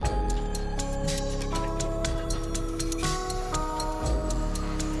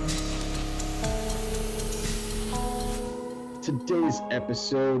today's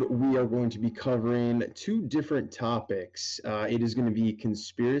episode, we are going to be covering two different topics. It is going to be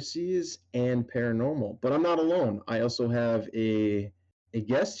conspiracies and paranormal, but I'm not alone. I also have a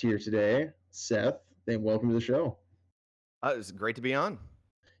guest here today, Seth. And welcome to the show. It's great to be on.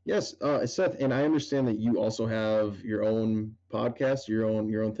 Yes, Seth, and I understand that you also have your own podcast, your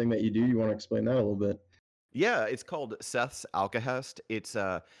own thing that you do. You want to explain that a little bit? Yeah, it's called Seth's Alkahest. It's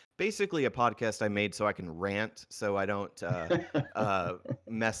basically a podcast I made so I can rant, so I don't uh,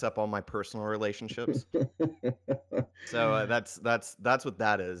 mess up all my personal relationships. So that's what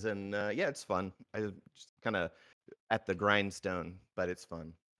that is, and yeah, it's fun. I just kind of at the grindstone, but it's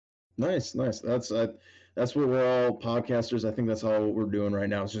fun. Nice, nice. That's what we're all podcasters. I think that's all we're doing right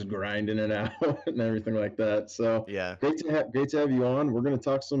now. Is just grinding it out and everything like that. So Yeah. great to have you on. We're gonna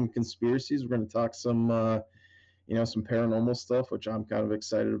talk some conspiracies. We're gonna talk some some paranormal stuff, which I'm kind of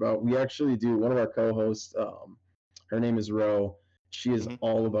excited about. We actually do. One of our co-hosts, her name is Ro. She is Hmm.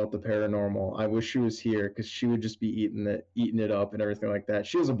 all about the paranormal. I wish she was here because she would just be eating it up and everything like that.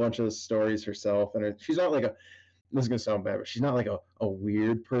 She has a bunch of stories herself, and she's not like a this is gonna sound bad, but she's not like a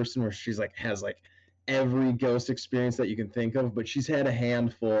weird person where she's like has like every ghost experience that you can think of, but she's had a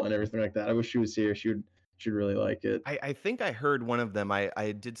handful and everything like that. I wish she was here. She'd really like it. I think I heard one of them.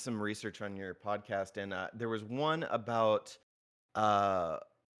 I did some research on your podcast, and there was one about uh,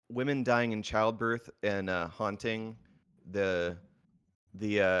 women dying in childbirth and haunting the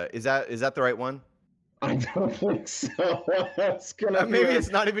is that the right one? I don't think so. That's gonna be Maybe our it's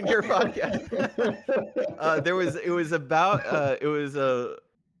not even your podcast. It was a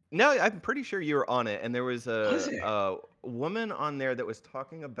no, I'm pretty sure you were on it, and there was was it? a woman on there that was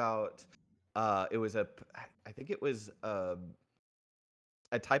talking about it was I think it was a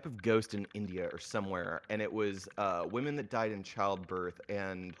type of ghost in India or somewhere, and it was women that died in childbirth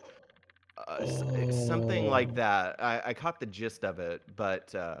and something like Oh, that. I caught the gist of it,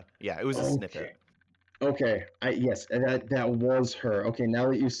 but yeah, it was a okay. snippet. Okay. Yes, that was her. Okay, now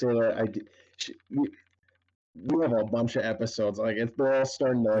that you say that, we have a bunch of episodes. Like they're all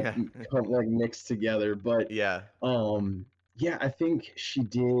starting to like Yeah, come like mix together. But yeah. um, yeah, I think she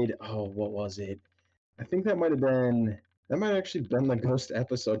did. Oh, what was it? I think that might actually been the ghost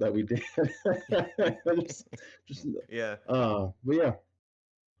episode that we did. just, just Yeah. but yeah.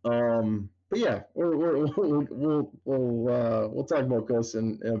 But yeah, we'll talk about ghosts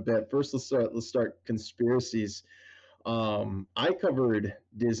in a bit. First, let's start conspiracies. I covered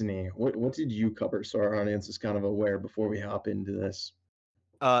Disney. What did you cover? So our audience is kind of aware before we hop into this.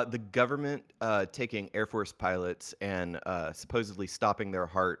 The government taking Air Force pilots and supposedly stopping their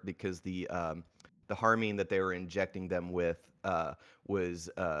heart because the harmine that they were injecting them with was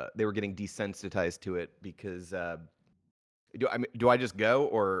they were getting desensitized to it because do I just go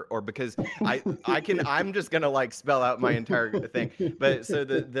or because I'm just gonna like spell out my entire thing. But so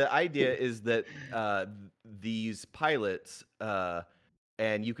the idea is that these pilots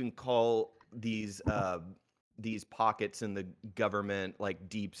and you can call these pockets in the government like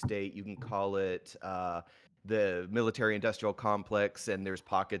deep state. You can call it the military industrial complex, and there's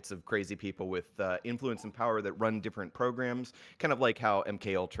pockets of crazy people with influence and power that run different programs, kind of like how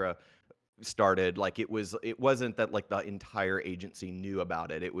MK Ultra started. Like it wasn't that like the entire agency knew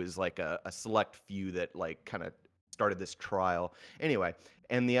about it. It was like a select few that like kind of started this trial anyway.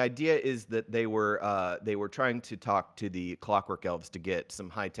 And the idea is that they were trying to talk to the clockwork elves to get some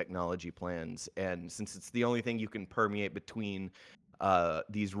high technology plans, and since it's the only thing you can permeate between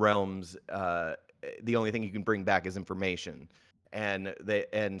these realms, the only thing you can bring back is information. And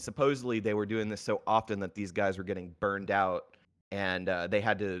supposedly they were doing this so often that these guys were getting burned out, and they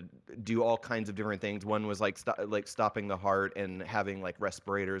had to do all kinds of different things. One was like like stopping the heart and having like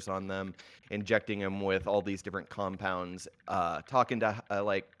respirators on them, injecting them with all these different compounds, talking to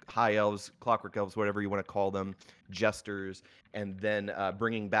like high elves, clockwork elves, whatever you want to call them, jesters, and then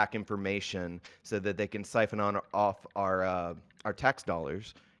bringing back information so that they can siphon on off our tax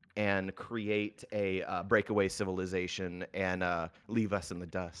dollars and create a breakaway civilization and leave us in the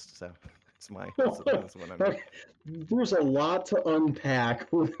dust. So that's what I'm doing. There's a lot to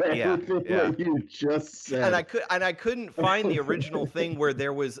unpack with Yeah, everything yeah. that you just said. And I couldn't find the original thing where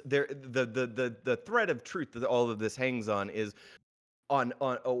there was the thread of truth that all of this hangs on is on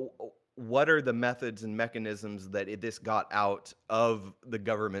what are the methods and mechanisms that this got out of the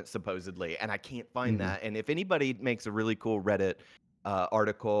government supposedly, and I can't find Mhm. that. And if anybody makes a really cool Reddit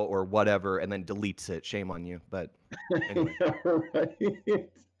article or whatever and then deletes it, shame on you. But anyway, Right.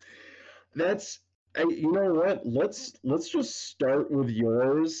 That's you know what? Let's just start with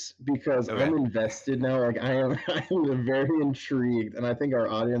yours because I'm okay. invested now. Like I am, I am very intrigued, and I think our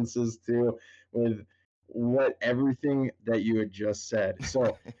audience is too. With what everything that you had just said.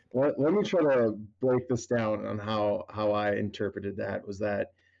 So let me try to break this down on how I interpreted that. Was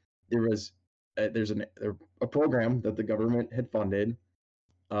that there was a program that the government had funded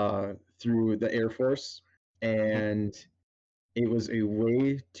through the Air Force, Hmm. and it was a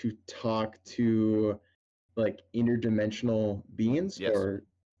way to talk to like interdimensional beings Yes. or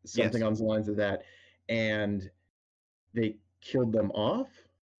something Yes. on the lines of that, and they killed them off,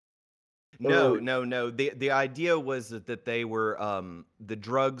 No, or no, no. The idea was that they were the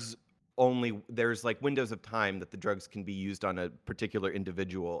drugs only there's like windows of time that the drugs can be used on a particular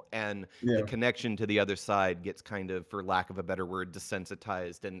individual, and the yeah, connection to the other side gets kind of, for lack of a better word,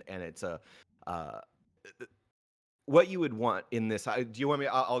 desensitized, and it's a uh, what you would want in this. Do you want me?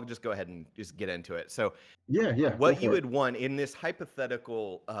 I'll just go ahead and just get into it. So yeah, go what you for it. would want in this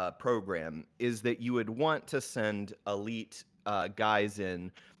hypothetical program is that you would want to send elite guys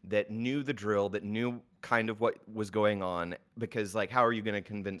in that knew the drill, that knew kind of what was going on, because like, how are you going to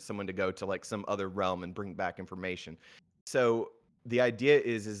convince someone to go to like some other realm and bring back information? So the idea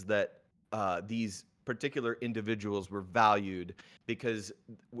is that these particular individuals were valued because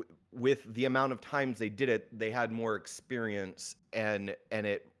with the amount of times they did it, they had more experience, and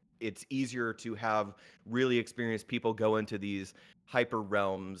it's easier to have really experienced people go into these hyper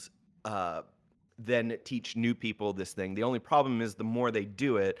realms uh, than teach new people this thing. The only problem is the more they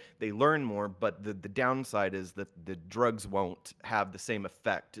do it, they learn more, but the downside is that the drugs won't have the same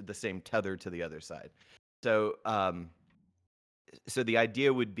effect, the same tether to the other side. So, so the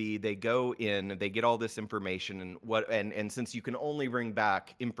idea would be they go in, they get all this information, and since you can only bring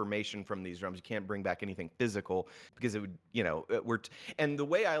back information from these realms, you can't bring back anything physical because it would, and the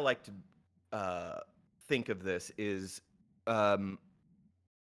way I like to uh, think of this is, um,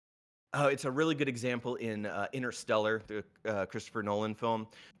 oh, it's a really good example in Interstellar, the Christopher Nolan film,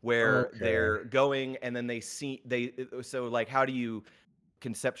 where Okay. they're going and then so like, how do you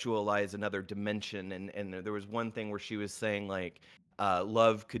conceptualize another dimension? And there was one thing where she was saying like,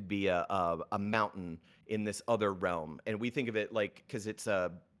 love could be a mountain in this other realm, and we think of it like, because it's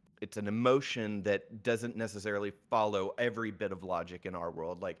an emotion that doesn't necessarily follow every bit of logic in our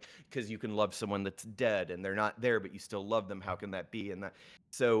world, like, because you can love someone that's dead and they're not there but you still love them. How can that be? And that,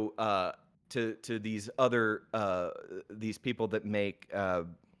 so to these other these people that make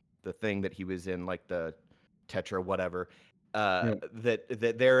the thing that he was in, like the Tetra whatever, Yeah.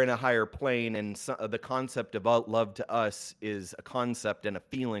 that they're in a higher plane, and the concept of love to us is a concept and a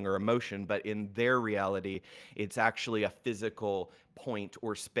feeling or emotion, but in their reality, it's actually a physical point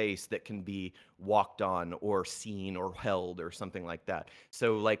or space that can be walked on or seen or held or something like that.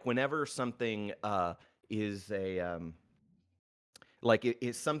 So, like, whenever something is a like,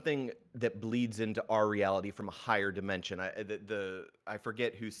 it's something that bleeds into our reality from a higher dimension. I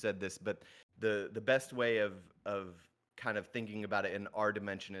forget who said this, but the best way of kind of thinking about it in our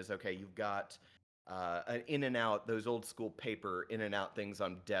dimension is, okay, you've got an in and out, those old school paper in and out things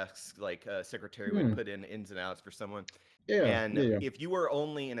on desks, like a secretary would Hmm. put in ins and outs for someone. Yeah, And yeah, if you were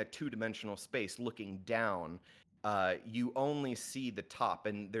only in a two-dimensional space looking down, you only see the top,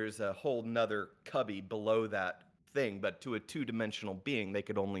 and there's a whole nother cubby below that thing. But to a two-dimensional being, they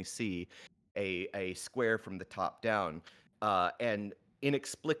could only see a square from the top down. And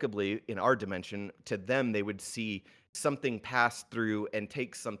inexplicably, in our dimension, to them, they would see something pass through and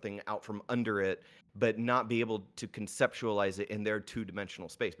take something out from under it, but not be able to conceptualize it in their two-dimensional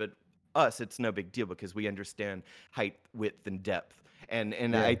space. But us, it's no big deal because we understand height, width, and depth. And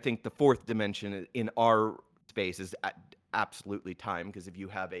yeah. I think the fourth dimension in our space is absolutely time, because if you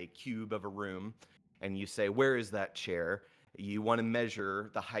have a cube of a room and you say, where is that chair? You want to measure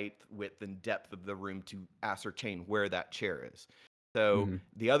the height, width, and depth of the room to ascertain where that chair is. So Hmm.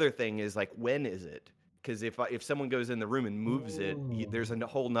 the other thing is like, when is it? Because if someone goes in the room and moves it, Oh, there's a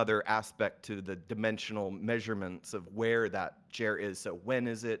whole nother aspect to the dimensional measurements of where that chair is. So when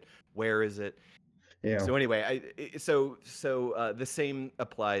is it? Where is it? yeah. So anyway, the same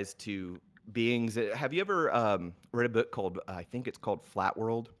applies to beings. Have you ever read a book called, I think it's called Flat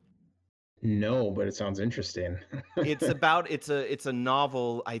World? No, but it sounds interesting. It's a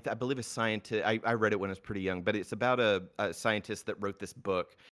novel. I believe a scientist. I read it when I was pretty young, but it's about a scientist that wrote this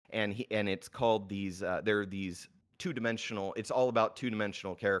book, and it's called these. There are these two-dimensional. It's all about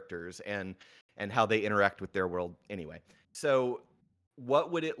two-dimensional characters and how they interact with their world. Anyway, so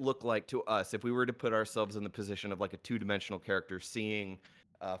what would it look like to us if we were to put ourselves in the position of like a two-dimensional character seeing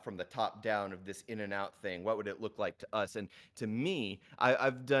from the top down of this in and out thing? What would it look like to us? And to me,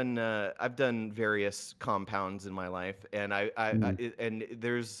 I've done various compounds in my life, and Hmm. and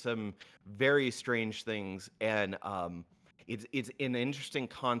there's some very strange things, and it's an interesting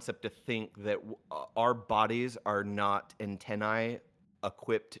concept to think that our bodies are not antennae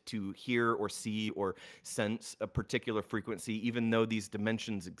equipped to hear or see or sense a particular frequency, even though these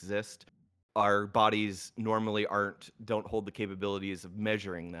dimensions exist. Our bodies normally don't hold the capabilities of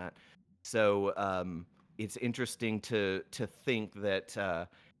measuring that. So it's interesting to think that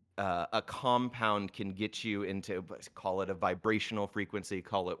a compound can get you into, call it a vibrational frequency,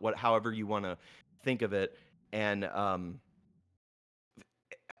 call it however you want to think of it, and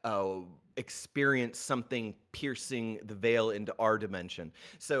uh, experience something piercing the veil into our dimension.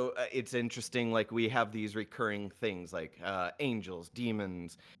 So it's interesting. Like we have these recurring things like angels,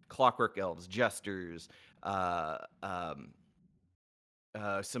 demons, clockwork elves, jesters, uh, um,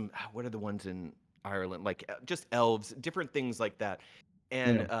 some what are the ones in Ireland? Like just elves, different things like that.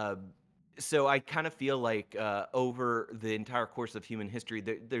 And Yeah. so I kind of feel like over the entire course of human history,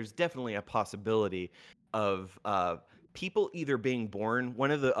 there's definitely a possibility of people either being born.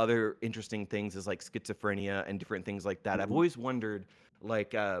 One of the other interesting things is like schizophrenia and different things like that. I've Mhm. always wondered,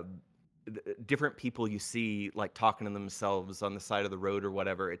 like different people you see like talking to themselves on the side of the road or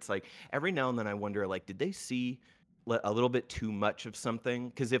whatever. It's like every now and then I wonder, like, did they see a little bit too much of something?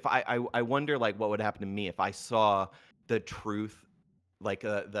 Because if I wonder like what would happen to me if I saw the truth, like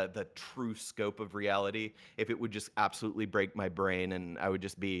the true scope of reality, if it would just absolutely break my brain and I would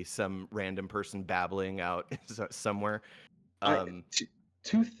just be some random person babbling out somewhere. I Um, t-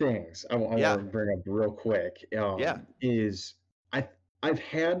 Two things I want yeah, to bring up real quick yeah, is I I've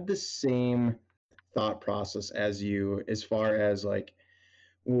had the same thought process as you as far as like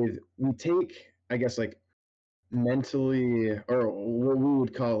with we take I guess like mentally or what we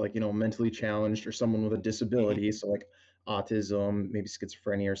would call like mentally challenged or someone with a hmm disability, so like autism, maybe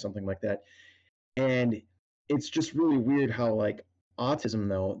schizophrenia or something like that. And it's just really weird how like autism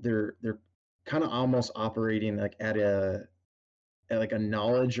though they're kind of almost operating like at like a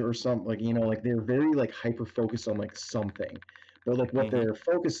knowledge or something, like like they're very like hyper focused on like something, but like what hmm they're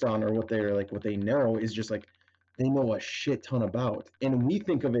focused on or what they're like what they know is just like they know a shit ton about, and we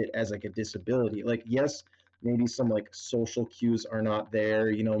think of it as like a disability. Like yes, maybe some like social cues are not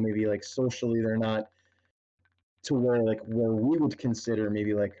there, maybe like socially they're not to where we would consider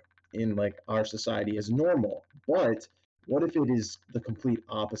maybe like in like our society as normal. But what if it is the complete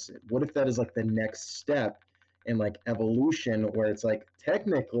opposite? What if that is like the next step in like evolution, where it's like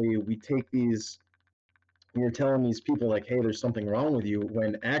technically we take these we're telling these people like, hey, there's something wrong with you,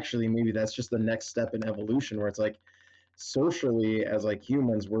 when actually maybe that's just the next step in evolution, where it's like socially as like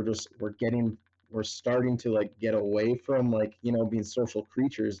humans we're starting to like get away from like being social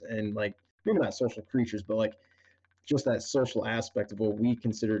creatures, and like maybe not social creatures, but like just that social aspect of what we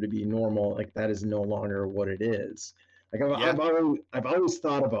consider to be normal, like that is no longer what it is. Like yeah, I've always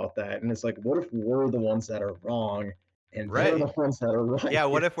thought about that, and it's like, what if we're the ones that are wrong, and they're right. the ones that are Yeah,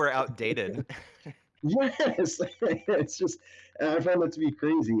 what right? if we're outdated? Yes, it's just I find that to be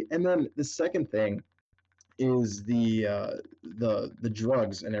crazy. And then the second thing is the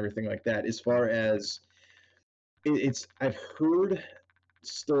drugs and everything like that. As far as it's, I've heard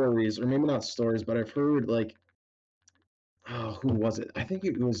stories, or maybe not stories, but I've heard like oh, who was it? I think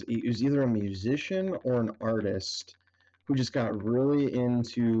it was either a musician or an artist who just got really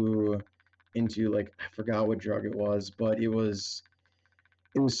into like I forgot what drug it was, but it was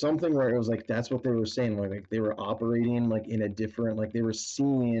something where it was like that's what they were saying, like they were operating like in a different, like they were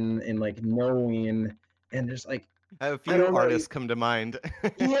seeing and like knowing, and just like I have a I few don't know. artists come to mind.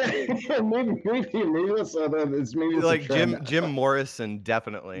 Yeah, maybe maybe that's a Like trend. Jim Morrison,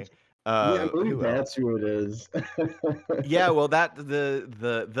 definitely. Yeah, maybe Who that's else? who it is. Yeah, well, that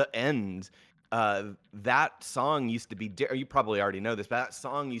the end, that song used to be you probably already know this, but that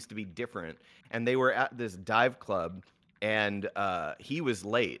song used to be different, and they were at this dive club, and he was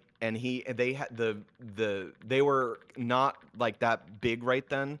late, and they had they were not like that big right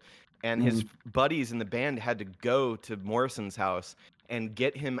then, and his Mhm. buddies in the band had to go to Morrison's house and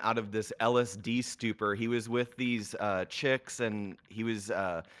get him out of this LSD stupor. He was with these chicks, and he was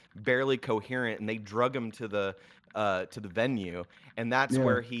barely coherent, and they drug him to the venue, and that's Yeah.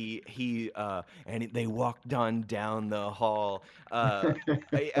 where and they walked on down the hall. Uh,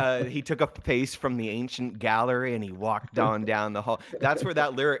 he took a pace from the ancient gallery and he walked on down the hall. That's where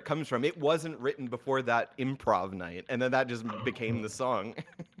that lyric comes from. It wasn't written before that improv night, and then that just became the song.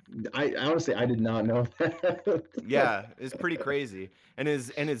 I honestly I did not know that. Yeah, it's pretty crazy. And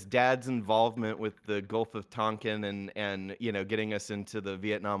his dad's involvement with the Gulf of Tonkin and getting us into the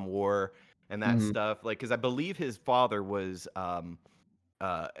Vietnam War and that Mhm. stuff. Like, because I believe his father was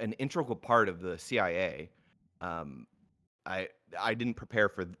an integral part of the CIA. Um, I I didn't prepare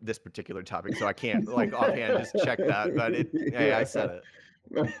for this particular topic, so I can't like offhand just check that. But hey, I Yeah. said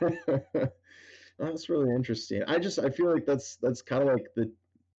it. That's really interesting. I feel like that's kind of like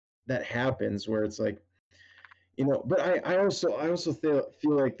that happens where it's like, but I also feel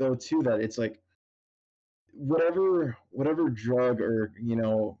like though too that it's like whatever drug or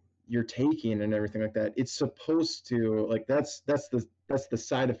you're taking and everything like that, it's supposed to like that's the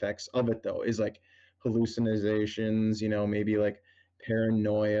side effects of it though, is like hallucinations, maybe like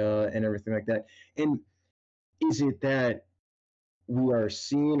paranoia and everything like that. And is it that we are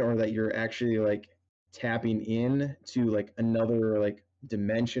seeing, or that you're actually like tapping in to like another like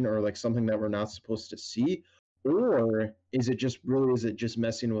dimension, or like something that we're not supposed to see? Or is it just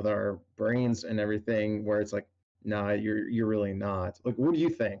messing with our brains and everything, where it's like, nah, you're really not? Like, what do you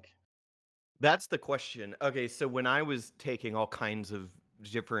think? That's the question. Okay, so when I was taking all kinds of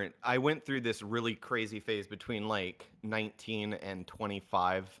different, I went through this really crazy phase between like 19 and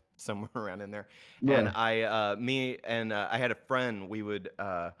 25, somewhere around in there. And Yeah. I had a friend. We would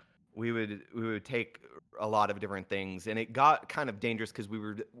take a lot of different things, and it got kind of dangerous because we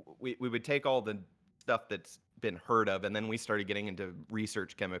would take all the stuff that's been heard of, and then we started getting into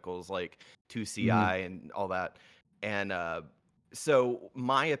research chemicals like Hmm. 2CI and all that. And so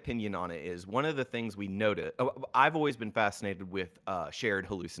my opinion on it is one of the things we noted. I've always been fascinated with shared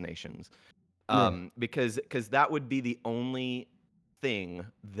hallucinations, Yeah. because that would be the only thing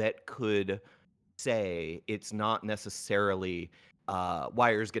that could say it's not necessarily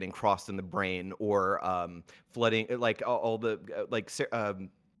wires getting crossed in the brain, or flooding, like all the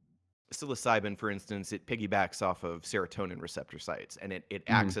psilocybin, for instance. It piggybacks off of serotonin receptor sites, and it Hmm.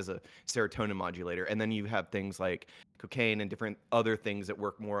 acts as a serotonin modulator. And then you have things like cocaine and different other things that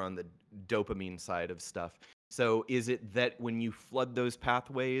work more on the dopamine side of stuff. So is it that when you flood those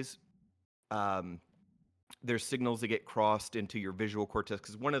pathways, um, there's signals that get crossed into your visual cortex?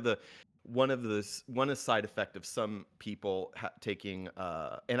 Because one side effect of some people taking,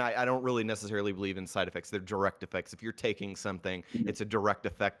 and I don't really necessarily believe in side effects. They're direct effects. If you're taking something, Yeah. it's a direct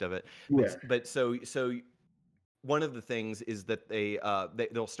effect of it. Yeah. But one of the things is that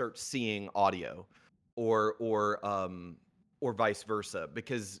they'll start seeing audio, or vice versa,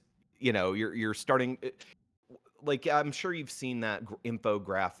 because you're starting, like, I'm sure you've seen that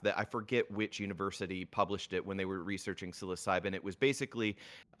infograph that I forget which university published it when they were researching psilocybin. It was basically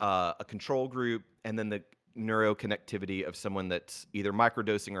a control group, and then the neuroconnectivity of someone that's either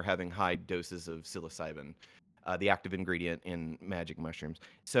microdosing or having high doses of psilocybin, the active ingredient in magic mushrooms.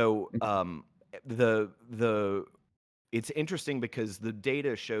 So the it's interesting because the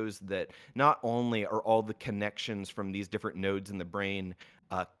data shows that not only are all the connections from these different nodes in the brain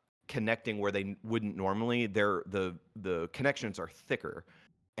uh, connecting where they wouldn't normally, the connections are thicker.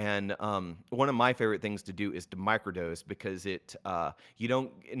 And one of my favorite things to do is to microdose, because you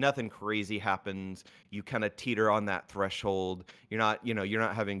don't, nothing crazy happens. You kind of teeter on that threshold. You're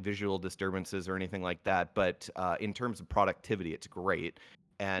not having visual disturbances or anything like that. But in terms of productivity, it's great,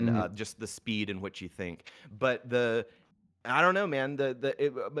 and Hmm. just the speed in which you think. But I don't know, man.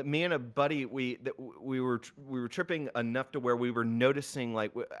 But me and a buddy, we were tripping enough to where we were noticing,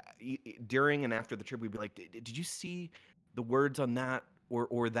 like, during and after the trip, we'd be like, "Did you see the words on that,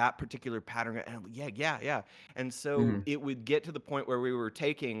 or that particular pattern?" And I'm like, yeah, yeah, yeah. And so Hmm. it would get to the point where we were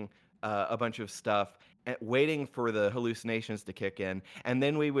taking a bunch of stuff and waiting for the hallucinations to kick in, and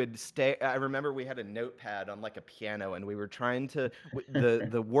then we would stay. I remember we had a notepad on like a piano, and we were trying to,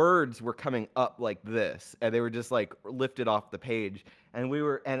 the words were coming up like this, and they were just like lifted off the page, and we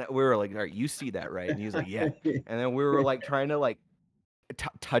were like, all right, you see that, right? And he was like, yeah. And then we were like trying to like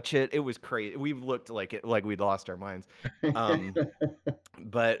touch it. It was crazy. We looked like it, like we'd lost our minds. um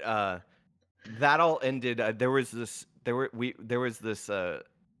but that all ended. There was this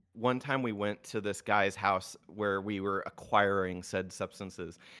one time we went to this guy's house where we were acquiring said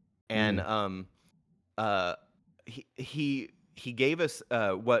substances, and Hmm. uh he gave us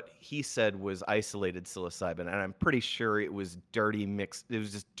what he said was isolated psilocybin, and I'm pretty sure it was dirty mixed. It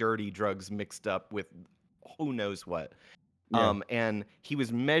was just dirty drugs mixed up with who knows what. Yeah. And he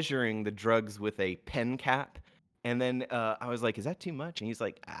was measuring the drugs with a pen cap, and then I was like, "Is that too much?" And he's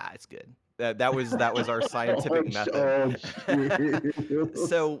like, "Ah, it's good." That was our Oh, scientific method. oh, jeez.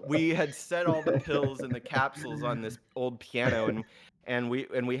 So we had set all the pills and the capsules on this old piano, and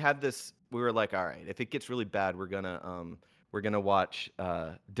we had this. We were like, "All right, if it gets really bad, we're gonna watch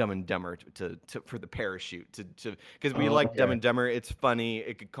Dumb and Dumber for the parachute to because we Oh, like Dumb okay. and Dumber. It's funny.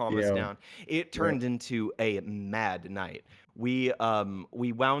 It could calm us Yeah. down. It Yeah. turned into a mad night. We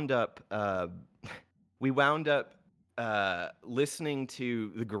wound up we wound up listening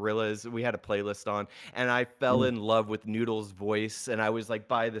to the Gorillas. We had a playlist on, and I fell Mm. in love with Noodle's voice. And I was like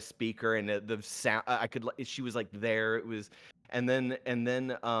by the speaker, and the sound I could. She was like there. It was, and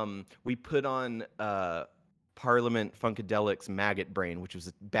then we put on Parliament Funkadelic's Maggot Brain, which was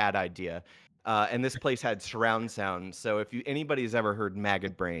a bad idea. And this place had surround sound. So if anybody's ever heard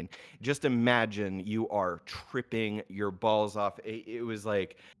Maggot Brain, just imagine you are tripping your balls off. It was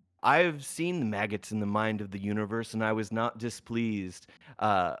like, I've seen the maggots in the mind of the universe, and I was not displeased.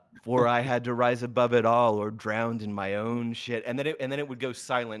 For I had to rise above it all, or drowned in my own shit. And then it would go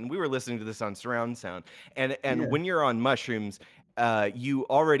silent. And we were listening to this on surround sound. And Yeah. when you're on mushrooms, you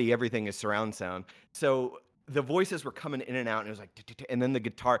already everything is surround sound. So the voices were coming in and out, and it was like, and then the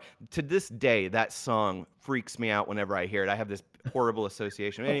guitar. To this day, that song freaks me out whenever I hear it. I have this horrible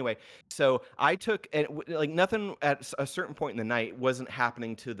association. Anyway, so I took, and like nothing at a certain point in the night wasn't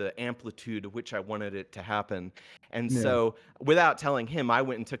happening to the amplitude of which I wanted it to happen. And Yeah. so without telling him, I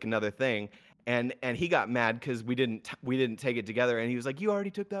went and took another thing. And he got mad because we didn't take it together, and he was like, "You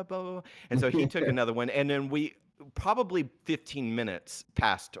already took that, blah blah blah." And so he took another one, and then we probably 15 minutes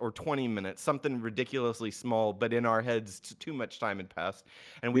passed, or 20 minutes, something ridiculously small, but in our heads too much time had passed,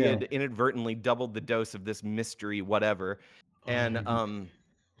 and we Yeah. had inadvertently doubled the dose of this mystery whatever. And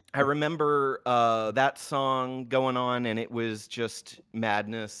I remember that song going on, and it was just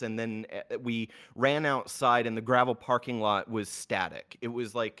madness. And then we ran outside, and the gravel parking lot was static. It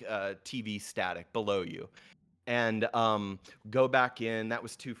was like TV static below you. And go back in. That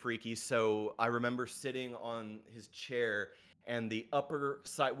was too freaky. So I remember sitting on his chair, and the upper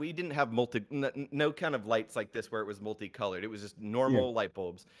side. We didn't have no kind of lights like this where it was multicolored. It was just Yeah. normal light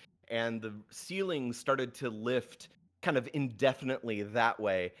bulbs, and the ceiling started to lift kind of indefinitely that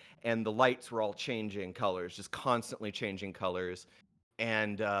way, and the lights were all changing colors, just constantly changing colors.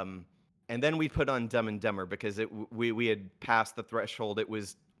 And then we put on Dumb and Dumber because we had passed the threshold. It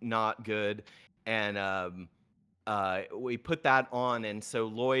was not good. And we put that on, and so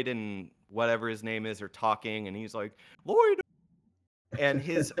Lloyd and whatever his name is are talking, and he's like, "Lloyd," and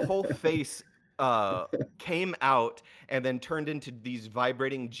his whole face uh, came out and then turned into these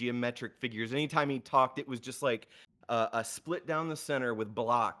vibrating geometric figures. Anytime he talked, it was just like a split down the center with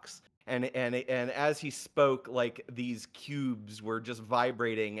blocks. And as he spoke, like these cubes were just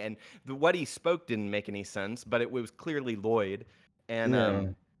vibrating, and what he spoke didn't make any sense, but it was clearly Lloyd. And Yeah.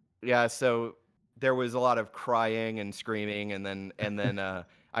 yeah, so there was a lot of crying and screaming, and then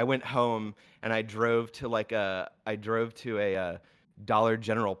I went home, and I drove to a Dollar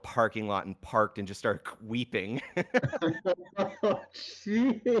General parking lot and parked and just started weeping.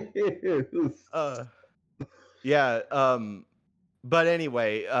 Jeez. uh, yeah. But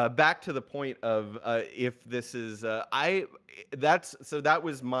anyway, back to the point of if this is that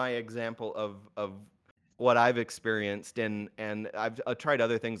was my example of what I've experienced, and I've tried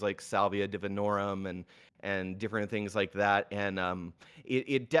other things like salvia divinorum and different things like that, and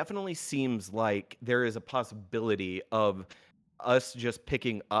it definitely seems like there is a possibility of us just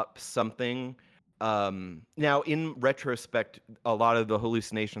picking up something. Now, in retrospect, a lot of the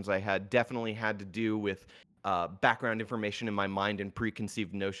hallucinations I had definitely had to do with background information in my mind and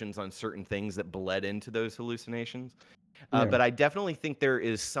preconceived notions on certain things that bled into those hallucinations. Yeah. But I definitely think there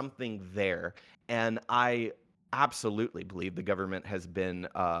is something there. And I absolutely believe the government has been,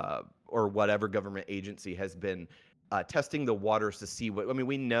 or whatever government agency has been, testing the waters to see what. I mean,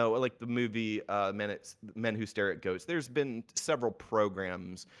 we know, like the movie Men Who Stare at Goats, there's been several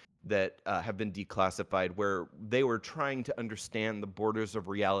programs that have been declassified where they were trying to understand the borders of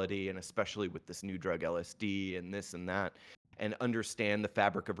reality, and especially with this new drug LSD and this and that, and understand the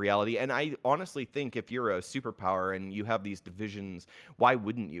fabric of reality. And I honestly think if you're a superpower and you have these divisions, why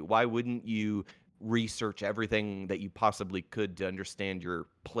wouldn't you? Why wouldn't you research everything that you possibly could to understand your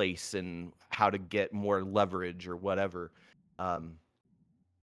place and how to get more leverage or whatever? Um,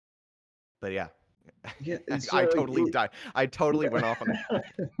 but yeah, Yeah. It's I so like totally died. I totally went off on a.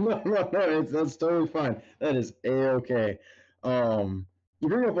 no, that's totally fine. That is a-okay. Um, you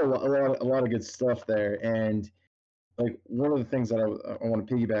bring up a lot of good stuff there, and like one of the things that I want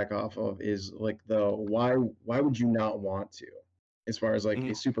to piggyback off of is like the why would you not want to, as far as like a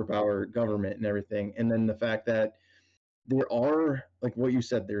Mhm. superpower government and everything, and then the fact that there are, like what you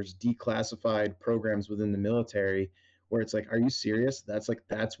said, there's declassified programs within the military where it's like, are you serious? That's like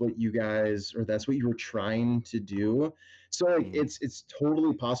that's what you guys, or that's what you were trying to do. So like Mhm. it's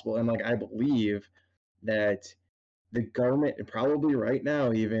totally possible, and like I believe that the government probably right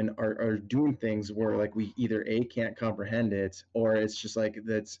now even are doing things where like we either a can't comprehend it, or it's just like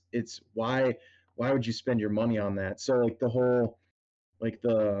it's why would you spend your money on that? So like the whole, like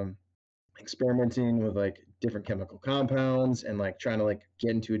the experimenting with like different chemical compounds and like trying to like get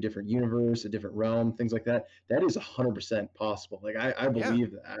into a different universe, a different realm, things like that. That is 100% possible. Like I Yeah.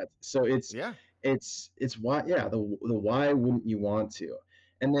 believe that. So Yeah. it's why, yeah, the why wouldn't you want to?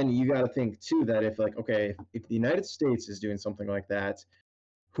 And then you got to think too that if like, okay, if the United States is doing something like that,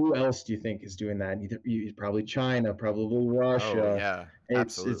 who else do you think is doing that? Probably China, probably Oh Russia. yeah.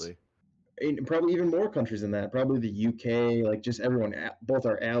 It's Absolutely. and probably even more countries than that. Probably the UK, like just everyone, both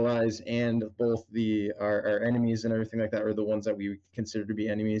our allies and both our enemies and everything like that, are the ones that we consider to be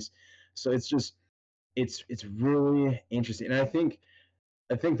enemies. So it's just it's really interesting, and I think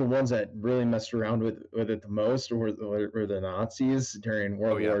the ones that really messed around with it the most were the Nazis during Oh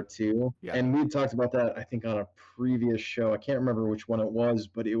World yeah. War II. Yeah. And we talked about that, I think, on a previous show. I can't remember which one it was,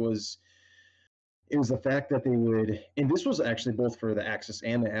 but it was the fact that they would, and this was actually both for the Axis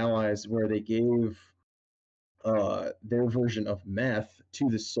and the Allies, where they gave their version of meth to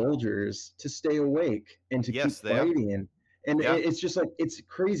the soldiers to stay awake and to Yes, keep they are. fighting. And Yeah. it's just like it's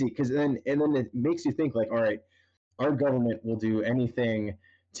crazy because then it makes you think like, all right, our government will do anything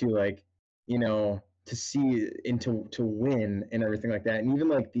to like, to see and to win and everything like that. And even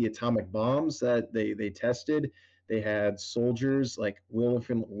like the atomic bombs that they tested, they had soldiers like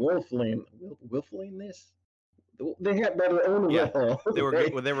willfully this. They had by their own Yeah. will. They were they,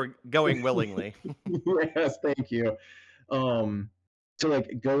 they were going willingly. yes, thank you. Um, to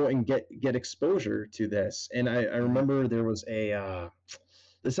like go and get exposure to this. And I Hmm. remember there was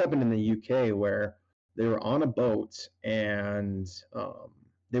this happened in the UK where they were on a boat and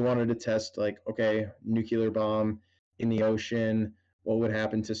they wanted to test like, okay, nuclear bomb in the ocean, what would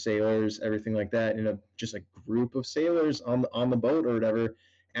happen to sailors, everything like that. And just a group of sailors on the boat or whatever,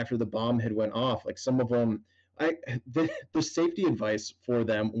 after the bomb had went off, like some of them, I the safety advice for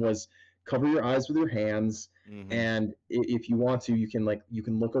them was cover your eyes with your hands, Hmm. and if you want to, you can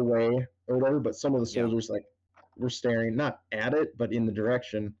look away or whatever. But some of the Yeah. soldiers like were staring not at it but in the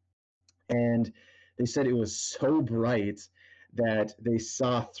direction, and they said it was so bright that they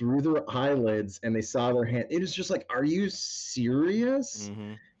saw through their eyelids and they saw their hand. It was just like, are you serious?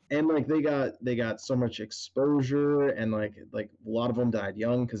 Hmm. And like they got so much exposure, and like a lot of them died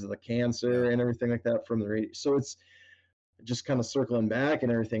young because of the Yeah. cancer and everything like that from the radio. So it's just kind of circling back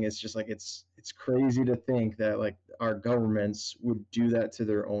and everything. It's just like it's crazy to think that like our governments would do that to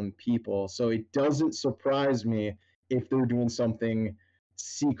their own people. So it doesn't surprise me if they're doing something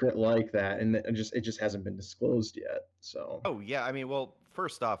secret like that, and it just hasn't been disclosed yet. So Oh yeah. I mean, well,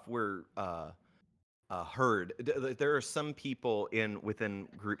 first off, we're herd. There are some people within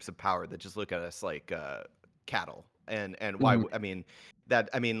groups of power that just look at us like cattle, and why? mhm,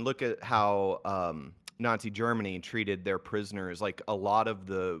 I mean, look at how Nazi Germany treated their prisoners. Like a lot of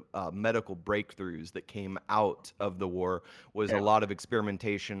the medical breakthroughs that came out of the war was a yeah, lot of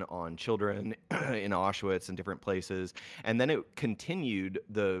experimentation on children in Auschwitz and different places, and then it continued.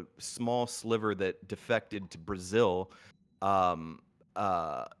 The small sliver that defected to Brazil, um,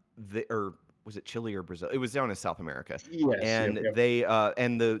 or was it Chile or Brazil? It was down in South America, yes, yep, and yep. they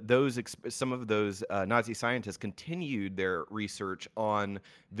and some of those Nazi scientists continued their research on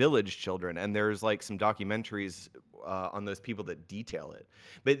village children, and there's like some documentaries on those people that detail it.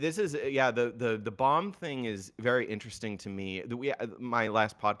 But this is yeah, the bomb thing is very interesting to me. My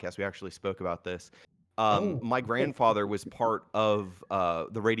last podcast we actually spoke about this. Oh, My okay. grandfather was part of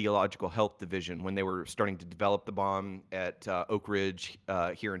the radiological health division when they were starting to develop the bomb at Oak Ridge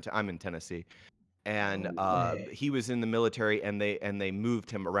I'm in Tennessee, and No way. he was in the military, and they moved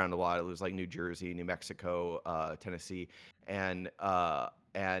him around a lot. It was like New Jersey, New Mexico, Tennessee, and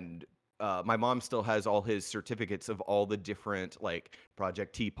my mom still has all his certificates of all the different like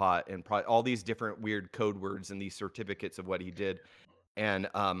Project Teapot and all these different weird code words and these certificates of what he did. And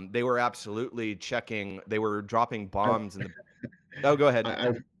they were absolutely checking. They were dropping I, bombs in the. Oh, go ahead.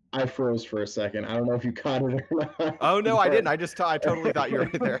 I I froze for a second. I don't know if you caught it or not, Oh no, I but didn't. I totally thought you were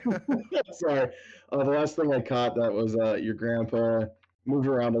right there. sorry. The last thing I caught that was your grandpa moved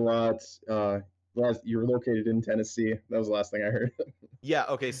around a lot. You were located in Tennessee. That was the last thing I heard. Yeah,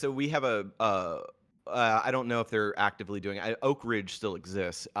 okay, so we have I don't know if they're actively doing it. Oak Ridge still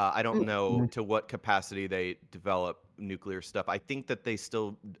exists. I don't know Mhm. to what capacity they develop nuclear stuff. I think that they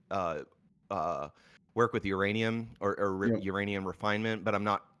still uh, uh, work with uranium or Yep. uranium refinement, but I'm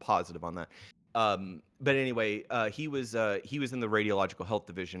not positive on that. But anyway, he was in the radiological health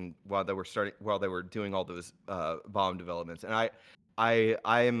division while they were doing all those bomb developments, and I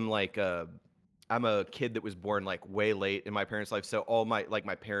am like I'm a kid that was born like way late in my parents' life. So all my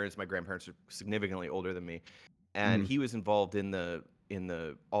parents, my grandparents are significantly older than me. And Mhm. he was involved in in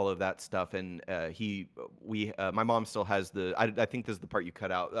the all of that stuff. And my mom still has I think this is the part you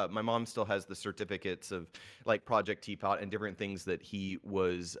cut out. My mom still has the certificates of like Project Teapot and different things that he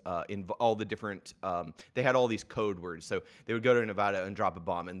was in all the different. They had all these code words, so they would go to Nevada and drop a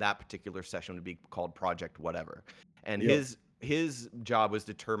bomb, and that particular session would be called Project whatever. And Yep. his job was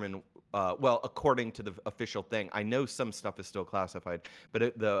determine well, according to the official thing. I know some stuff is still classified,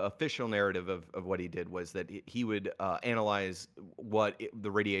 but the official narrative of what he did was that he would analyze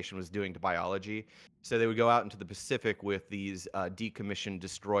the radiation was doing to biology. So they would go out into the Pacific with these decommissioned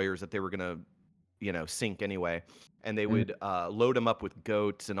destroyers that they were going to, sink anyway, and they Mm. would load them up with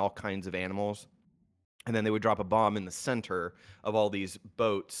goats and all kinds of animals, and then they would drop a bomb in the center of all these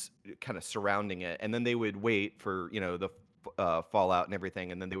boats kind of surrounding it, and then they would wait for the fallout and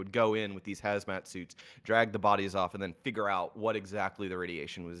everything, and then they would go in with these hazmat suits, drag the bodies off, and then figure out what exactly the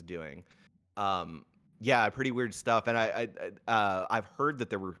radiation was doing. um, yeah, pretty weird stuff. And I've heard that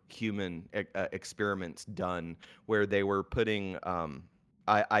there were human experiments done where they were putting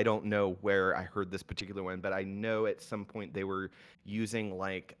I don't know where I heard this particular one, but I know at some point they were using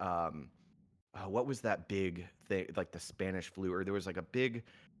like what was that big thing, like the Spanish flu, or there was like a big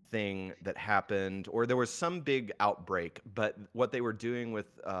thing that happened, or there was some big outbreak. But what they were doing with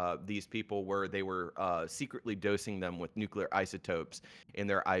these people were they were secretly dosing them with nuclear isotopes in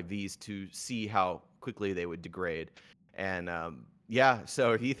their IVs to see how quickly they would degrade. And yeah,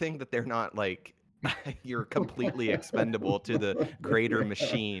 so if you think that they're not like you're completely expendable to the greater Yeah.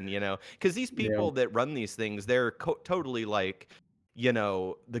 machine, because these Yeah. people that run these things, they're totally like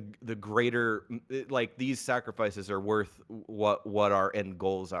the greater like these sacrifices are worth what our end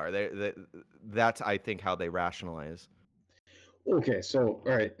goals are. That's I think how they rationalize. Okay, so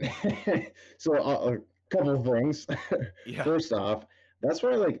all right, so a couple of things. Yeah. First off, that's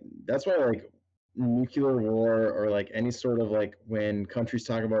why nuclear war or like any sort of like when countries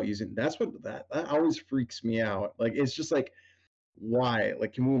talk about using that always freaks me out. Like it's just like why?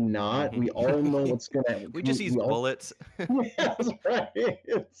 Like can we not? Hmm. We all know what's gonna. We Can just use we all bullets. yeah, that's right.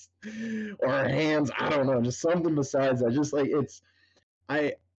 It's, or our hands. I don't know. Just something besides that. Just like it's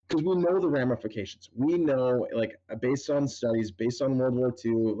I because we know the ramifications. We know like based on studies, based on World War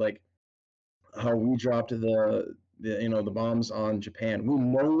II, like how we dropped the bombs on Japan. We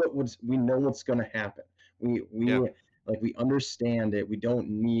know what's going to happen. Yeah. We understand it. We don't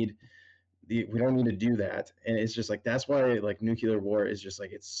need to do that. And it's just like that's why like nuclear war is just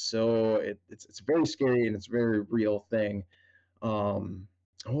like it's very scary and it's a very real thing. What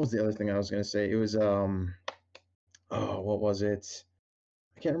was the other thing I was going to say? It was oh, what was it?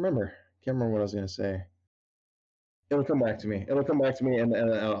 I can't remember. Can't remember what I was gonna say. It'll come back to me. It'll come back to me, and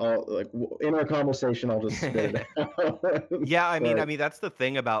I'll like in our conversation, I'll just spit it out. Yeah, I mean, But that's the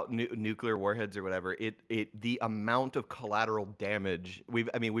thing about nuclear warheads or whatever. The amount of collateral damage we've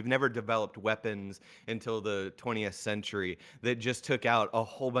never developed weapons until the 20th century that just took out a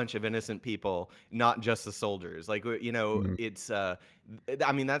whole bunch of innocent people, not just the soldiers. Like mm, it's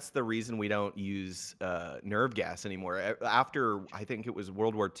I mean, that's the reason we don't use nerve gas anymore. After I think it was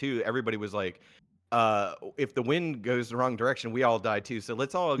World War II, everybody was like, if the wind goes the wrong direction, we all die too. So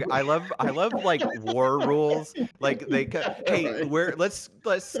let's all. I love like war rules. Like hey, right. let's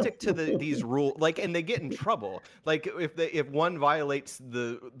stick to these rules. Like, and they get in trouble. Like if one violates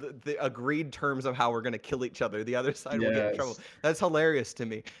the agreed terms of how we're gonna kill each other, the other side will get in trouble. Yes. That's hilarious to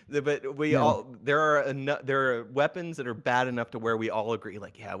me. But No. there are weapons that are bad enough to where we all agree.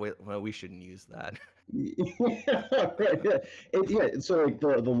 Like, yeah, we shouldn't use that. Yeah, right, yeah. Yeah. So like the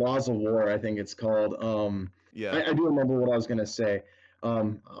laws of war, I think it's called. Yeah. I do remember what I was gonna say.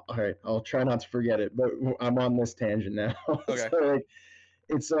 All right, I'll try not to forget it, but I'm on this tangent now. So Okay. like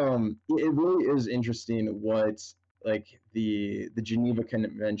it really is interesting what like the Geneva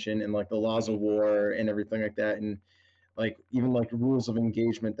Convention and like the laws Hmm. of war and everything like that, and like even like rules of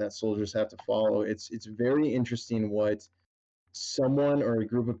engagement that soldiers have to follow. It's very interesting what someone or a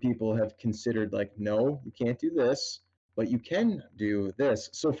group of people have considered like no, you can't do this, but you can do this.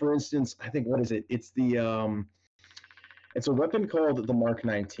 So for instance, I think what is it? It's a weapon called the Mark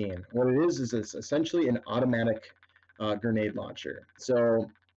 19. What it is it's essentially an automatic grenade launcher. So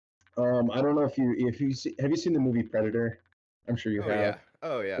I don't know have you seen the movie Predator? I'm sure you Oh have. yeah.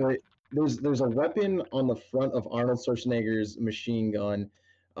 Oh yeah. Well, there's a weapon on the front of Arnold Schwarzenegger's machine gun.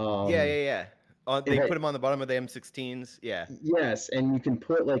 Yeah, Um, yeah, yeah. it They put had, them on the bottom of the M16s. Yeah. yes, and you can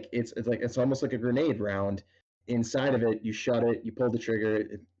put like it's almost like a grenade round inside of it. You shut it, you pull the trigger,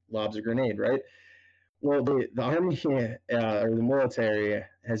 it lobs a grenade, right? Well, the army or the military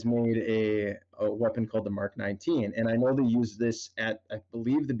has made a weapon called the Mark 19, and I know they used this at I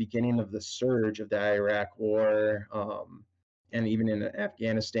believe the beginning of the surge of the Iraq War, and even in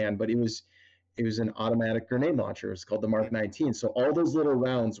Afghanistan, but it was an automatic grenade launcher. It's called the Mark 19. So all those little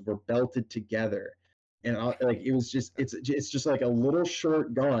rounds were belted together, and like it was just it's just like a little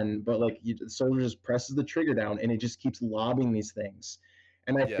short gun, but like the soldier just presses the trigger down, and it just keeps lobbing these things.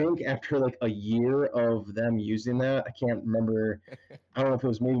 And I Yeah. think after like a year of them using that, I can't remember. I don't know if it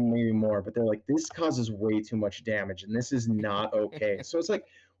was maybe more, but they're like, this causes way too much damage, and this is not okay. So it's like,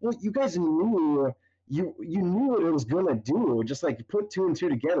 well, you guys knew you knew what it was gonna do. Just like put two and two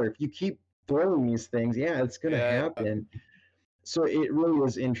together. If you keep throwing these things, yeah, it's gonna Yeah. happen. So it really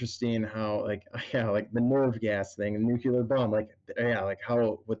was interesting how like yeah, like the nerve gas thing, the nuclear bomb, like yeah, like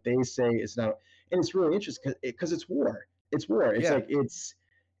how what they say is not, and it's really interesting because it's war. It's war. It's Yeah. like it's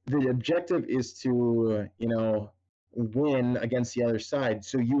the objective is to win against the other side.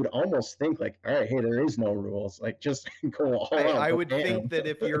 So you would almost think like, all right, hey, there is no rules. Like just go all out. I But would think damn, that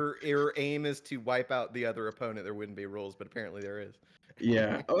if your aim is to wipe out the other opponent, there wouldn't be rules, but apparently there is.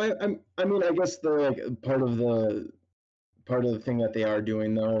 yeah. Oh, I mean, I guess they're like part of the thing that they are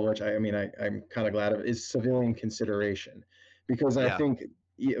doing though, which I'm kind of glad of, is civilian consideration, because I Yeah. think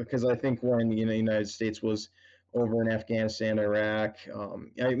because I think when the United States was over in Afghanistan, Iraq, I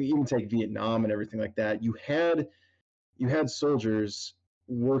mean, even take Vietnam and everything like that, you had soldiers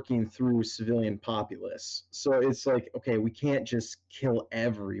working through civilian populace. So it's like, okay, we can't just kill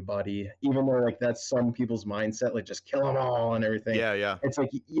everybody, even though like that's some people's mindset, like just kill them all and everything. Yeah, yeah. It's like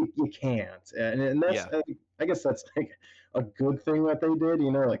you can't, and that's Yeah. I guess that's like a good thing that they did,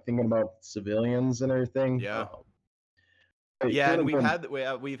 like thinking about civilians and everything. Yeah. But Yeah, kind and of going,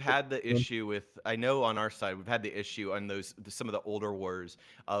 we've had the issue with, I know on our side we've had the issue on some of the older wars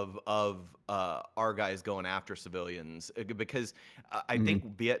of our guys going after civilians, because I mm,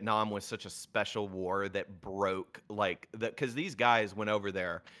 think Vietnam was such a special war that broke like that, because these guys went over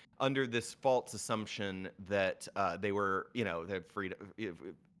there under this false assumption that they were, they're free to,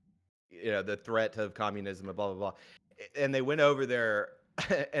 the threat of communism and blah blah blah, and they went over there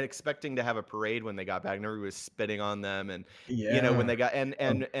and expecting to have a parade when they got back, and everybody was spitting on them, and when yeah, they got,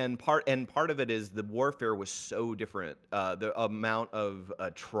 and part of it is the warfare was so different. The amount of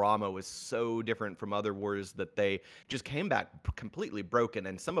trauma was so different from other wars that they just came back completely broken,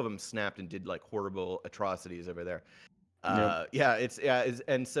 and some of them snapped and did like horrible atrocities over there. yep.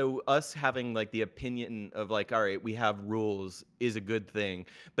 And so us having like the opinion of like, all right, we have rules is a good thing,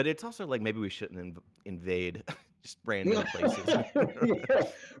 but it's also like maybe we shouldn't invade just Yeah, random places. yeah,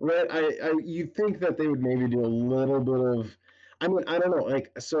 right. You think that they would maybe do a little bit of, I mean, I don't know,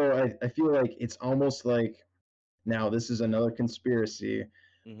 like, so I feel like it's almost like now this is another conspiracy,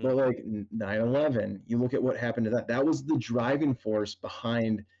 Hmm. but like 9/11, you look at what happened to that. That was the driving force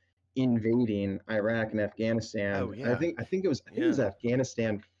behind invading Iraq and Oh Afghanistan. yeah, I think it was yeah.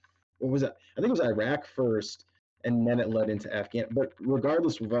 Afghanistan. What was it? I think it was Iraq first, and then it led into Afghan. But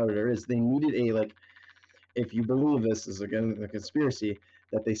regardless of what it is, they needed a like, if you believe this is again the conspiracy,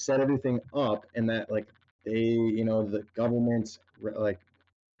 that they set everything up and that like they the government like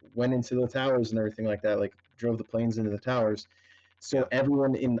went into the towers and everything like that, like drove the planes into the towers, so Yeah.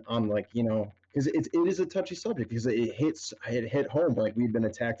 everyone in on like because it is a touchy subject because it hit home, like we'd been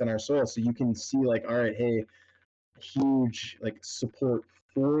attacked on our soil, so you can see like, all right, hey, huge like support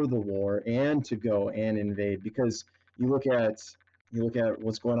for the war and to go and invade, because you look at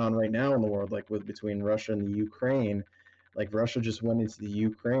what's going on right now in the world, like with between Russia and the Ukraine. Like Russia just went into the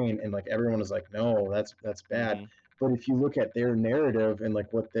Ukraine and like everyone is like, no, that's bad. Hmm. But if you look at their narrative and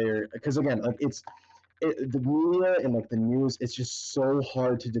like what they're, because again, like the media and like the news, it's just so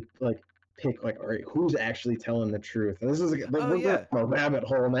hard to like pick like, all right, who's actually telling the truth. And this is like, Oh we're going yeah. on a rabbit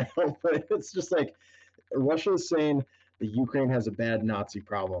hole now, but it's just like Russia is saying the Ukraine has a bad Nazi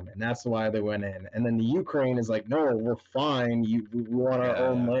problem, and that's why they went in. And then the Ukraine is like, no, we're fine. We want our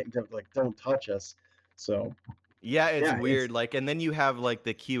own Yeah. land. Like, don't touch us. So Yeah, it's yeah, it's weird. Like, and then you have like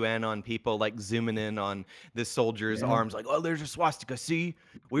the QAnon people like zooming in on the soldier's yeah, arms, like, "Oh, there's a swastika. See,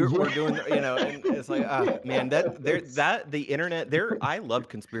 we're yeah, doing, and it's like, ah, man, that there it's, that the internet there. I love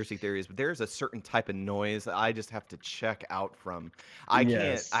conspiracy theories, but there's a certain type of noise that I just have to check out from.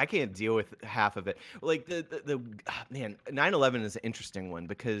 yes, I can't deal with half of it. Like man, 9/11 is an interesting one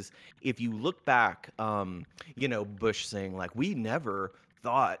because if you look back, Bush saying like, we never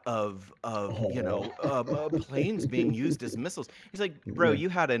thought of oh planes being used as missiles. He's like, bro, yeah, you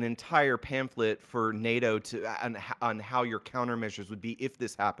had an entire pamphlet for NATO to on how your countermeasures would be if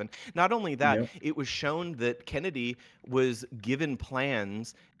this happened. Not only that, yep, it was shown that Kennedy was given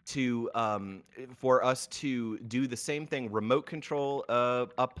plans to for us to do the same thing, remote control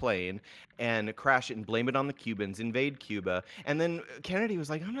a plane and crash it and blame it on the Cubans, invade Cuba. And then Kennedy was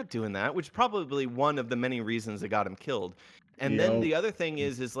like, I'm not doing that, which is probably one of the many reasons that got him killed. And then Yep. the other thing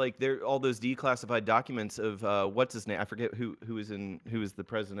is like there all those declassified documents of what's his name? I forget who was the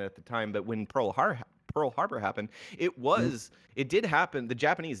president at the time. But when Pearl Harbor happened, Yep. it did happen. The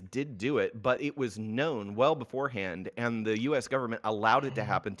Japanese did do it, but it was known well beforehand, and the U.S. government allowed it to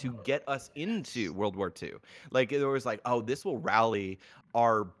happen to Oh, get us into yes. World War II. Like it was like, oh, this will rally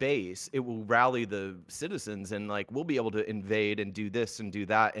our base, it will rally the citizens, and like we'll be able to invade and do this and do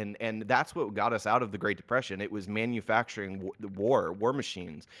that, and that's what got us out of the Great Depression. It was manufacturing the war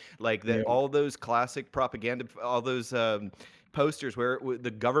machines, like that, Yep. all those classic propaganda, all those posters where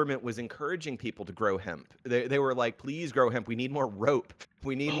the government was encouraging people to grow hemp. They were like, please grow hemp, we need more rope,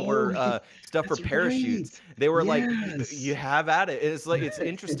 we need Oh, more stuff for that's right. parachutes. They were like, you Yes. have at it. It's like, it's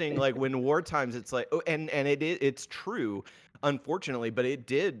interesting, like when war times, it's like, oh, and it's true, unfortunately, but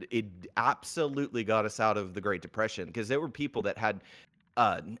it absolutely got us out of the Great Depression, because there were people that had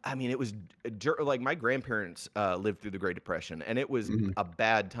I mean, it was like my grandparents lived through the Great Depression, and it was Mhm. a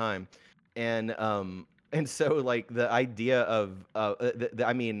bad time. And so like the idea of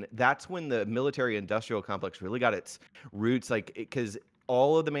I mean, that's when the military industrial complex really got its roots, like because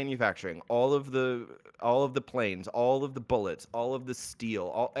all of the manufacturing, all of the planes, all of the bullets, all of the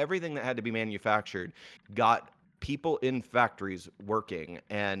steel, everything that had to be manufactured got people in factories working,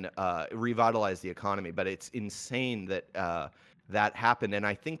 and revitalized the economy. But it's insane that that happened, and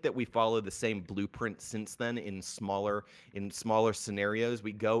I think that we follow the same blueprint since then in smaller scenarios.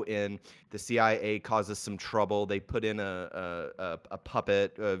 We go in, the CIA causes some trouble, they put in a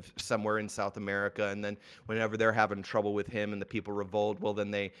puppet of somewhere in South America, and then whenever they're having trouble with him and the people revolt, well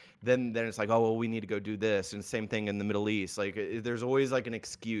then then it's like, oh well, we need to go do this. And same thing in the Middle East, like there's always like an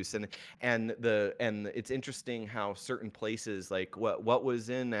excuse. And it's interesting how certain places, like what was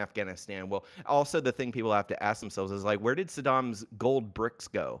in Afghanistan. Well, also the thing people have to ask themselves is like, where did Saddam's gold bricks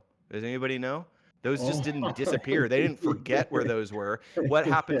go? Does anybody know? Those just Oh, didn't disappear. They didn't forget where those were. What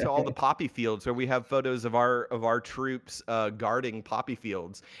happened to all the poppy fields where we have photos of our troops guarding poppy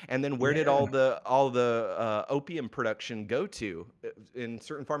fields? And then where did yeah. all the opium production go to in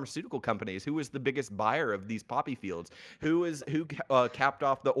certain pharmaceutical companies? Who was the biggest buyer of these poppy fields? Who capped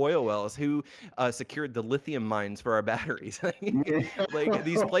off the oil wells? Who secured the lithium mines for our batteries? Yeah. Like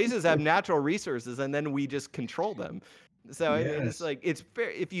these places have natural resources, and then we just control them. So I mean, it's Yes. like it's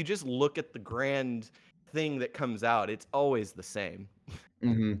fair if you just look at the grand thing that comes out. It's always the same.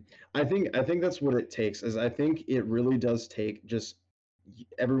 Hmm. I think that's what it takes. Is I think it really does take just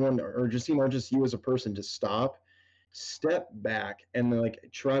everyone, or just just you as a person, to stop, step back, and then like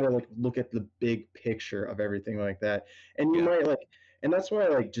try to like look at the big picture of everything like that. And you Yeah. might like, and that's why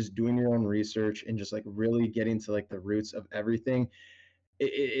like just doing your own research and just like really getting to like the roots of everything,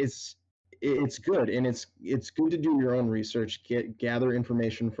 it's it's good, and it's good to do your own research, gather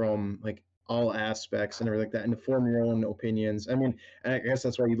information from like all aspects and everything like that, and to form your own opinions. I mean, I guess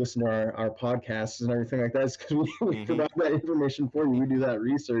that's why you listen to our podcasts and everything like that, is because we Hmm. provide that information for you. We do that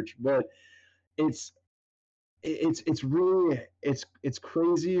research. But it's it's really it's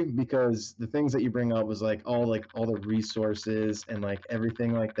crazy, because the things that you bring up was like all the resources and like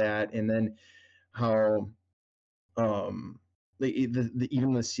everything like that, and then how um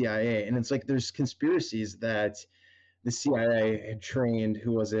even the CIA. And it's like there's conspiracies that the CIA had trained,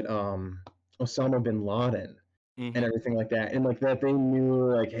 who was it, Osama bin Laden, and Hmm. everything like that, and like that they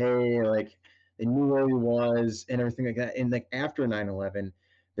knew, like, hey, like they knew where he was and everything like that. And like after 9/11,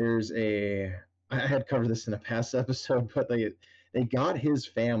 there's a, I had covered this in a past episode, but they got his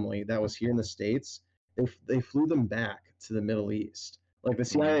family that was here in the States. They flew them back to the Middle East. Like the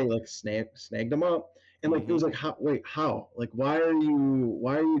Hmm. CIA like snagged them up, and like it Hmm. was like, how, wait, how, like why are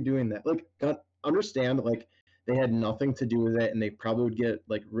you doing that? Like, got understand, like they had nothing to do with it, and they probably would get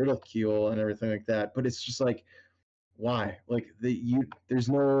like ridicule and everything like that. But it's just like, why? Like there's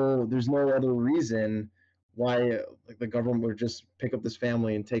no other reason why like the government would just pick up this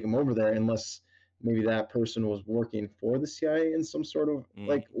family and take them over there, unless maybe that person was working for the CIA in some sort of Hmm.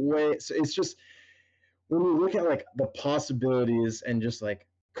 like way. So it's just, when you look at like the possibilities and just like,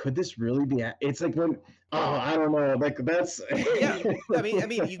 could this really be? It's like when, oh, I don't know, like that's. Yeah, I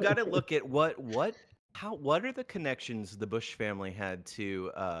mean, you got to look at what are the connections the Bush family had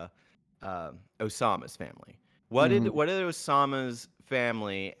to Osama's family? Mhm, What did Osama's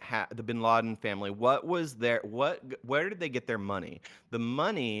family the Bin Laden family? What was their what? Where did they get their money? The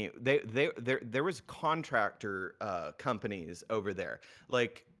money there was contractor companies over there.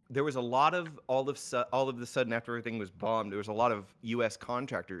 Like there was a lot of all of the sudden, after everything was bombed, there was a lot of U.S.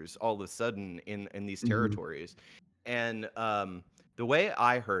 contractors all of a sudden in these mhm, territories. And the way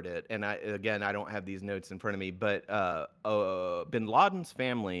I heard it, and I don't have these notes in front of me, but Bin Laden's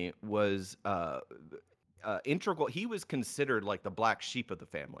family was integral. He was considered like the black sheep of the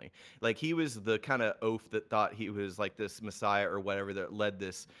family. Like he was the kind of oaf that thought he was like this messiah or whatever that led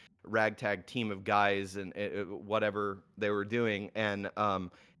this ragtag team of guys and whatever they were doing. And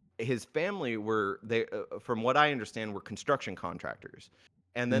his family were they, from what I understand, were construction contractors.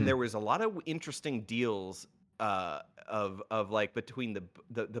 And then Mm, there was a lot of interesting deals of like between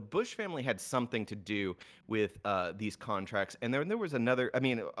the Bush family had something to do with these contracts, and then there was another. I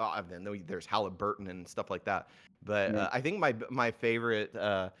mean, then there's Halliburton and stuff like that. But yeah. I think my favorite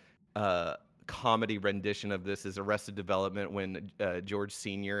comedy rendition of this is Arrested Development when George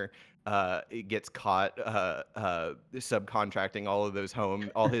Senior gets caught subcontracting all of those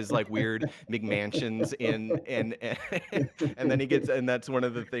all his like weird McMansions in and then he gets and that's one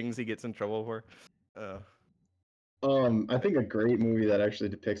of the things he gets in trouble for. Uh, I think a great movie that actually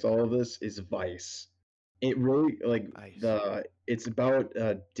depicts all of this is Vice. It really like Ice. it's about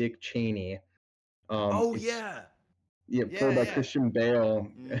Dick Cheney. Oh It's yeah, yeah, played yeah, by yeah. Christian Bale,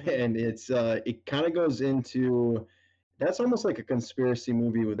 Mm-hmm. and it kind of goes into that's almost like a conspiracy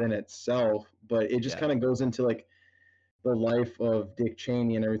movie within itself, but it just Yeah, kind of goes into like the life of Dick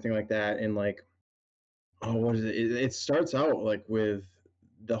Cheney and everything like that, and like oh, what is it? It starts out like with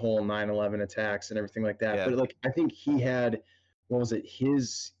the whole 9/11 attacks and everything like that. yeah. But like I think he had what was it? He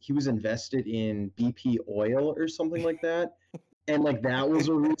was invested in BP oil or something like that. And like that was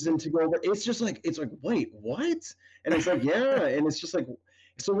a reason to go over. It's like, wait, what? And it's like, yeah. And it's just like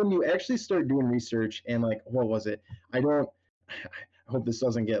so when you actually start doing research and like what was it? I don't I hope this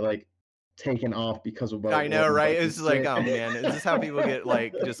doesn't get like taken off because about I what know, I'm right? about to It's like, say. oh man, is this how people get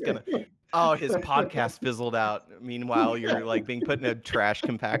like just gonna? Oh, his podcast fizzled out. Meanwhile, you're like being put in a trash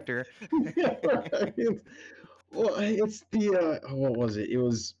compactor. Yeah, right. Well, it's the what was it? It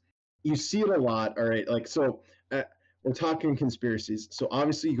was you see it a lot. All right, like so uh, we're talking conspiracies. So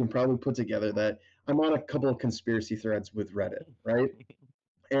obviously you can probably put together that I'm on a couple of conspiracy threads with Reddit, right?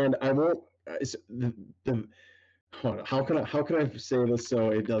 And I won't. The hold on, how can I say this so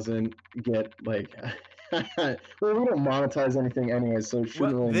it doesn't get like well we don't monetize anything anyway, so it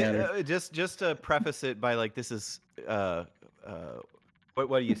Well, shouldn't really matter. just to preface it by like this is uh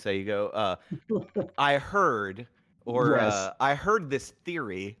what do you say? You go I heard or Yes, I heard this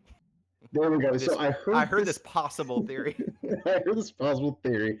theory there we go. or So this I heard this possible theory. I heard this possible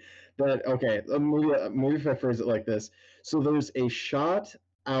theory that okay, maybe if I phrase it like this. So there's a shot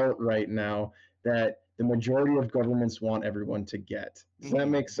out right now that the majority of governments want everyone to get. Does that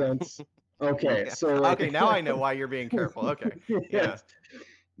make sense? Okay, Yeah. so like Okay, now I know why you're being careful. Okay. Yeah. yes,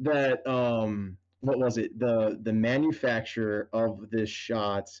 that what was it? The manufacturer of this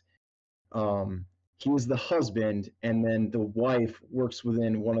shot um he was the husband and then the wife works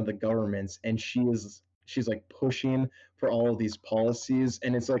within one of the governments and she's like pushing for all of these policies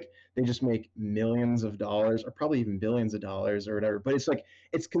and it's like they just make millions of dollars or probably even billions of dollars or whatever but it's like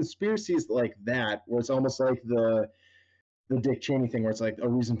it's conspiracies like that where it's almost like the Dick Cheney thing, where it's like a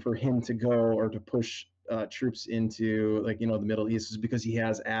reason for him to go or to push troops into like the Middle East is because he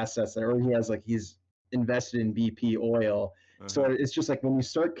has assets there, or he has like he's invested in BP oil. So Uh-huh. it's just like when you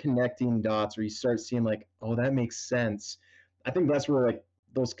start connecting dots, or you start seeing like, oh, that makes sense. I think that's where like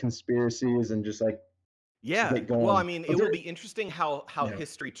those conspiracies and just like Yeah. get Well, I going. mean, it Was will there? be interesting how Yeah.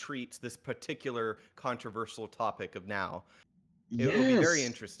 history treats this particular controversial topic of now. It'll be very Yes.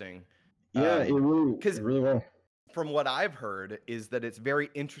 interesting. Yeah. It Because really will. from what I've heard is that it's very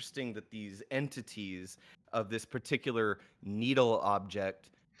interesting that these entities of this particular needle object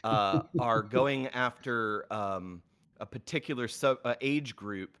are going after a particular age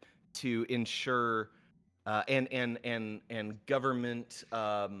group to ensure and government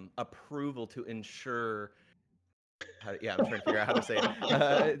approval to ensure yeah, I'm trying to figure out how to say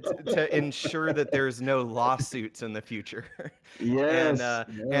it. To ensure that there's no lawsuits in the future, and Yes. uh,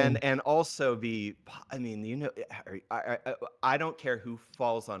 Yeah. and also be. I mean, I don't care who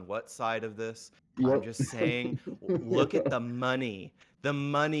falls on what side of this. I'm Yep. just saying, look at the money. The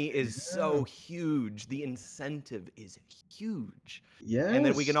money is Yeah. so huge. The incentive is huge. And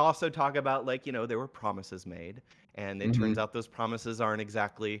then we can Yes. also talk about like, there were promises made, and it turns Hmm. out those promises aren't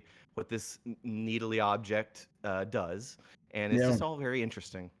exactly what this needly object does, and it's Yeah. just all very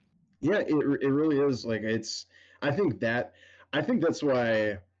interesting. Yeah, it really is. Like it's I think that I think that's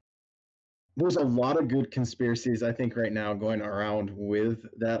why there's a lot of good conspiracies I think right now going around with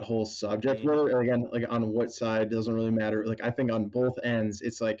that whole subject. Hmm. Whether again like on what side doesn't really matter. Like I think on both ends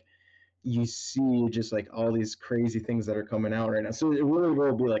it's like you see just like all these crazy things that are coming out right now. So it really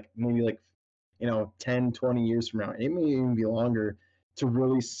will be like maybe like 10, 20 years from now. It may even be longer. to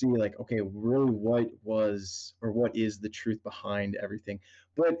really see like, okay, really what was or what is the truth behind everything.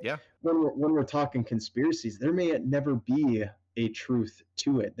 But Yeah. when we're talking conspiracies, there may never be a truth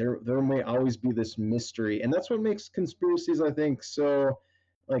to it. There may always be this mystery, and that's what makes conspiracies, I think, so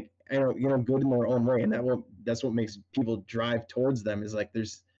like, good in their own way, and that's what makes people drive towards them, is like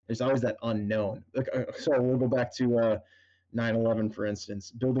there's always that unknown. Like, so we'll go back to 9/11, for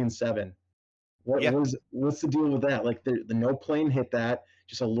instance, Building 7. Yeah. What's the deal with that? Like, the no plane hit that,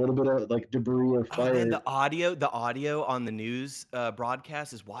 just a little bit of like debris or Oh man, fire. the audio on the news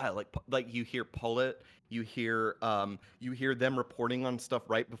broadcast is wild. Like you hear pull it, you hear them reporting on stuff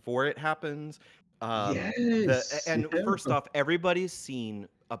right before it happens. Yes, And yeah. first off, everybody's seen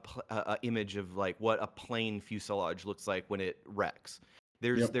a image of like what a plane fuselage looks like when it wrecks.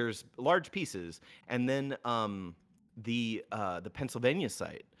 Yep. There's large pieces, and then the Pennsylvania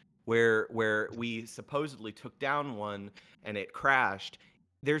site where we supposedly took down one and it crashed,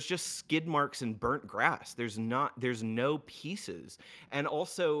 there's just skid marks and burnt grass. There's no pieces. And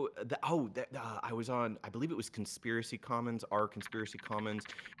also I was on, I believe it was Conspiracy Commons, our Conspiracy Commons,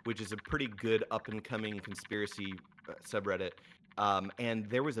 which is a pretty good up and coming conspiracy subreddit. And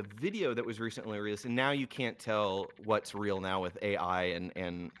there was a video that was recently released, and now you can't tell what's real now with AI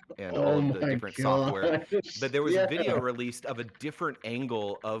and all Oh of the my different software. But gosh. there was a Yeah. video released of a different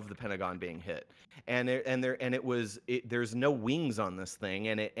angle of the Pentagon being hit, and there's no wings on this thing,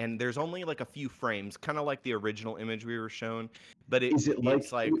 and there's only like a few frames, kind of like the original image we were shown, but Is it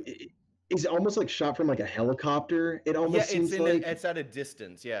it's like, like, is it almost like shot from like a helicopter? It yeah, almost seems like. it's at a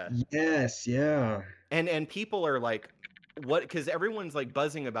distance, yeah. Yes, yeah. And people are like, what? Because everyone's like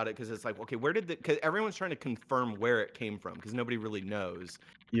buzzing about it, because it's like, okay, where did the? Because everyone's trying to confirm where it came from, because nobody really knows.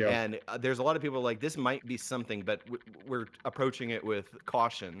 Yep. And there's a lot of people like, this might be something, but we're approaching it with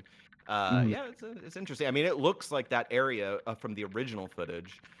caution. Mhm, Yeah, it's interesting. I mean, it looks like that area from the original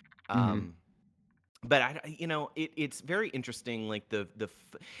footage. mhm, Um, but it's very interesting, like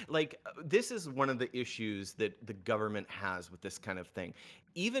this is one of the issues that the government has with this kind of thing.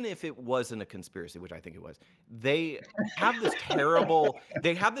 Even if it wasn't a conspiracy, which I think it was, they have this terrible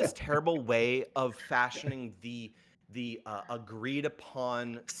way of fashioning the agreed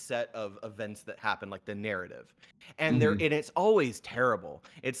upon set of events that happen, like the narrative, mhm. and it's always terrible.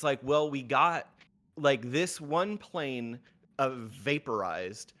 It's like, well, we got like this one plane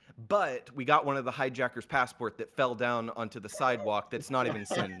vaporized, but we got one of the hijackers' passport that fell down onto the sidewalk that's not even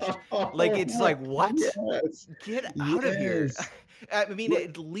singed. Like, Oh it's my, like, what? yes, Get out of here. yes. I mean, What?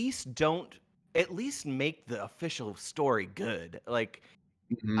 at least make the official story good. Like,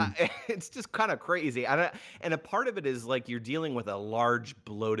 Mhm, it's just kind of crazy. And a part of it is like you're dealing with a large,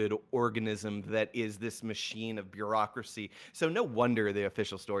 bloated organism that is this machine of bureaucracy. So no wonder the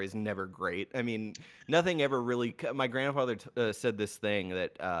official story is never great. I mean, nothing ever really. My grandfather said this thing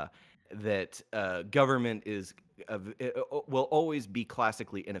that government is will always be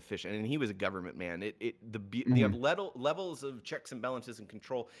classically inefficient, and he was a government man. The mhm, levels of checks and balances and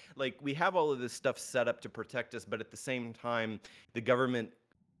control, like we have all of this stuff set up to protect us, but at the same time, the government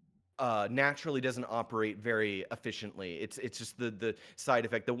naturally doesn't operate very efficiently. It's just the side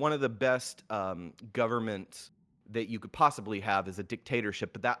effect. The one of the best government that you could possibly have is a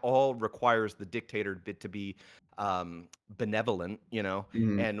dictatorship, but that all requires the dictator bit to be benevolent,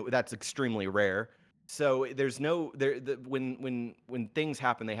 mhm. and that's extremely rare. So there's no there the, when things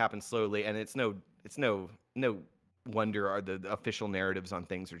happen, they happen slowly, and it's no wonder are the official narratives on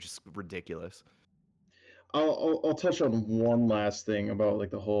things are just ridiculous. I'll touch on one last thing about like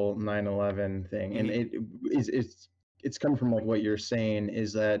the whole 9/11 thing, and Hmm. it's coming from like what you're saying,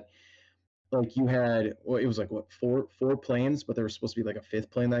 is that like you had, well, it was like what, four planes, but there was supposed to be like a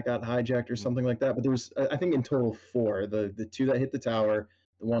fifth plane that got hijacked or Hmm. something like that. But there was, I think, in total four: the two that hit the tower,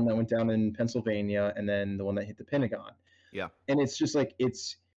 the one that went down in Pennsylvania, and then the one that hit the Pentagon. Yeah. And it's just like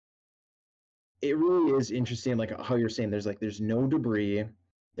it really is interesting, like how you're saying there's no debris,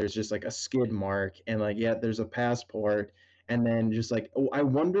 there's just like a skid mark, and like, yeah, there's a passport, and then just like, oh, I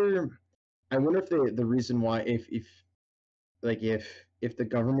wonder if the reason why, if like if the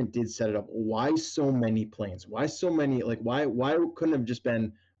government did set it up, why so many planes? Why so many? Like, why couldn't have just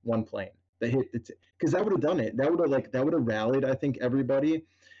been one plane that hit the? Because that would have done it. That would have rallied, I think, everybody,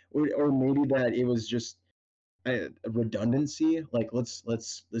 or maybe that it was just a redundancy. Like, let's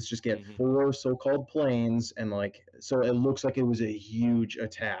just get Hmm. four so-called planes, and like, so it looks like it was a huge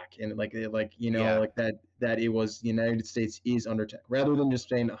attack, and like Yeah. like that it was the United States is under attack, rather than just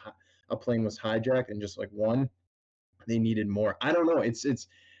saying a plane was hijacked and just like one. They needed more. I don't know. It's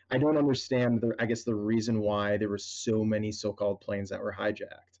I don't understand I guess the reason why there were so many so-called planes that were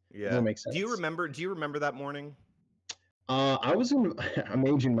hijacked. It doesn't Yeah. make sense. Do you remember that morning? I was in I'm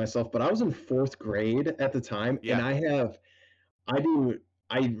aging myself, but I was in 4th grade at the time, and Yeah. I do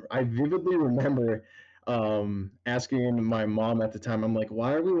I vividly remember, asking my mom at the time, I'm like,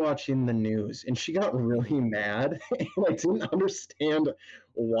 "Why are we watching the news?" And she got Hmm. really mad, and I didn't understand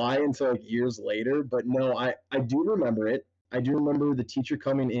why until, like, years later, but no, I do remember it. I do remember the teacher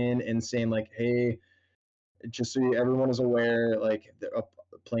coming in and saying, like, "Hey, just so everyone is aware, like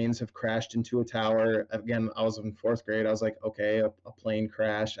planes have crashed into a tower." Again, I was in 4th grade. I was like, okay, a plane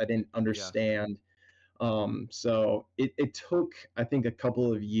crashed. I didn't Yeah. understand. So it took, I think, a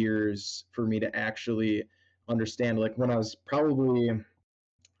couple of years for me to actually understand. Like when I was probably,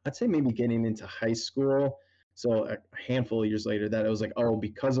 I'd say maybe getting into high school. So a handful of years later, that it was like, oh,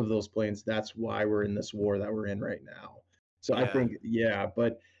 because of those planes, that's why we're in this war that we're in right now. So I Yeah. think, yeah.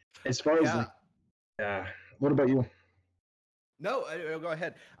 But as far as Yeah. like, yeah, what about you? No, go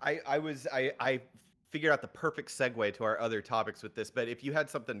ahead. I figured out the perfect segue to our other topics with this, but if you had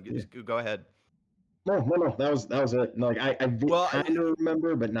something, Yeah. just go ahead. No, no, no. That was it. Like Well, kind of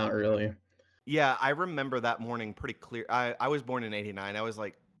remember, but not really. yeah, I remember that morning pretty clear. I was born in '89. I was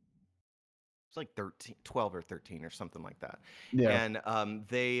like 13, 12 or 13 or something like that. Yeah. And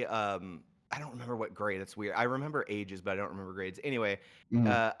I don't remember what grade. It's weird. I remember ages, but I don't remember grades. Anyway,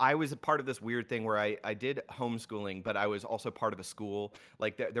 Mm, I was a part of this weird thing where I did homeschooling, but I was also part of a school.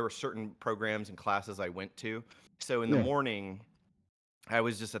 Like there were certain programs and classes I went to. So in the yeah. morning, I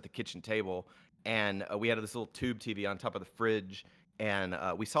was just at the kitchen table, and we had this little tube TV on top of the fridge, and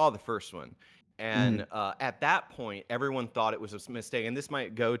we saw the first one. And Mm, at that point, everyone thought it was a mistake. And this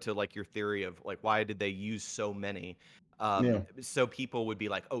might go to like your theory of like why did they use so many? yeah. So people would be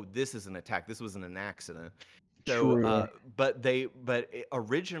like, "Oh, this is an attack. This wasn't an accident." So, True.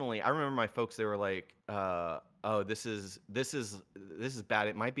 originally, I remember my folks. They were like, "Oh, this is bad.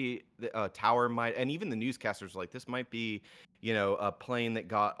 It might be a tower might," and even the newscasters were like, "This might be, a plane that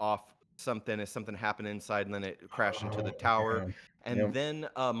got off something as something happened inside and then it crashed into the Oh, tower." yeah. And Yep. then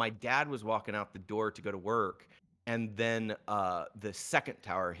my dad was walking out the door to go to work, and then the second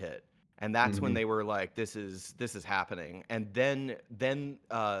tower hit. And that's when Hmm. they were like, "This is happening." And then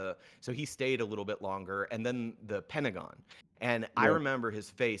so he stayed a little bit longer, and then the Pentagon. And I Yep. remember his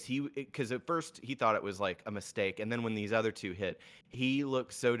face. Because at first he thought it was like a mistake, and then when these other two hit, he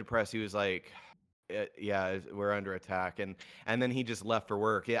looked so depressed. He was like, yeah, we're under attack," and then he just left for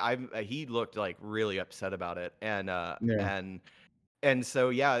work. Yeah, he looked like really upset about it, Yeah. and so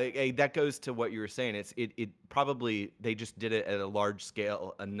yeah, that goes to what you were saying. It probably they just did it at a large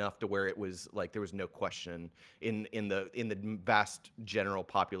scale enough to where it was like there was no question in the vast general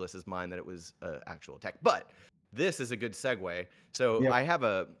populace's mind that it was an actual attack. But this is a good segue. So Yep. I have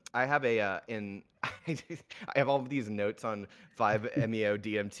a in I have all of these notes on 5-MeO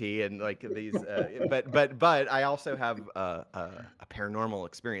DMT and like these, but I also have a paranormal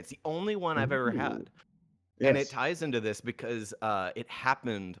experience, the only one I've ever Ooh. had, and it Yes. ties into this because it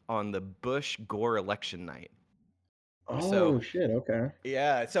happened on the Bush Gore election night. So Oh shit. Okay.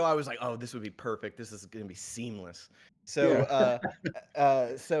 yeah, so I was like, "Oh, this would be perfect. This is gonna be seamless." So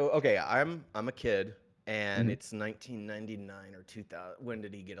Yeah. so okay, I'm a kid, and Mhm. it's 1999 or 2000. When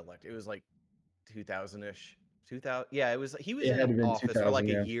did he get elected? It was like 2000-ish. 2000. Yeah, it was. He was It had in to have been office for like 2000.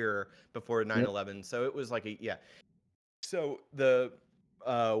 a Yeah. year before Yep. 9/11. So it was like a yeah. So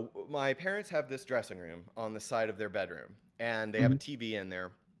my parents have this dressing room on the side of their bedroom, and they have a Hmm. TV in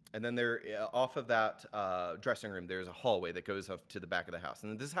there. And then they're off of that dressing room. There's a hallway that goes up to the back of the house.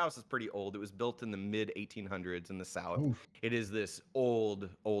 And this house is pretty old. It was built in the mid 1800s in the South. Oh. It is this old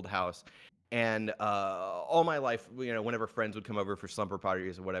house. And all my life, whenever friends would come over for slumber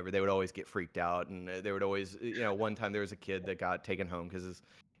parties or whatever, they would always get freaked out. And they would always, one time there was a kid that got taken home because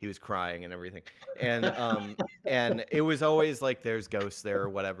he was crying and everything. And it was always like there's ghosts there or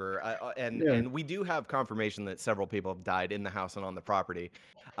whatever. Yeah. And we do have confirmation that several people have died in the house and on the property.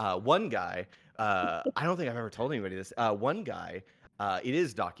 One guy, I don't think I've ever told anybody this. One guy, it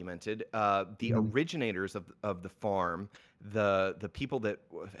is documented. The Hmm. originators of the farm, the people that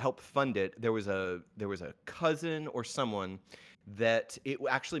helped fund it, there was a cousin or someone that it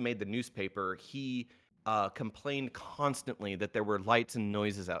actually made the newspaper. He complained constantly that there were lights and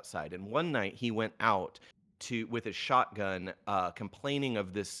noises outside. And one night he went out with his shotgun, complaining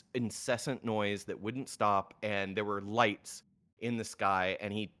of this incessant noise that wouldn't stop, and there were lights in the sky.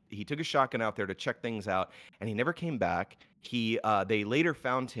 And he took a shotgun out there to check things out, and he never came back. They later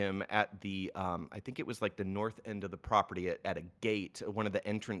found him at the I think it was like the north end of the property at a gate, one of the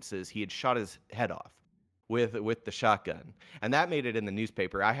entrances. He had shot his head off with the shotgun, and that made it in the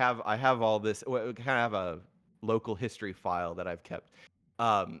newspaper. I have all this. Well, kind of have a local history file that I've kept.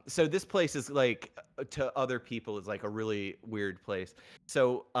 So this place is like to other people is like a really weird place.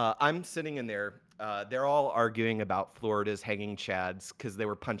 So I'm sitting in there. They're all arguing about Florida's hanging chads because they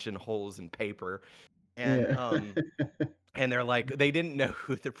were punching holes in paper, and Yeah. and they're like they didn't know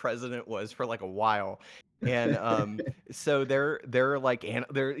who the president was for like a while, and so they're like and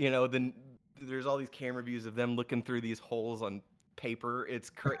they're then there's all these camera views of them looking through these holes on paper. It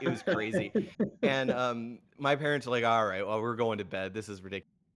was crazy, and my parents are like, all right, well we're going to bed. This is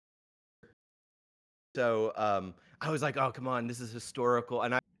ridiculous. So I was like, oh come on, this is historical,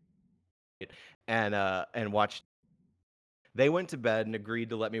 and watched. They went to bed and agreed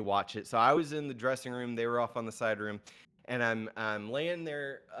to let me watch it. So I was in the dressing room, they were off on the side room, and I'm laying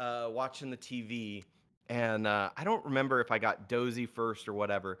there watching the TV, and I don't remember if I got dozy first or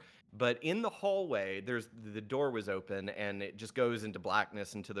whatever. But in the hallway, the door was open, and it just goes into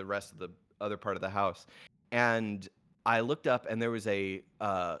blackness into the rest of the other part of the house. And I looked up, and there was a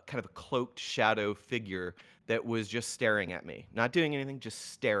kind of a cloaked shadow figure that was just staring at me, not doing anything,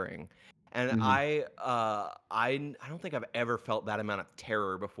 just staring. And Mhm. I don't think I've ever felt that amount of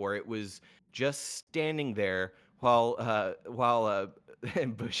terror before. It was just standing there while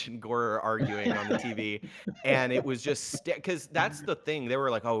Bush and Gore are arguing on the TV, and it was just because that's the thing. They were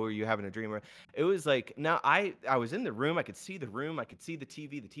like, "Oh, were you having a dream?" It was like, no, I was in the room. I could see the room. I could see the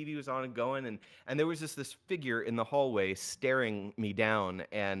TV. The TV was on and going, and there was just this figure in the hallway staring me down,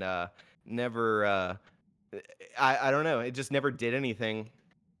 and never. I don't know. It just never did anything.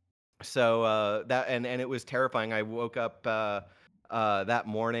 So that and it was terrifying. I woke up that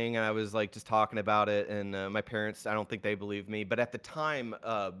morning and I was like just talking about it, and my parents, I don't think they believed me, but at the time,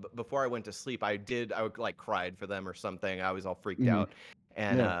 before I went to sleep, I would like cried for them or something. I was all freaked Mhm. out,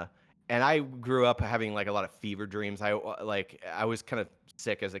 and Yeah. uh, and I grew up having like a lot of fever dreams. I was kind of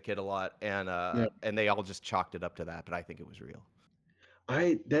sick as a kid a lot, Yeah. and they all just chalked it up to that, but I think it was real.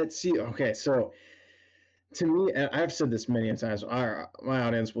 Okay, so to me, and I've said this many a times. My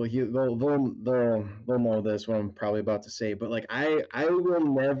audience will they'll know this what I'm probably about to say. But like I will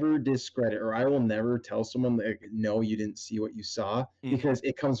never discredit or I will never tell someone that no, you didn't see what you saw, Hmm. because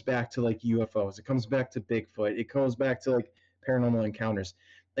it comes back to like UFOs. It comes back to Bigfoot. It comes back to like paranormal encounters.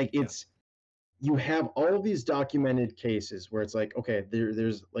 Like Yeah. it's you have all of these documented cases where it's like okay,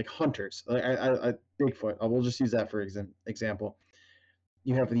 there's like hunters. I Bigfoot. I will just use that for example.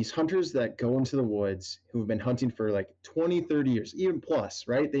 You have these hunters that go into the woods who've been hunting for like 20, 30 years, even plus,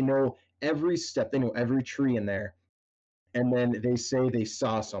 right? They know every step, they know every tree in there. And then they say they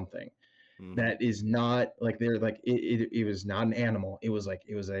saw something Hmm. that is not like they're like it was not an animal. It was like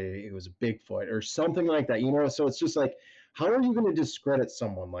it was a Bigfoot or something like that, you know? So it's just like how are you going to discredit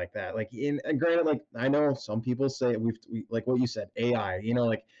someone like that? Like in and granted, like I know some people say like what you said, AI, you know,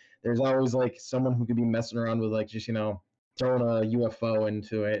 like there's always like someone who could be messing around with like just, you know, throwing a UFO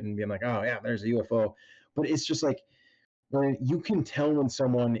into it and being like, oh yeah, there's a UFO. But it's just like when you can tell when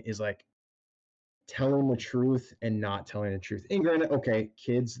someone is like telling the truth and not telling the truth. And granted, okay,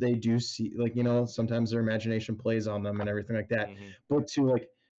 kids, they do see, like, you know, sometimes their imagination plays on them and everything like that. Hmm. But to like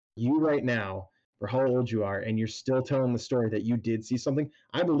you right now, for how old you are, and you're still telling the story that you did see something,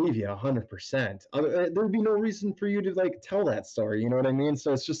 I believe you 100%. There would be no reason for you to like tell that story. You know what I mean?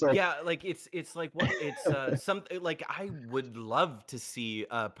 So it's just like, Yeah, like it's like what it's something like I would love to see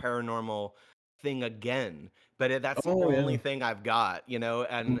a paranormal thing again, but that's the oh, only yeah. thing I've got, and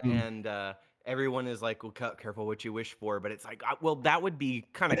Mhm. everyone is like, "Well, careful what you wish for," but it's like, well, that would be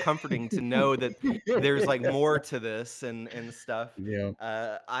kind of comforting to know that there's like more to this and stuff. Yeah.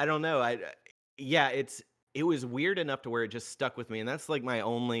 I don't know. Yeah, it was weird enough to where it just stuck with me, and that's like my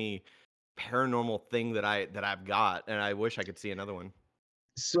only paranormal thing that I've got, and I wish I could see another one.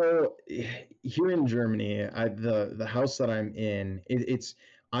 So here in Germany, the house that I'm in, it's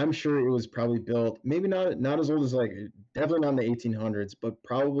I'm sure it was probably built maybe not as old as like definitely not in the 1800s, but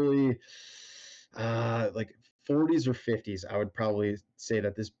probably like 40s or 50s. I would probably say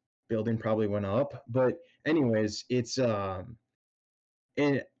that this building probably went up. But anyways, it's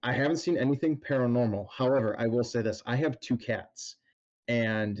and I haven't seen anything paranormal. However, I will say this: I have two cats,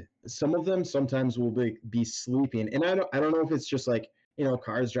 and some of them sometimes will be sleeping, and I don't know if it's just like you know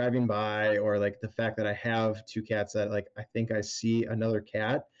cars driving by or like the fact that I have two cats that like I think I see another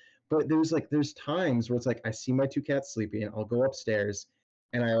cat, but there's times where it's like I see my two cats sleeping, I'll go upstairs,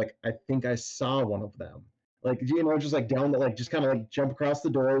 and I think I saw one of them, like you know just like down the like just kind of like jump across the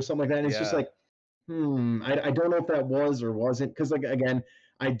door or something like that, and it's just Yeah. like I don't know if that was or wasn't because like again,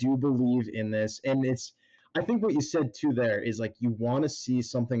 I do believe in this, and it's I think what you said too there is like you want to see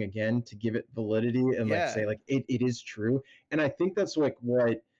something again to give it validity and like say Yeah. like it is true, and I think that's like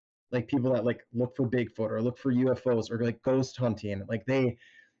what like people that like look for Bigfoot or look for UFOs or like ghost hunting. Like they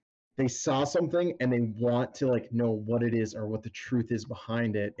saw something and they want to like know what it is or what the truth is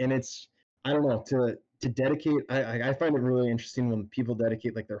behind it. And it's, I don't know, to dedicate, I find it really interesting when people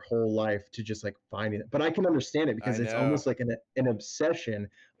dedicate like their whole life to just like finding it. But I can understand it I because it's know. almost like an obsession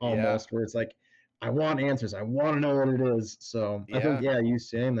Yeah. almost, where it's like I want answers, I want to know what it is. So I think, Yeah. yeah, you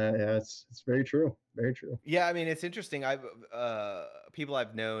saying that, yeah, it's very true, very true. Yeah, I mean, it's interesting. People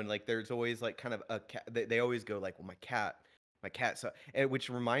I've known, like there's always like kind of a cat. They always go like, well, my cat. So, which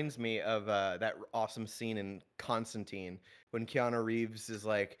reminds me of that awesome scene in Constantine when Keanu Reeves is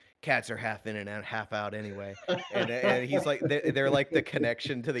like, cats are half in and out, half out anyway, and he's like, they're like the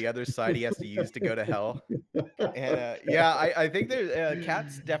connection to the other side he has to use to go to hell. And yeah, I think there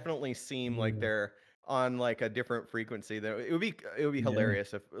cats definitely seem like they're on like a different frequency. Though it would be Yeah.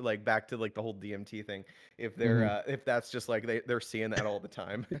 hilarious if like back to like the whole DMT thing, if they're Mhm. if that's just like they're seeing that all the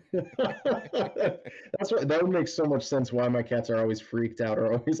time. That's what that would make so much sense why my cats are always freaked out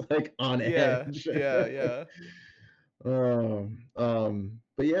or always like on Yeah, edge. yeah, yeah.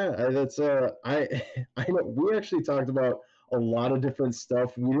 But yeah, that's I I know we actually talked about a lot of different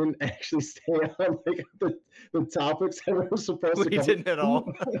stuff. We didn't actually stay on like the topics that we were supposed to We cover. didn't at We,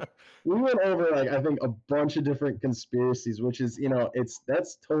 all. we went over like I think a bunch of different conspiracies, which is,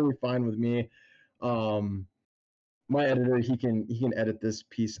 that's totally fine with me. Um, my editor, he can edit this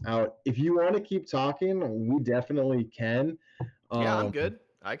piece out. If you want to keep talking, we definitely can. Yeah, I'm Um, good.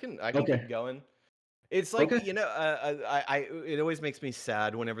 I can okay, keep going. It's like, okay. it always makes me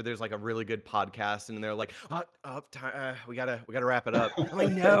sad whenever there's like a really good podcast and they're like, we gotta wrap it up. I'm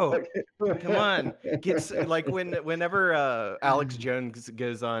like, no, come on, like whenever Alex Jones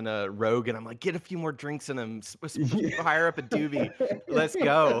goes on Rogue, and I'm like, get a few more drinks in him, fire up a doobie, let's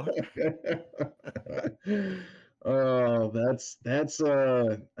go. Oh, that's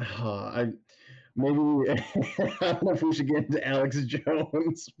I maybe I don't know if we should get into Alex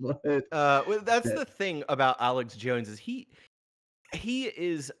Jones, but Well, that's that, the thing about Alex Jones is he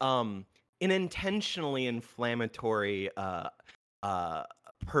is an intentionally inflammatory uh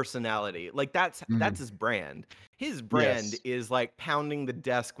personality. Like that's mm, his brand. His brand yes, is like pounding the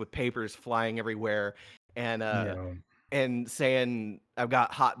desk with papers flying everywhere and uh yeah. and saying I've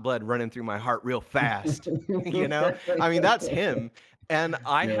got hot blood running through my heart real fast. You know? I mean, that's him. And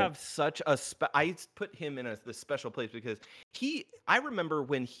I Yeah. have such a I put him in the special place because I remember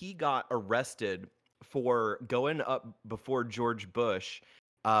when he got arrested for going up before George Bush,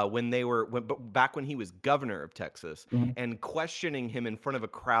 when back when he was governor of Texas, Mhm. and questioning him in front of a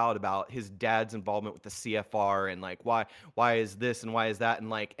crowd about his dad's involvement with the CFR and like why is this and why is that, and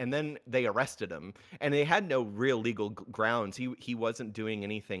like, and then they arrested him and they had no real legal grounds. He wasn't doing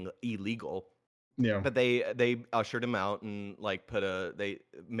anything illegal, Yeah. but they ushered him out and like they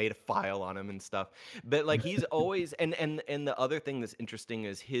made a file on him and stuff. But like he's always, and the other thing that's interesting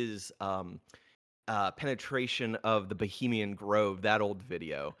is his penetration of the Bohemian Grove, that old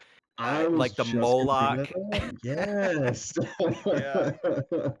video, I was like the just gonna bring Moloch. that up. Yes. Yeah,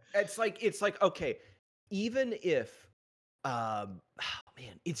 it's like okay, even if man,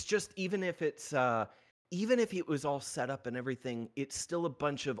 it's just even if it was all set up and everything, it's still a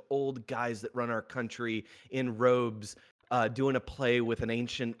bunch of old guys that run our country in robes, doing a play with an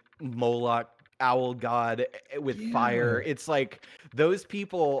ancient Moloch owl god, with Yeah. fire. It's like those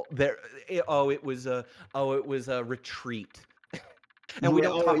people there. It was a retreat. And we Yeah.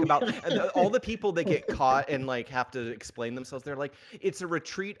 don't Oh, talk about all yeah. the people that get caught and like have to explain themselves. They're like, it's a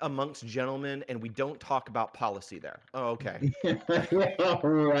retreat amongst gentlemen, and we don't talk about policy there. Oh, okay. Yeah,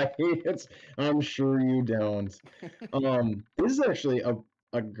 right. I'm sure you don't. This is actually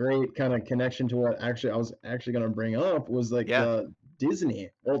a great kind of connection to what actually I was actually gonna bring up was like Yeah. the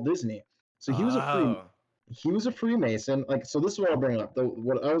Walt Disney. So Oh. he was a Freemason. Like, so this is what I'll bring up.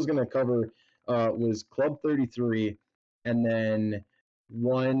 What I was gonna cover was Club 33, and then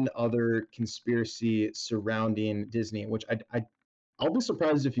one other conspiracy surrounding Disney, which I'll be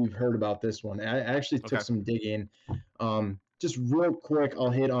surprised if you've heard about this one. I actually took Okay. some digging. Just real quick, I'll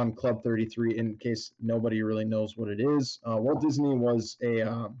hit on Club 33 in case nobody really knows what it is. Walt Disney was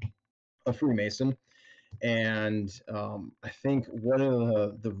a Freemason, and I think one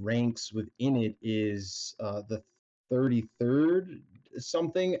of the ranks within it is the 33rd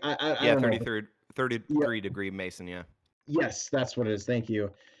something. I Yeah, don't know. 33rd, Yeah, 33-degree Mason, yeah. yes, that's what it is. Thank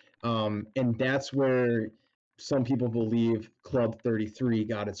you. And that's where some people believe Club 33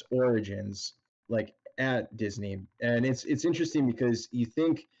 got its origins, like at Disney. And it's interesting because you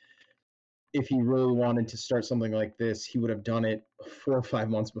think if he really wanted to start something like this, he would have done it 4 or 5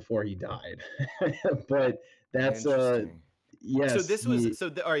 months before he died. But that's Interesting. So Yes, this was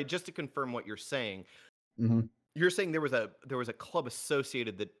he. all right. Just to confirm what you're saying, Mhm. you're saying there was a club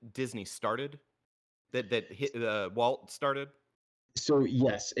associated that Disney started, that hit Walt started. So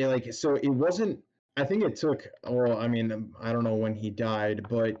yes, so it wasn't. I think it took. Well, I mean, I don't know when he died,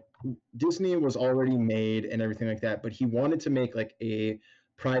 but Disney was already made and everything like that. But he wanted to make like a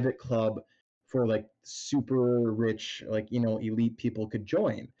private club for like super rich, like elite people could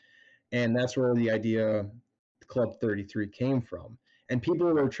join, and that's where the idea Club 33 came from. And people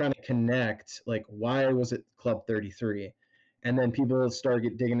were Okay. trying to connect, like, why was it Club 33? And then people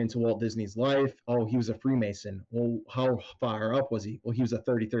started digging into Walt Disney's life. Oh, he was a Freemason. Well, how far up was he? Well, he was a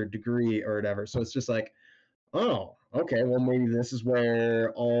 33rd degree or whatever. So it's just like, oh, okay, well, maybe this is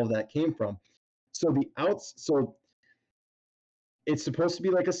where all of that came from. So it's supposed to be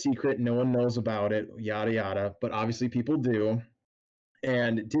like a secret. No one knows about it, yada, yada. But obviously people do,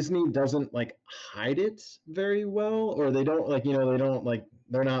 and Disney doesn't like hide it very well, or they don't they don't like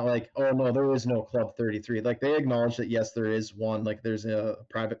they're not like, oh no, there is no Club 33. Like they acknowledge that yes, there is one, like there's a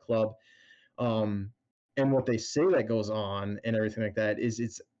private club. Um, and what they say that goes on and everything like that is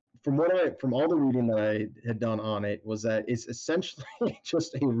it's from all the reading that I had done on it was that it's essentially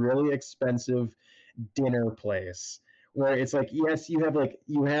just a really expensive dinner place where it's like yes, you have like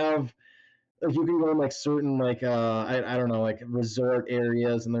you can go in like certain like I don't know like resort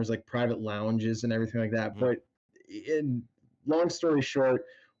areas and there's like private lounges and everything like that. Mhm. But in long story short,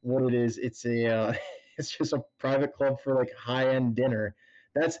 what it is, it's a it's just a private club for like high end dinner.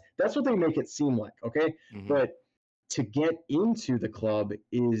 That's what they make it seem like, okay? Mhm. But to get into the club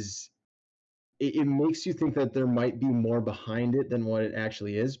it makes you think that there might be more behind it than what it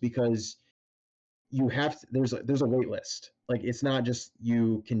actually is because you have to, there's a wait list. Like it's not just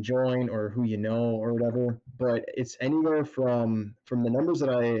you can join or who you know or whatever, but it's anywhere from the numbers that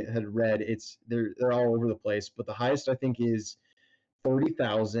I had read. They're all over the place, but the highest I think is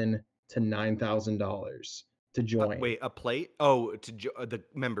 30,000 to $9,000 to join. Wait, a plate? Oh, the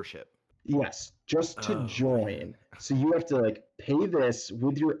membership. Yes, just to Oh man. join. So you have to like pay this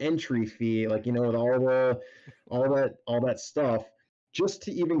with your entry fee, like with all that stuff, just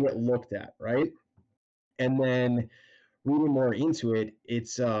to even get looked at, right? And then reading more into it,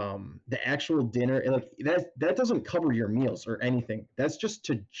 it's the actual dinner, like that doesn't cover your meals or anything. That's just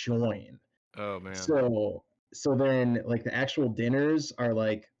to join. Oh man. So then like the actual dinners are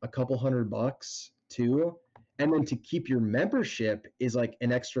like a couple $100 too. And then to keep your membership is like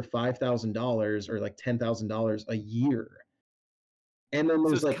an extra $5,000 or like $10,000 a year. And then So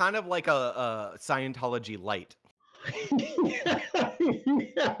there's it's like kind of like a Scientology light. yeah,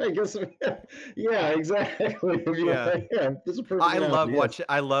 yeah, I guess yeah, exactly. Yeah. Yeah, that's a perfect analogy. Yes.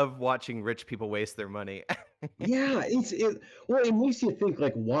 I love watching rich people waste their money. Yeah, well, it makes you think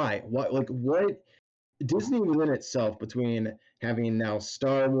like what Disney within itself between having now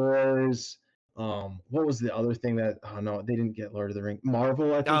Star Wars, what was the other thing that oh no, they didn't get Lord of the Rings.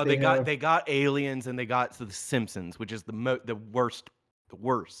 Marvel, I think No, they have. they got Aliens and they got The Simpsons, which is the worst, the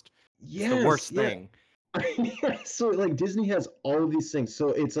worst. It's the Yes, worst yeah. thing. So like Disney has all of these things. So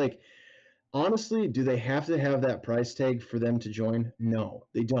it's like honestly, do they have to have that price tag for them to join? No,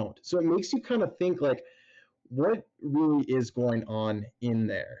 they don't. So it makes you kind of think like what really is going on in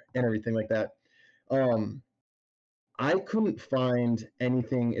there and everything like that. Um, I couldn't find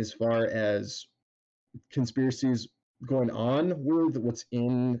anything as far as conspiracies going on with what's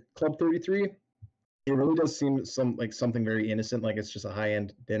in Club 33. It really does seem something very innocent, like it's just a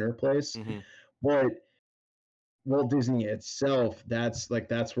high-end dinner place. Hmm. But Walt Disney itself, that's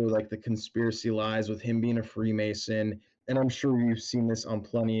where like the conspiracy lies with him being a Freemason. And I'm sure you've seen this on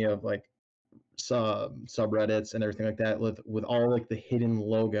plenty of like subreddits and everything like that with all like the hidden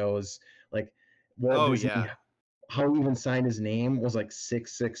logos, like Walt Oh Disney, yeah, how he even signed his name was like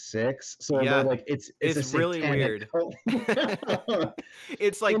 666. So they're yeah. like it's a It's really satanic weird. cult.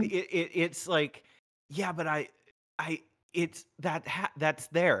 It's like And it's like, yeah, but I it's that's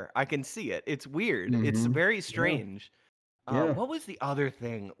there. I can see it. It's weird. It's mhm, very yeah, strange. yeah. What was the other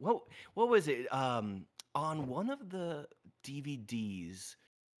thing? What was it? On one of the DVDs,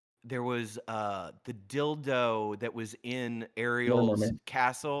 there was the dildo that was in Little Ariel's Mermaid.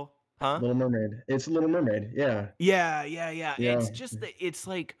 castle. Huh? Little Mermaid. It's Little Mermaid. Yeah. Yeah, yeah, yeah. Yeah. It's just that it's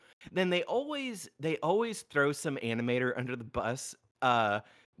like then they always throw some animator under the bus.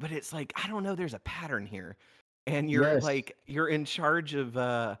 But it's like I don't know. There's a pattern here, and Yes. you're in charge of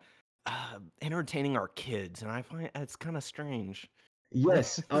entertaining our kids, and I find it's kind of strange.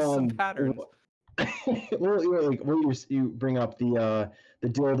 Yes. There's some patterns. Well, you bring up the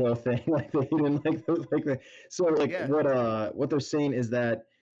dildo thing, like the hidden, like the so like Yeah. what they're saying is that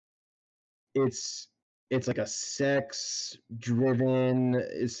it's it's like a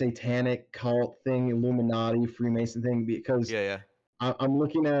sex-driven satanic cult thing, Illuminati, Freemason thing. Because Yeah, yeah. I'm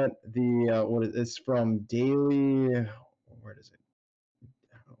looking at the what is it's from Daily. Where is it?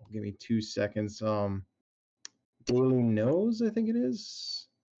 Oh, give me 2 seconds. Daily Nose, I think it is.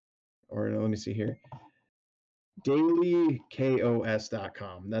 Or no, let me see here.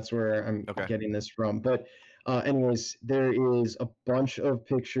 dailykos.com. That's where I'm Okay. getting this from. But anyways, there is a bunch of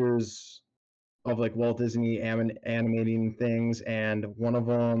pictures of like Walt Disney animating things, and one of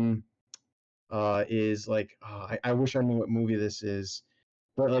them is like I wish I knew what movie this is,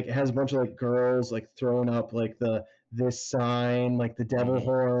 but like it has a bunch of like girls like throwing up like this sign, like the devil Mm-hmm.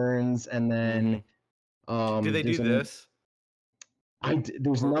 horns, and Mm-hmm. then Do they do there's an this?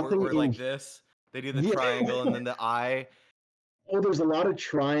 there's nothing Or in like this? They do the yeah. triangle and then the eye. Well, there's a lot of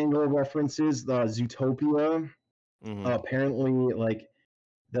triangle references. The Zootopia, Mm-hmm. apparently, like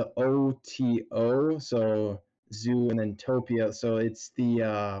the OTO, so zoo and then topia. So it's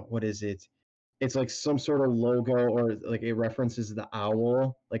the what is it? It's like some sort of logo, or like it references the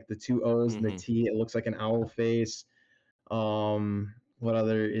owl, like the two O's and the Mm-hmm. T. It looks like an owl face. What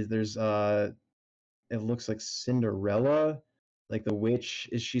other is there's it looks like Cinderella, like the witch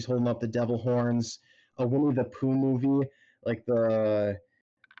is she's holding up the devil horns. A Winnie the Pooh movie, like the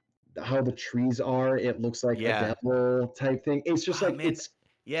how the trees are, it looks like a Yeah. devil type thing. It's just Oh like man.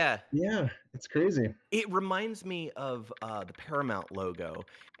 Yeah. yeah, it's crazy. It reminds me of the Paramount logo,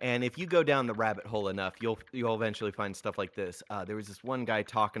 and if you go down the rabbit hole enough, you'll eventually find stuff like this. There was this one guy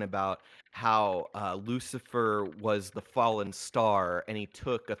talking about how Lucifer was the fallen star, and he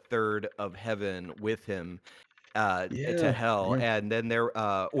took a third of heaven with him to Yeah, hell, yeah. and then there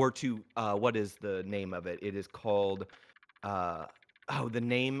or to what is the name of it? It is called uh the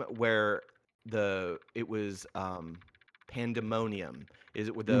name where it was pandemonium is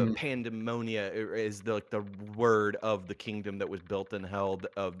it with the Mm. pandemonia is the like the word of the kingdom that was built in hell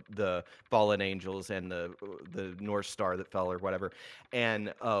of the fallen angels and the North Star that fell or whatever.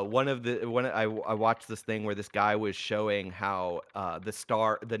 And I watched this thing where this guy was showing how the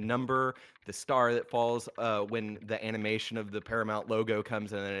star that falls when the animation of the Paramount logo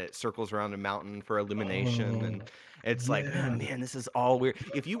comes and then it circles around a mountain for illumination. And Oh, it's like, oh yeah. man, this is all weird.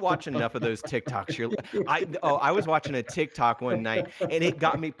 If you watch enough of those TikToks, I was watching a TikTok one night and it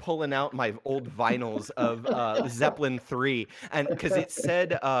got me pulling out my old vinyls of Zeppelin 3, and because it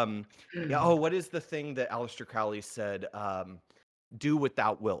said yeah, oh, what is the thing that Aleister Crowley said? Do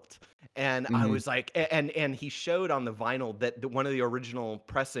without wilt. And I Mhm. was like, and he showed on the vinyl that one of the original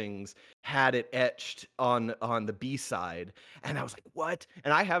pressings had it etched on the B side, and I was like, what?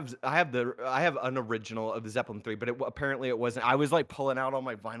 And I have an original of the Zeppelin 3, but apparently it wasn't. I was like pulling out all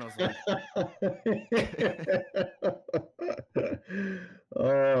my vinyls, like,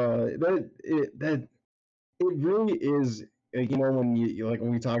 that it really is when like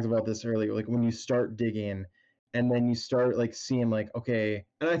when we talked about this earlier, like when you start digging and then you start like seeing like okay,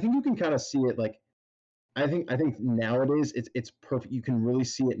 and I think you can kind of see it like I think nowadays it's perfect. You can really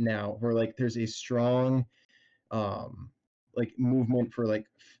see it now where like there's a strong um like movement for like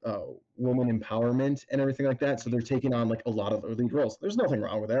woman empowerment and everything like that. So they're taking on like a lot of lead roles. There's nothing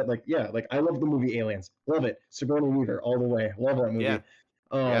wrong with that. Like yeah, like I love the movie Aliens. Love it. Sigourney Weaver all the way. Love that yeah, movie.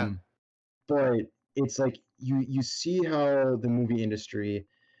 yeah, Um but it's like you see how the movie industry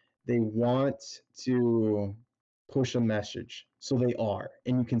they want to push a message. So they are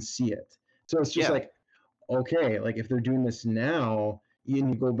and you can see it. So it's just yeah, like okay, like if they're doing this now, and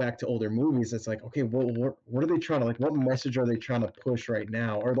you go back to older movies, it's like, okay, well, what are they trying to like? What message are they trying to push right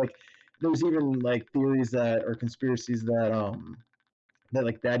now? Or like, there's even like theories that or conspiracies that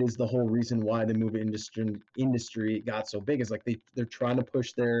like that is the whole reason why the movie industry got so big is like they're trying to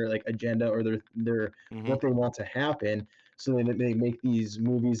push their like agenda or their hmm, what they want to happen so they make these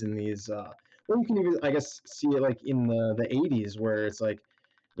movies and these well you can even I guess see it like in the 80s where it's like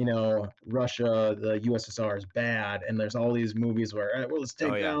Russia the USSR is bad and there's all these movies where all right, well let's oh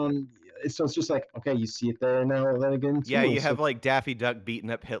take yeah. down so it's just like okay you see it there now then again Yeah, too you so have like Daffy Duck beating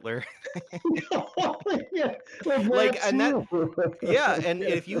up Hitler. yeah like Like, that and that too yeah, and yeah.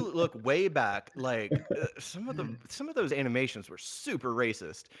 if you look way back, like some of those animations were super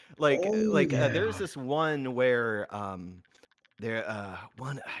racist. Oh There's yeah. this one where there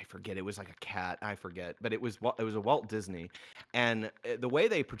one I forget, it was like a cat, I forget, but it was a Walt Disney, and the way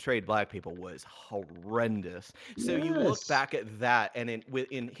they portrayed black people was horrendous. So you look Yes. back at that, and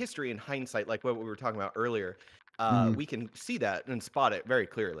in history, in hindsight, like what we were talking about earlier, Mhm. we can see that and spot it very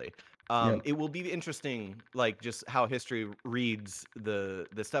clearly. Yep. It will be interesting, like just how history reads the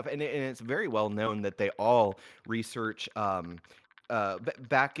stuff, and it's very well known that they all research.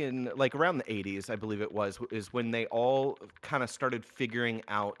 back in like around the 80s, I believe it was, is when they all kind of started figuring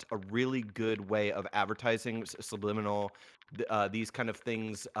out a really good way of advertising, subliminal, these kind of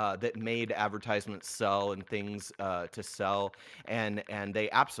things that made advertisements sell and things to sell, and they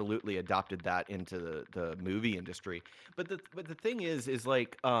absolutely adopted that into the movie industry. But the thing is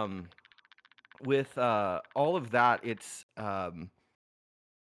like with all of that, it's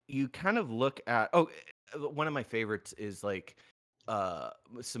you kind of look at one of my favorites is like uh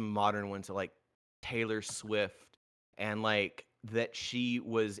some modern ones like Taylor Swift, and like that she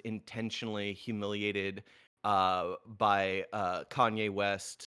was intentionally humiliated by Kanye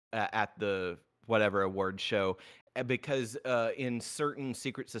West at the whatever award show, because in certain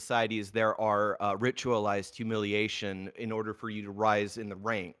secret societies there are ritualized humiliation in order for you to rise in the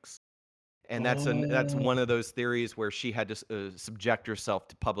ranks, and that's Oh, one of those theories where she had to subject herself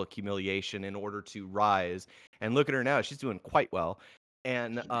to public humiliation in order to rise. And look at her now; she's doing quite well.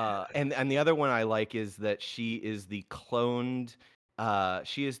 And the other one I like is that she is the cloned.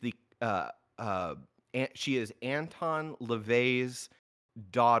 She is the she is Anton LaVey's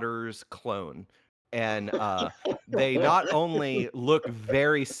daughter's clone, and they not only look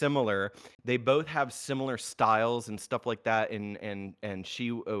very similar, they both have similar styles and stuff like that. And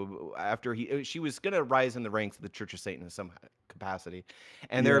she after she was gonna rise in the ranks of the Church of Satan in some capacity,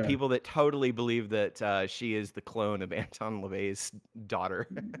 and there are yeah. people that totally believe that she is the clone of Anton LaVey's daughter.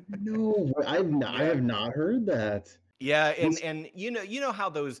 No, I Yeah. have not heard that. Yeah, and This, and you know how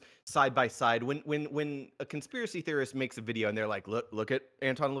those side by side, when a conspiracy theorist makes a video and they're like, look at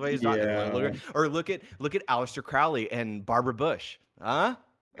Anton LaVey's dot, and yeah. look at Aleister Crowley and Barbara Bush, huh?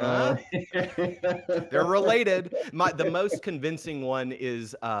 Uh, Huh? They're related. The most convincing one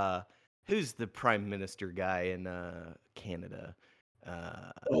is who's the prime minister guy in Canada?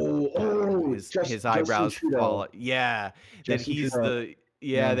 His Justin eyebrows fall. Trudeau. Yeah, that Justin he's Trudeau. the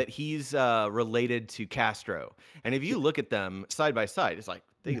yeah Yeah. that he's related to Castro. And if you look at them side by side, it's like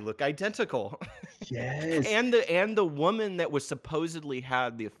they look identical. Yes. And the woman that was supposedly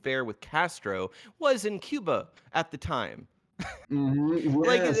had the affair with Castro was in Cuba at the time.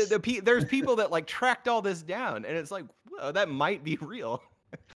 Like Yes. there's people that like tracked all this down, and it's like, well, that might be real.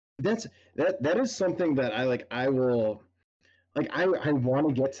 That's that is something that I like. I will like. I want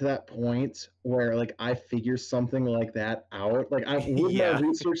to get to that point where like I figure something like that out. Like I with my Yeah,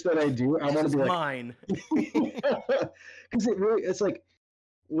 research that I do, I this want to is be like, mine. because it really it's like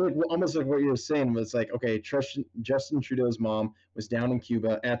almost like what you were saying was like, okay, Justin Trudeau's mom was down in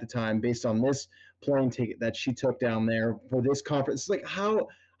Cuba at the time based on this plane ticket that she took down there for this conference. It's like how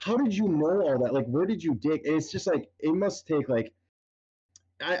did you know all that? Like where did you dig? It's just like it must take like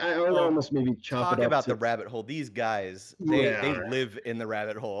I would Oh, almost maybe chop it talk up about the to rabbit hole. These guys, they yeah live in the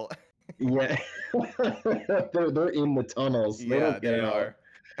rabbit hole. yeah they're in the tunnels. They Yeah, don't get they out. are.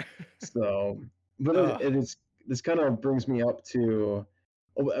 So, but Ugh. it is this kind of brings me up to.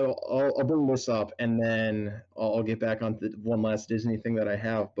 I'll bring this up and then I'll get back on the one last Disney thing that I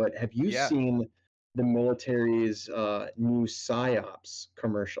have. But have you Yeah, seen the military's new psyops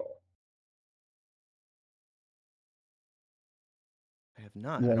commercial? I have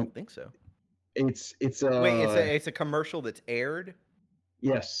not. I Well, don't think so. it's Wait, it's a commercial that's aired.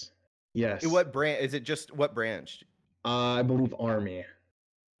 yes, yes. What brand is it? Just what branch? I believe Army.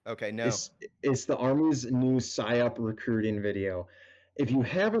 Okay, no. It's the Army's new psyop recruiting video. If you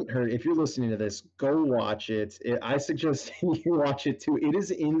haven't heard, if you're listening to this, go watch it. I suggest you watch it too. It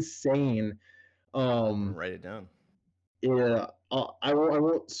is insane. I'm gonna Um, write it down. yeah, I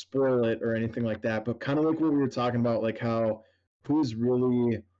won't spoil it or anything like that, but kind of like what we were talking about, like how who's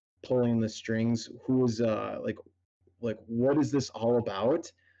really pulling the strings, who's like what is this all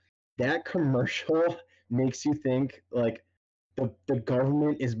about? That commercial makes you think like the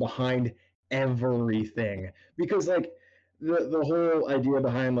government is behind everything because like the whole idea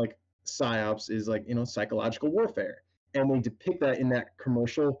behind like psyops is like psychological warfare, and they depict that in that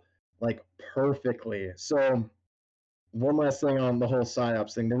commercial like perfectly. So one last thing on the whole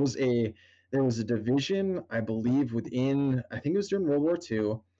psyops thing. There was a division, I believe, within I think it was during World War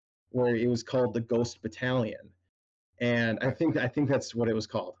II, where it was called the Ghost Battalion, and I Okay. think that's what it was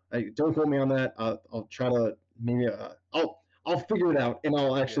called. Don't quote me on that. I'll try to maybe I'll figure it out, and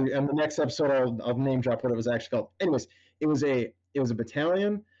I'll Yeah. actually in the next episode I'll name drop what it was actually called. Anyways, it was a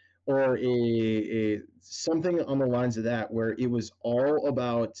battalion or a something on the lines of that where it was all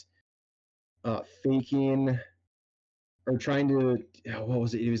about faking or trying to what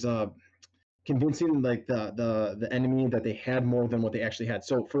was it? It was convincing like the enemy that they had more than what they actually had.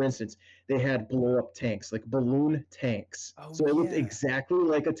 So for instance, they had blow up tanks, like balloon tanks. Oh So it looked yeah. exactly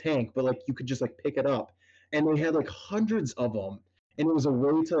like a tank, but like you could just like pick it up. And they had like hundreds of them. and it was a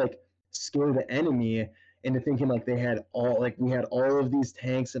way to like scare the enemy into thinking like they had all like we had all of these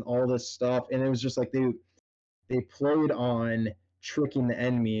tanks and all this stuff, and it was just like they played on tricking the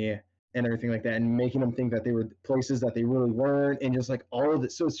enemy and everything like that, and making them think that they were places that they really weren't, and just like all of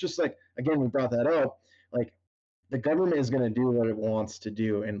it. So it's just like, again, we brought that up, like the government is going to do what it wants to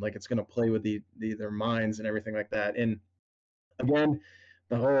do, and like it's going to play with their minds and everything like that. And again,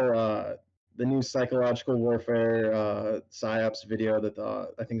 the whole the new psychological warfare psyops video that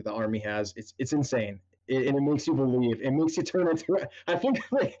I think the army has, it's insane. And it makes you believe. It makes you turn into. I think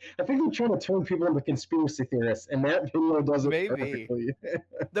I think they're trying to turn people into conspiracy theorists, and that video does it Maybe. perfectly.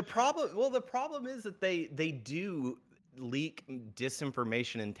 The problem is that they do leak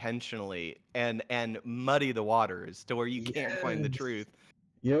disinformation intentionally and muddy the waters to where you can't find the Yes. truth.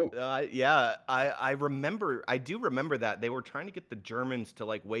 Yep. Yeah, I do remember that they were trying to get the Germans to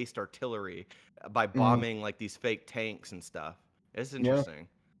like waste artillery by Mm-hmm. bombing like these fake tanks and stuff. It's Yeah. interesting.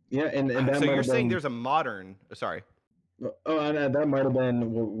 Yeah. And that So might you're have saying been. there's a modern, sorry. Oh, and that might have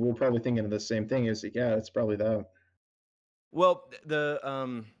been. We're probably thinking of the same thing. Is like, yeah, it's probably that. Well,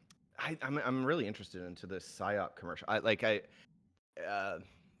 I'm really interested into this psyop commercial. Uh,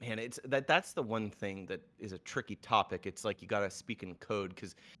 man, that's the one thing that is a tricky topic. It's like you gotta speak in code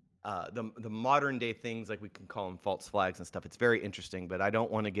because the modern day things, like we can call them false flags and stuff. It's very interesting, but I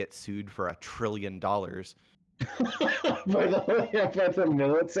don't want to get sued for $1 trillion. By the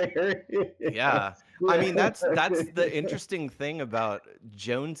military. Yeah. I Yeah. mean, that's the interesting thing about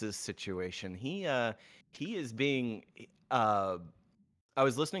Jones's situation. He is being uh I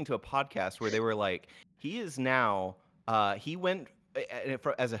was listening to a podcast where they were like, he is now, he went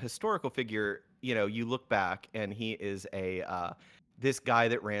as a historical figure. You know, you look back and he is this guy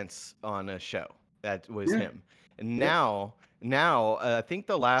that rants on a show. That was Yeah. him. And Yep. now, I think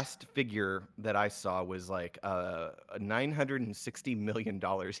the last figure that I saw was like $960 million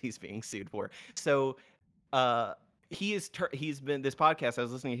he's being sued for. So uh he's been this podcast I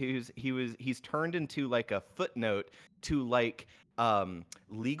was listening to, he's turned into like a footnote to like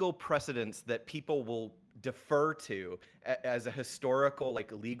legal precedents that people will defer to as a historical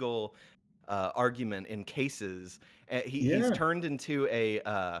like legal argument in cases. He's Yeah. turned into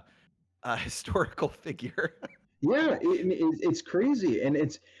a historical figure. Yeah. It's crazy,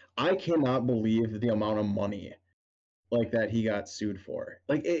 and I cannot believe the amount of money like that he got sued for.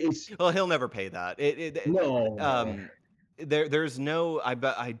 Like it's Well, he'll never pay that. no. There's no.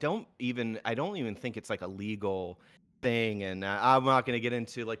 I don't even think it's like a legal thing, and I'm not going to get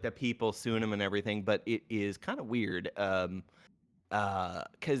into like the people suing him and everything, but it is kind of weird.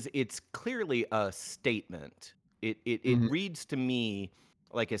 Because it's clearly a statement. It Mhm. reads to me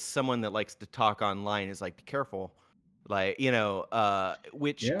like as someone that likes to talk online is like, be careful, like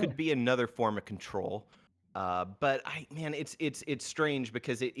which Yeah. could be another form of control. But man, it's strange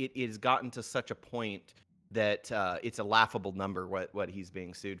because it has gotten to such a point that it's a laughable number what he's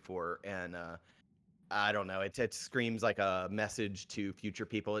being sued for, and I don't know. It screams like a message to future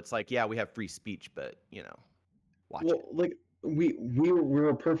people. It's like, yeah, we have free speech, but watch Well, it. like we're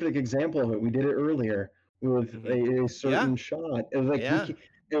a perfect example of it. We did it earlier with Hmm. a Yeah, certain shot. It was like we yeah.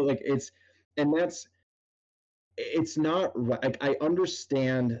 can, like and it's not right. Like, I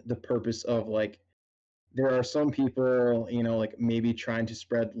understand the purpose of like there are some people, like maybe trying to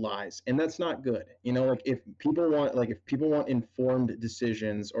spread lies, and that's not good. Like if people want informed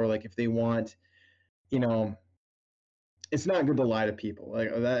decisions, or like if they want, you know, it's not good to lie to people like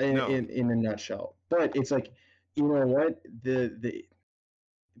that No, in a nutshell. But it's like, you know what, the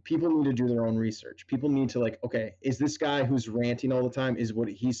people need to do their own research. People need to like, okay, is this guy who's ranting all the time, is what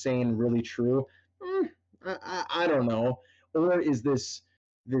he's saying really true? I don't know. Or is this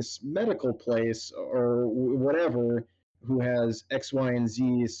medical place or whatever who has X, Y, and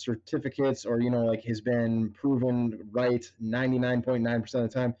Z certificates, or like has been proven right 99.9% of the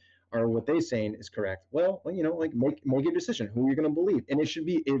time, are what they saying is correct? Well, like make a decision who you're going to believe, and it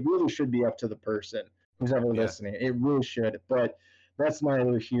really should be up to the person who's ever yeah, listening. It really should, but that's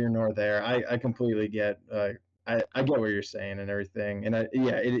neither here nor there. I completely get. I get what you're saying and everything, and it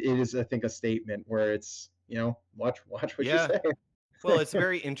is, I think, a statement where it's, watch what you yeah. say. Well, it's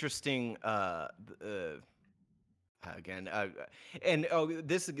very interesting. Again, and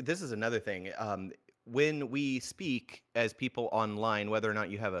this is another thing. When we speak as people online, whether or not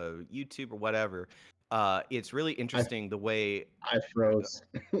you have a YouTube or whatever, it's really I interesting the way. I froze.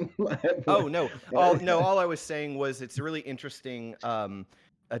 Oh no, all no, all I was saying was it's really interesting.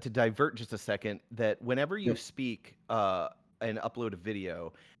 To divert just a second, that whenever you Yep. speak and upload a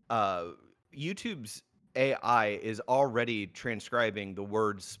video, uh, YouTube's AI is already transcribing the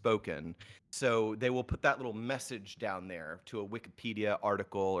words spoken. So they will put that little message down there to a Wikipedia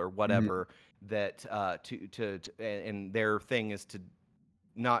article or Mhm. whatever that and their thing is to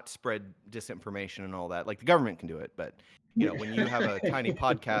not spread disinformation and all that. Like the government can do it, but when you have a tiny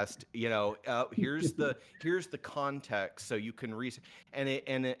podcast, here's the context so you can research.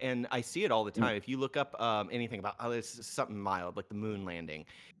 And I see it all the time. If you look up anything about this is something mild like the moon landing,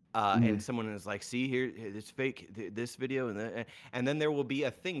 and Mhm. someone is like, see here, it's fake, this video, and then there will be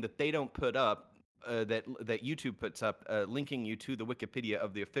a thing that they don't put up. That YouTube puts up, linking you to the Wikipedia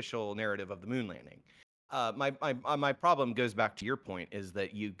of the official narrative of the moon landing. My problem goes back to your point is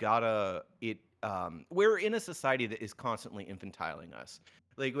that you gotta it we're in a society that is constantly infantiling us.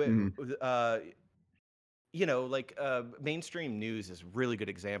 Like Mhm. mainstream news is a really good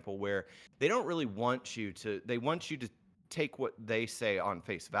example where they don't really want you to they want you to take what they say on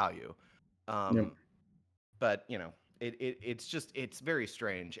face value. Yep. Um but it's very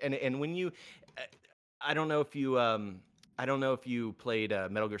strange. And when you uh, I don't know if you played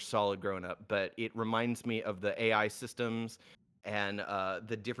Metal Gear Solid growing up, but it reminds me of the AI systems and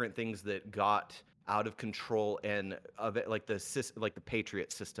the different things that got out of control and of it, like the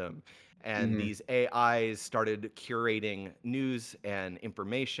Patriot system. And Mhm. these AIs started curating news and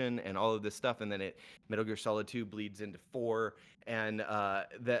information and all of this stuff, and then Metal Gear Solid 2 bleeds into 4, and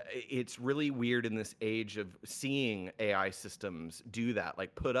that it's really weird in this age of seeing AI systems do that,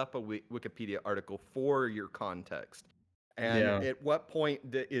 like put up a Wikipedia article for your context. And Yeah. at what point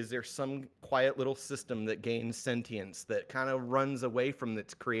is there some quiet little system that gains sentience that kind of runs away from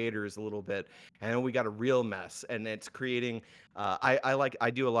its creators a little bit, and we got a real mess, and it's creating.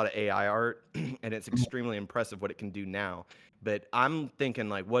 I do a lot of AI art, and it's Mhm. extremely impressive what it can do now. But I'm thinking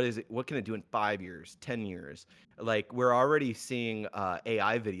like, what is it? What can it do in 5 years, 10 years? Like we're already seeing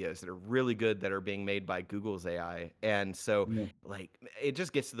AI videos that are really good that are being made by Google's AI, and so Yeah. like it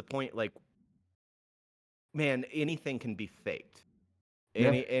just gets to the point like, man, anything can be faked. Yeah.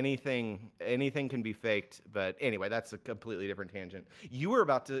 Anything can be faked. But anyway, that's a completely different tangent. You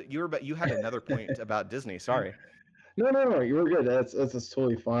had another point about Disney. Sorry. No, no, no. You were good. That's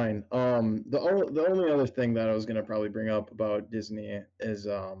totally fine. The only other thing that I was gonna probably bring up about Disney is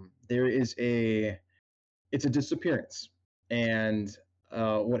there is a it's a disappearance, and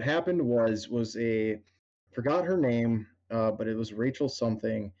what happened was a forgot her name, but it was Rachel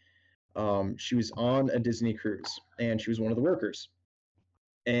something. She was on a Disney cruise, and she was one of the workers,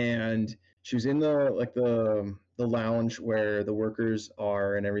 and she was in the lounge where the workers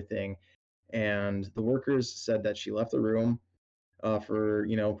are and everything, and the workers said that she left the room for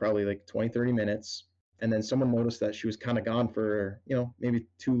probably like 20-30 minutes, and then someone noticed that she was kind of gone for maybe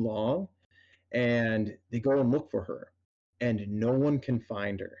too long, and they go and look for her, and no one can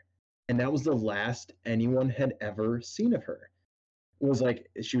find her, and that was the last anyone had ever seen of her. Was like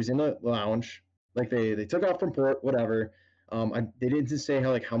she was in a lounge, like they took off from port, whatever. They didn't say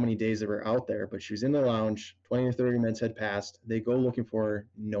how many days they were out there, but she was in the lounge. 20 or 30 minutes had passed. They go looking for her.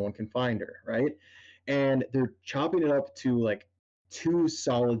 No one can find her, right? And they're chopping it up to like two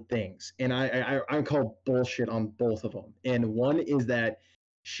solid things, and I call bullshit on both of them. And one is that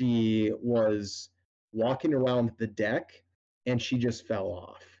she was walking around the deck and she just fell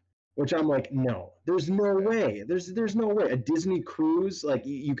off, which I'm like, no, there's no Okay. way. There's no way. A Disney cruise, like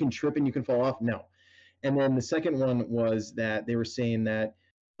you can trip and you can fall off. No. And then the second one was that they were saying that,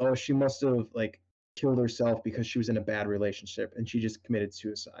 oh, she must have like killed herself because she was in a bad relationship and she just committed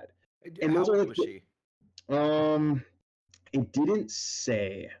suicide. And How those are old like was she? um it didn't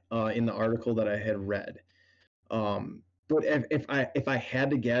say in the article that I had read. But if I had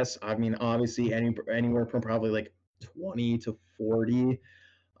to guess, I mean obviously anywhere from probably like 20 to 40.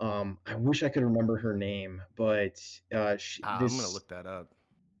 I wish I could remember her name, but I'm gonna this look that up.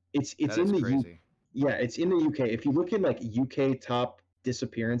 it's That in is the U. crazy. Yeah, it's in the UK. If you look in like UK top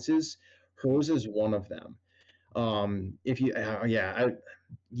disappearances, Mhm. hers is one of them. If you yeah,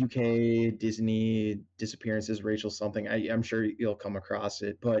 UK Disney disappearances, Rachel something. I'm sure you'll come across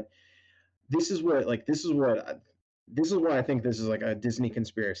it, but this is why I think this is like a Disney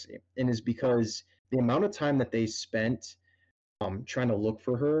conspiracy, and is because the amount of time that they spent trying to look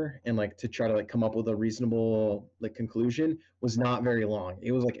for her and like to try to like come up with a reasonable like conclusion was not very long.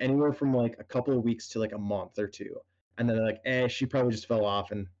 It was like anywhere from like a couple of weeks to like a month or two, and then they're like, she probably just fell off,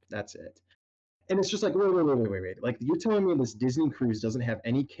 and that's it. And it's just like, wait. Like you're telling me this Disney cruise doesn't have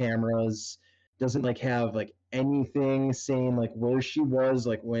any cameras, doesn't like have like anything saying like where she was,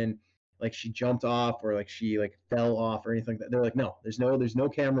 like when like she jumped off or like she like fell off or anything like that. They're like, no, there's no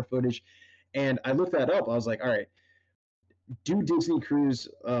camera footage. And I looked that up. I was like, all right, do Disney cruise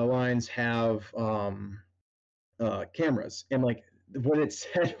lines have cameras? And like what it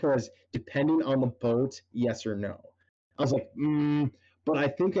said was depending on the boat, yes or no. I was like, but I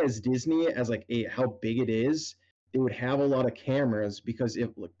think as Disney, as like how big it is, it would have a lot of cameras because if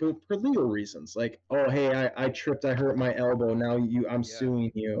like for legal reasons, like, oh hey, I tripped, I hurt my elbow, now I'm Yeah.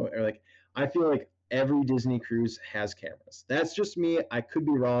 suing you, or like I feel like every Disney cruise has cameras. That's just me. I could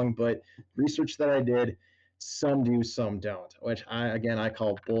be wrong, but research that I did, some do, some don't, which I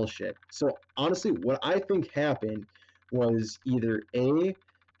call bullshit. So honestly, what I think happened was either A,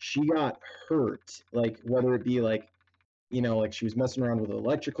 she got hurt, like whether it be like, like she was messing around with an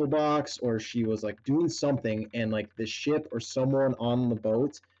electrical box or she was like doing something and like the ship or someone on the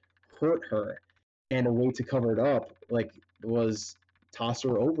boat hurt her. And a way to cover it up, like, was toss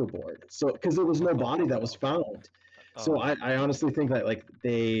her overboard. So, because there was no body that was found. So Oh, I honestly think that like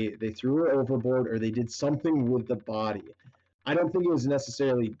they threw her overboard or they did something with the body. I don't think it was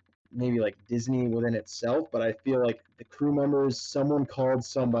necessarily maybe like Disney within itself, but I feel like the crew members, someone called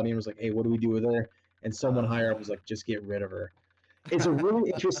somebody and was like, "Hey, what do we do with her?" And someone uh, higher up was like, "Just get rid of her." It's a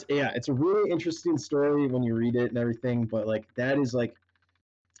really interesting, yeah, it's a really interesting story when you read it and everything. But like that is like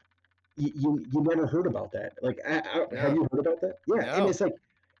you never heard about that. Like, have no, you heard about that? Yeah, and no. it's like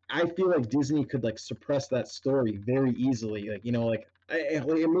I feel like Disney could like suppress that story very easily. Like like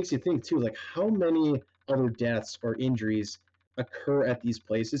like, it makes you think too. Like how many other deaths or injuries occur at these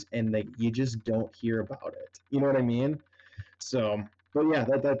places, and like you just don't hear about it. You know what I mean? So, but yeah,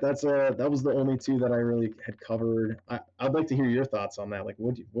 that was the only two that I really had covered. I'd like to hear your thoughts on that. Like,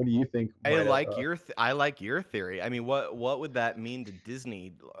 what do you think might have? I like your theory. I mean, what would that mean to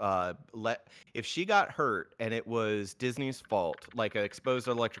Disney? Let if she got hurt and it was Disney's fault, like an exposed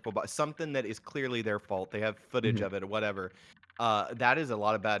electrical box, something that is clearly their fault. They have footage Mhm. of it or whatever. That is a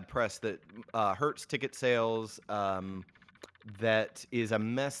lot of bad press that hurts ticket sales. That is a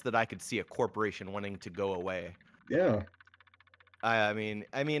mess that I could see a corporation wanting to go away. Yeah,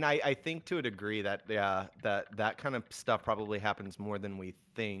 I think to a degree that yeah, that kind of stuff probably happens more than we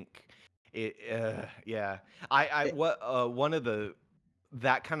think. Yeah. I Eh, what one of the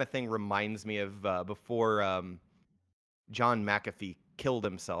that kind of thing reminds me of before John McAfee killed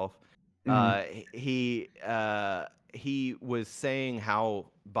himself. mhm, He was saying how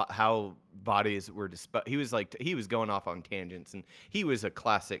bodies were disposed. He was going off on tangents, and he was a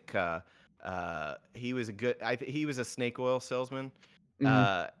classic. He was a good. He was a snake oil salesman. mhm.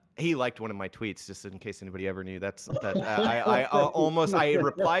 Uh, he liked one of my tweets, just in case anybody ever knew. I almost I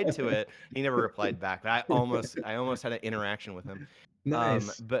replied to it. He never replied back, but I almost had an interaction with him.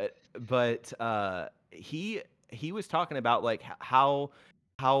 Nice. He was talking about like how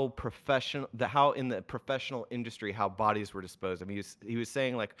professional how in the professional industry how bodies were disposed of. He was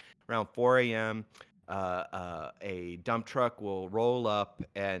saying like around 4 a.m. A dump truck will roll up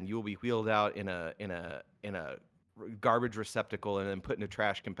and you will be wheeled out in a garbage receptacle and then put in a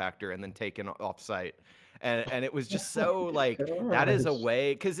trash compactor and then taken off site. And it was just Oh so my like that is a gosh.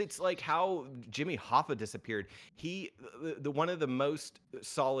 way because it's like how Jimmy Hoffa disappeared. The one of the most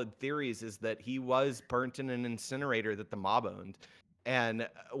solid theories is that he was burnt in an incinerator that the mob owned. And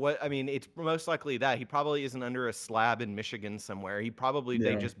it's most likely that he probably isn't under a slab in Michigan somewhere. He probably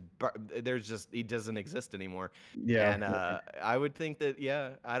they Yeah. just there's just he doesn't exist anymore. Yeah. And I would think that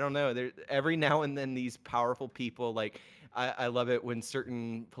yeah, I don't know. There every now and then these powerful people like I love it when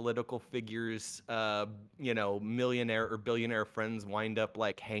certain political figures, millionaire or billionaire friends wind up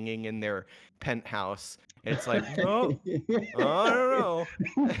like hanging in their penthouse. And it's like, no, I don't know.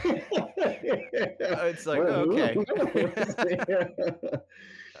 It's like, okay.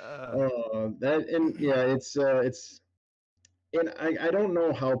 uh, That and yeah, it's and I don't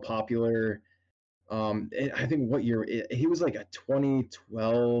know how popular. I think what year he was like a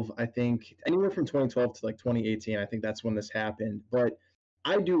 2012, I think anywhere from 2012 to like 2018. I think that's when this happened. But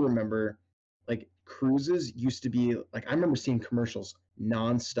I do remember like cruises used to be like I remember seeing commercials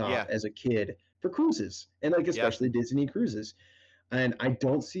nonstop yeah, as a kid for cruises and like yeah, especially Disney cruises. And I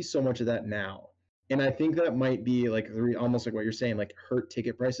don't see so much of that now. And I think that might be like almost like what you're saying, like hurt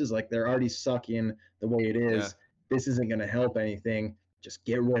ticket prices. Like they're already sucking the way it yeah, is. This isn't going to help anything. Just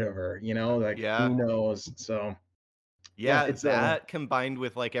get rid of her, like yeah. who knows? So yeah, Yeah, it's that combined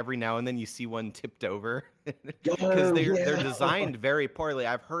with like every now and then you see one tipped over because oh they're yeah. designed very poorly.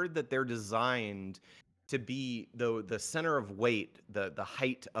 I've heard that they're designed to be the center of weight, the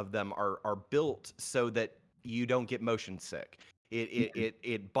height of them are built so that you don't get motion sick.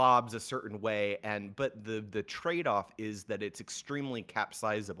 It bobs a certain way but the trade-off is that it's extremely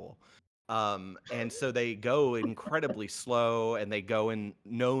capsizable. And so they go incredibly slow and they go in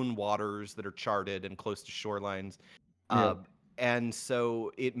known waters that are charted and close to shorelines Yeah. Uh, and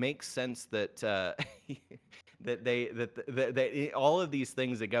so it makes sense that all of these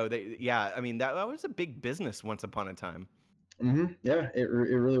things that go, yeah, I mean that was a big business once upon a time. Yeah, it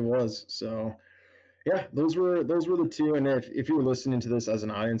really was. So yeah, those were the two. And if you were listening to this as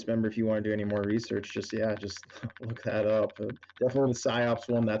an audience member, if you want to do any more research, just look that up. Definitely the psyops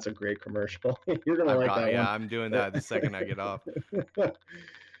one. That's a great commercial. You're gonna like that one. I'm doing that the second I get off.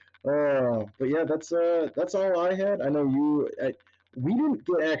 But yeah, that's all I had. I know we didn't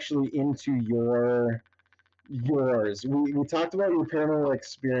get actually into yours. We talked about your paranormal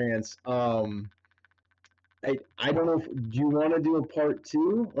experience. I don't know if do you want to do a part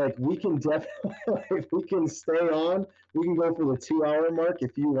two? Like we can definitely if we can stay on, we can go for the 2 hour mark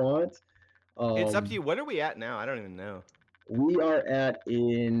if you want. It's up to Um, you. What are we at now? I don't even know. we are at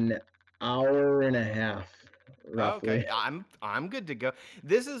an hour and a half, Okay, roughly. I'm good to go.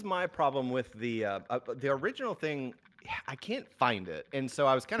 This is my problem with the original thing. I can't find it, and so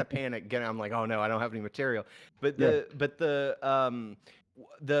I was kind of panicked. Getting, I'm like, oh no, I don't have any material. But Yeah.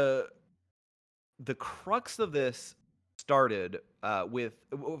 the the crux of this started with,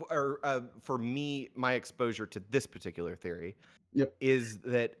 or for me, my exposure to this particular theory Yep. is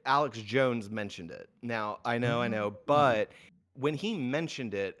that Alex Jones mentioned it. Now, I know, Oh. but when he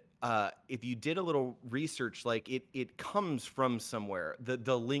mentioned it, if you did a little research, like it comes from somewhere.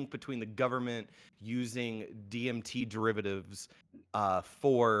 The link between the government using DMT derivatives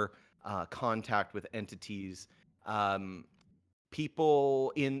for contact with entities. Um,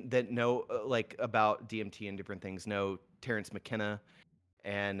 People in that know like about DMT and different things know Terrence McKenna,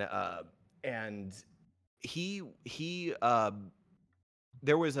 and and he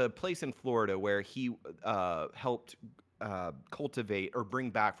there was a place in Florida where he helped cultivate or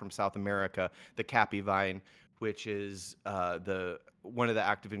bring back from South America the cappy vine, which is the one of the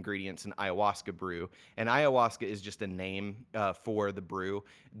active ingredients in ayahuasca brew. And ayahuasca is just a name for the brew.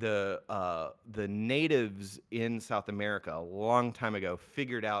 The natives in South America a long time ago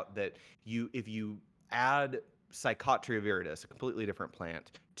figured out that if you add Psychotria viridis, a completely different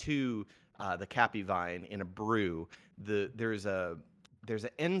plant, to the cappy vine in a brew, there's an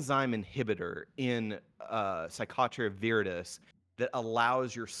enzyme inhibitor in Psychotria viridis that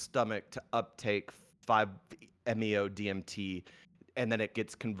allows your stomach to uptake 5-MeO DMT, and then it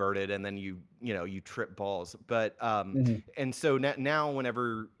gets converted, and then you trip balls. But Mhm. and so now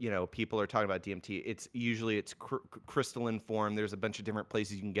whenever people are talking about DMT, it's crystalline form. There's a bunch of different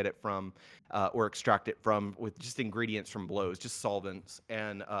places you can get it from, or extract it from, with just ingredients from blows, just solvents,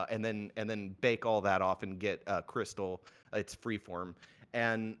 and then bake all that off and get crystal. It's free form.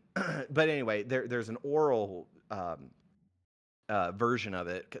 And but anyway, there's an oral version of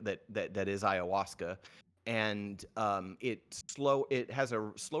it that is ayahuasca, and it has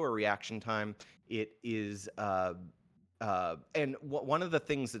a slower reaction time. It is and one of the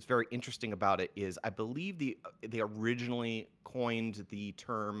things that's very interesting about it is I believe they originally coined the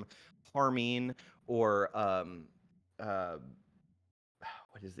term harmine, or uh,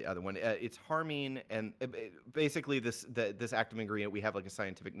 what is the other one? It's harmine, and basically this active ingredient we have like a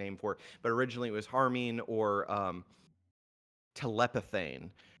scientific name for, but originally it was harmine, or telepathane,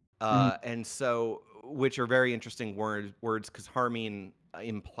 Mhm. and so which are very interesting words because harmine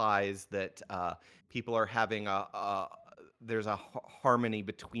implies that people are having there's a harmony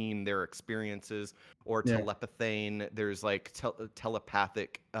between their experiences, or Yeah. telepathane. There's like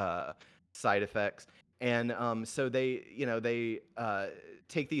telepathic side effects, and so they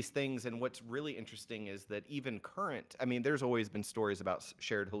take these things. And what's really interesting is that even current, I mean, there's always been stories about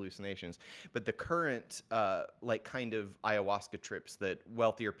shared hallucinations, but the current like kind of ayahuasca trips that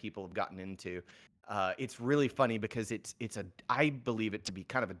wealthier people have gotten into, it's really funny because I believe it to be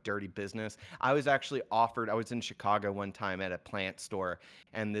kind of a dirty business. I was actually offered. I was in Chicago one time at a plant store,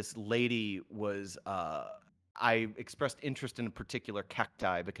 and this lady was. I expressed interest in a particular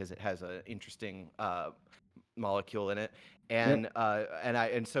cacti because it has an interesting molecule in it, Yep.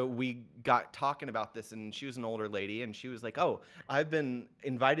 and so we got talking about this, and she was an older lady, and she was like, "Oh, I've been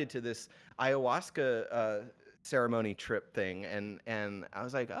invited to this ayahuasca ceremony trip thing," and I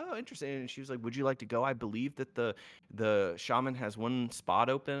was like, "Oh, interesting." And she was like, "Would you like to go? I believe that the shaman has one spot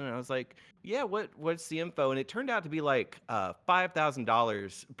open." And I was like, "Yeah, what's the info?" And it turned out to be like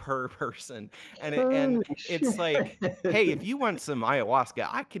 $5,000 per person, and Holy it's shit. like, hey, if you want some ayahuasca,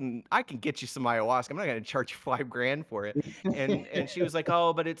 I can get you some ayahuasca. I'm not going to charge you 5 grand for it. And she was like,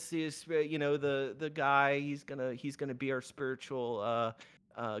 oh, but it's his, the guy, he's gonna be our spiritual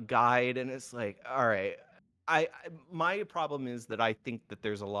guide. And it's like, all right. My problem is that I think that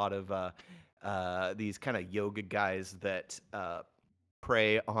there's a lot of these kind of yoga guys that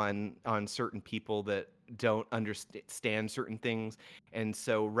prey on certain people that don't understand certain things, and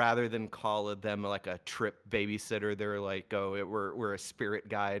so rather than call them like a trip babysitter, they're like, oh, we're a spirit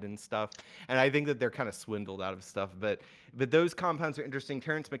guide and stuff. And I think that they're kind of swindled out of stuff, but those compounds are interesting.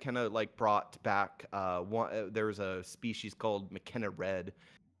 Terrence McKenna like brought back there was a species called McKenna red,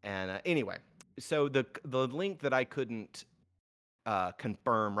 and anyway, so the link that I couldn't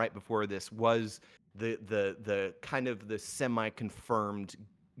confirm right before this was the kind of the semi-confirmed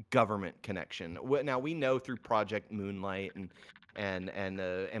government connection. Now we know through Project Moonlight and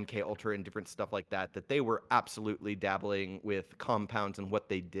MK Ultra and different stuff like that that they were absolutely dabbling with compounds and what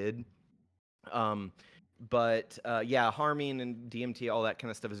they did. Um, but yeah, harming and DMT, all that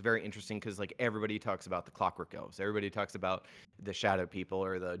kind of stuff is very interesting because like everybody talks about the Clockwork Elves, everybody talks about the Shadow People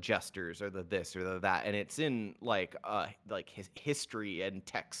or the Jesters or the this or the that, and it's in like his history and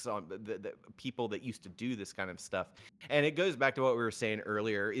texts on the people that used to do this kind of stuff, and it goes back to what we were saying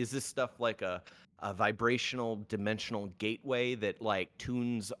earlier. Is this stuff like a vibrational dimensional gateway that like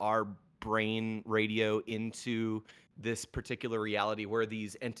tunes our brain radio into this particular reality where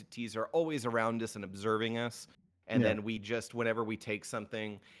these entities are always around us and observing us, and Yeah. then we just whenever we take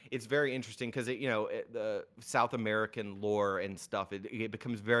something, it's very interesting because the South American lore and stuff, it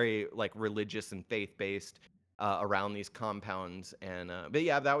becomes very like religious and faith based around these compounds. And but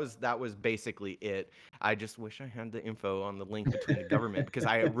yeah, that was basically it. I just wish I had the info on the link between the government because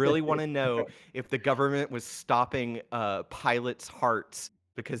I really want to know if the government was stopping pilots' hearts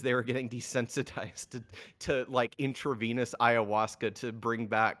because they were getting desensitized to like intravenous ayahuasca to bring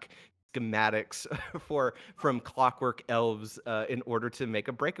back schematics from Clockwork Elves in order to make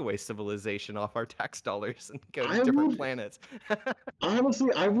a breakaway civilization off our tax dollars and go to I different would planets. honestly,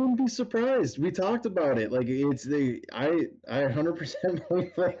 I wouldn't be surprised. We talked about it. Like it's the I 100%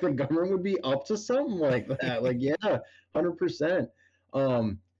 believe like the government would be up to something like that. Like yeah, 100%.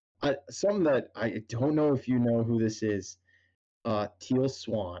 Um, something that I don't know if you know who this is. Teal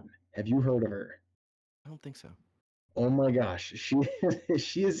Swan. Have you heard of her? I don't think so. Oh my gosh, she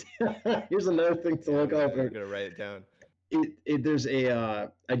she is. Here's another thing to Yeah, look up. I'm gonna write it down. There's a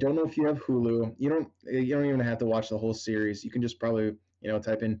I don't know if you have Hulu. You don't even have to watch the whole series. You can just probably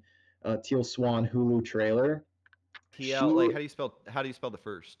type in Teal Swan Hulu trailer. TL, She like how do you spell the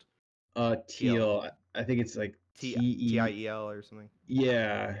first? TL. Teal, I think it's like T TE, TIEL or something.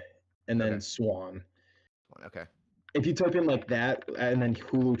 yeah, and then Okay. Swan. Okay. If you type in like that and then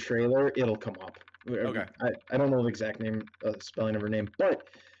Hulu trailer, it'll come up. Okay. I don't know the exact name, spelling of her name, but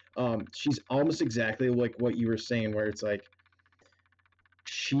she's almost exactly like what you were saying, where it's like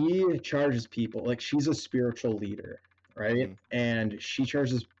she charges people like she's a spiritual leader, right? Mm-hmm. And she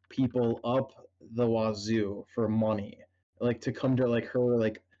charges people up the wazoo for money, like to come to like her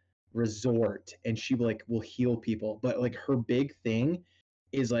like resort, and she like will heal people. But like her big thing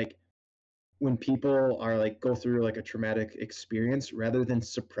is like when people are like go through like a traumatic experience, rather than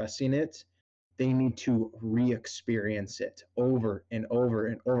suppressing it, they need to re-experience it over and over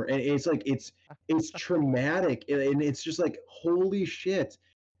and over. And it's like it's traumatic, and it's just like holy shit.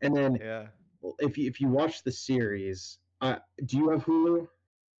 And then Yeah, if you watch the series, do you have Hulu?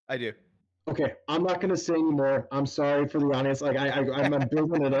 I do. Okay, I'm not gonna say anymore. I'm sorry for the audience. Like I'm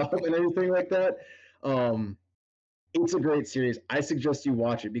building it up and everything like that. Um, it's a great series. I suggest you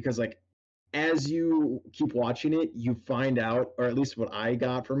watch it because like as you keep watching it, you find out, or at least what I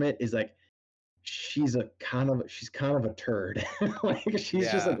got from it is like she's kind of a turd. Like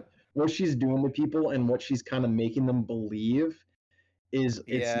she's just like Yeah. what she's doing to people and what she's kind of making them believe is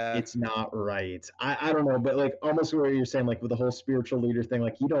it's Yeah. it's not right. I don't know, but like almost what you're saying, like with the whole spiritual leader thing,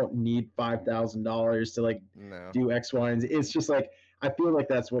 like you don't need $5,000 to like No. do X, Y, and Z. It's just like I feel like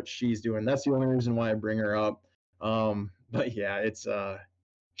that's what she's doing. That's the only reason why I bring her up. But yeah, it's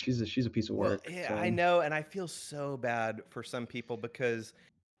she's a piece of Well, work. yeah, I So know, and I feel so bad for some people because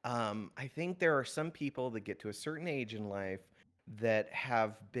I think there are some people that get to a certain age in life that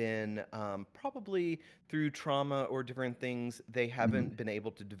have been probably through trauma or different things, they mhm, haven't been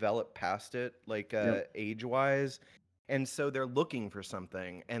able to develop past it, like yep, age-wise, and so they're looking for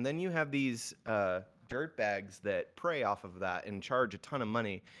something. And then you have these dirt bags that prey off of that and charge a ton of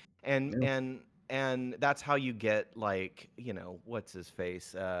money, and yeah. and and that's how you get like what's his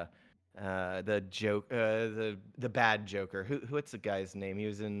face the joke, the bad Joker. What's the guy's name? He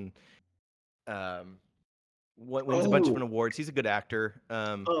was in wins a bunch of Oh, awards. He's a good actor.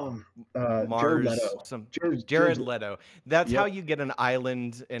 um, Jared Mars, Leto. some Jared's, Jared Leto. That's how yep. you get an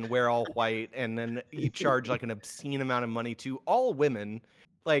island and wear all white, and then you charge like an obscene amount of money to all women,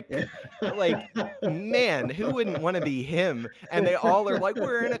 Like, Yeah. like, man, who wouldn't want to be him? And they all are like,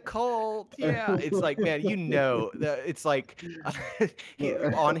 we're in a cult. Yeah. It's like, man, it's like he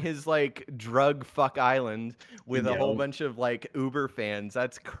on his like drug fuck island with a whole Yep. bunch of like Uber fans.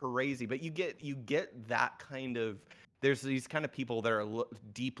 That's crazy. But you get that kind of there's these kind of people that are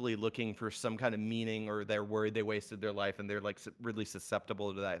deeply looking for some kind of meaning, or they're worried they wasted their life, and they're like really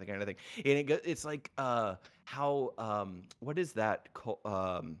susceptible to that kind of thing. And it's like how what is that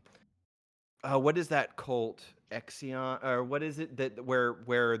what is that cult Exion, or what is it that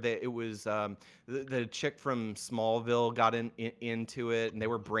it was the chick from Smallville got into it, and they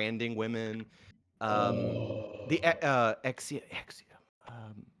were branding women. The Oh,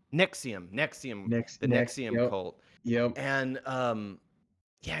 Nexium, the next. Nexium Yep. cult. Yep. And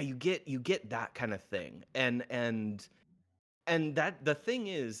yeah, you get that kind of thing. And that the thing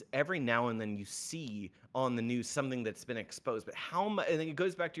is, every now and then you see on the news something that's been exposed, but how much, and then it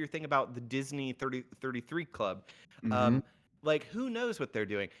goes back to your thing about the Disney 33 Club. Mm-hmm. Um, like, who knows what they're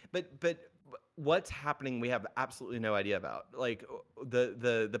doing? But what's happening, we have absolutely no idea about. Like,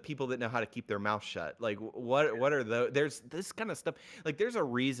 the people that know how to keep their mouth shut. Like, what are there's this kind of stuff. Like, there's a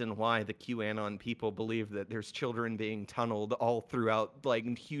reason why the QAnon people believe that there's children being tunneled all throughout,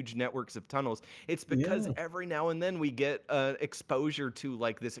 like, huge networks of tunnels. It's because Yeah. every now and then we get exposure to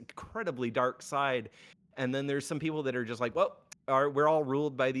like this incredibly dark side, and then there's some people that are just like, well, we're all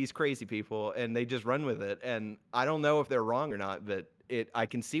ruled by these crazy people, and they just run with it. And I don't know if they're wrong or not, but I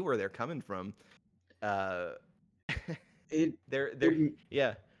can see where they're coming from. Uh, It they're it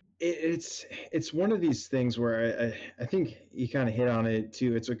yeah, it's one of these things where I think you kind of hit on it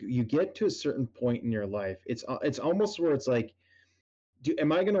too. It's like you get to a certain point in your life. It's almost where it's like,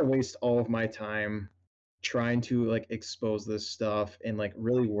 am I gonna waste all of my time trying to like expose this stuff and like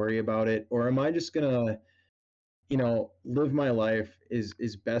really worry about it, or am I just gonna live my life as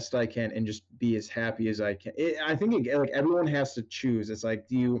best I can and just be as happy as I can? I think like everyone has to choose. It's like,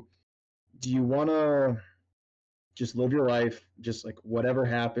 do you want to just live your life, just like whatever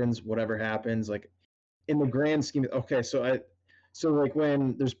happens, like in the grand scheme. Okay, so like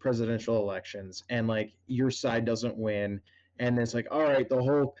when there's presidential elections and like your side doesn't win, and it's like, all right,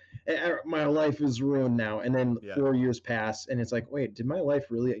 my life is ruined now, and then yeah, 4 years pass and it's like, wait, did my life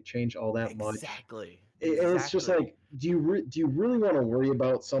really change all that much? exactly, And it's just exactly, like, do you really want to worry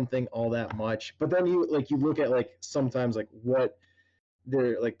about something all that much? But then you look at like sometimes like what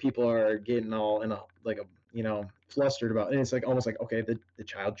they're like people are getting all in a like a flustered about, and it's like almost like, okay, the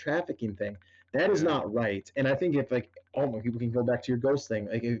child trafficking thing, that is yeah, not right. And I think if like, oh my, people can go back to your ghost thing,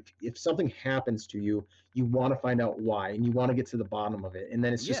 like if something happens to you, you want to find out why, and you want to get to the bottom of it, and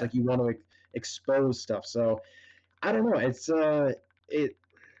then it's just yeah, like you want to like expose stuff. So I don't know, it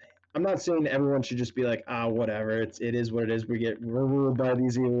I'm not saying everyone should just be like, whatever. It is what it is. We're ruled by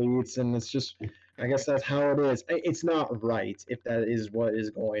these elites, and it's just, I guess that's how it is. It's not right if that is what is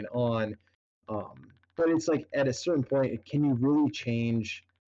going on. But it's like at a certain point, can you really change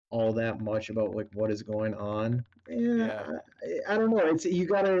all that much about like what is going on? Yeah, yeah, I don't know. You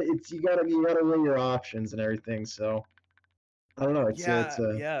gotta weigh your options and everything. So I don't know. yeah,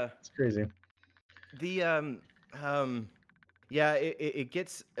 yeah. It's crazy. The um Yeah, it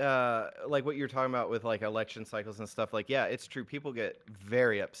gets like what you're talking about with like election cycles and stuff. Like, yeah, it's true. People get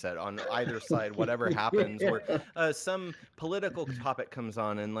very upset on either side, whatever happens, where Yeah. some political topic comes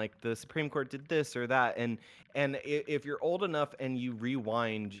on, and like the Supreme Court did this or that, and if you're old enough and you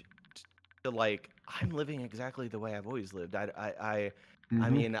rewind to like, I'm living exactly the way I've always lived. I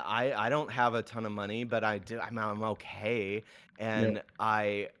Hmm. mean, I don't have a ton of money, but I'm okay, and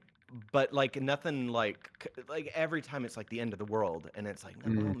Yep. but like nothing like every time it's like the end of the world, and it's like,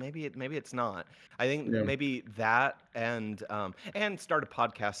 no, Mm. well, maybe it's not. I think Yeah. maybe that, and start a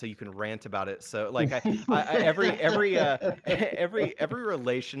podcast so you can rant about it. So like I every every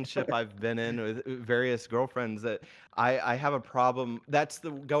relationship I've been in with various girlfriends, that I have a problem. That's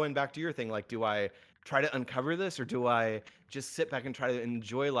the going back to your thing. Like, do I try to uncover this, or do I just sit back and try to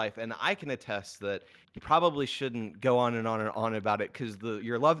enjoy life? And I can attest that you probably shouldn't go on and on and on about it, because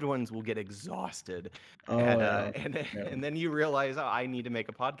your loved ones will get exhausted, Oh and yeah. Yeah. and then you realize, oh, I need to make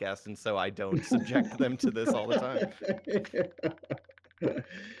a podcast, and so I don't subject them to this all the time.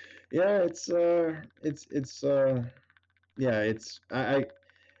 Yeah, it's yeah, I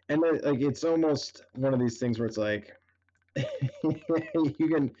and like it's almost one of these things where it's like you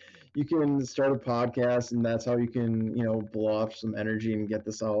can you can start a podcast and that's how you can, blow off some energy and get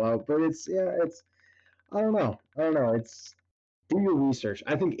this all out. But it's, yeah, it's, I don't know. It's do your research.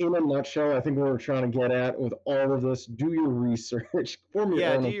 I think in a nutshell, I think what we're trying to get at with all of this, do your research, form your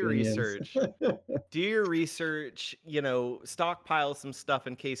Yeah, own do your opinions. research. Do your research, stockpile some stuff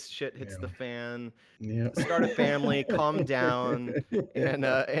in case shit hits the Yeah. fan. Yeah. Start a family, calm down,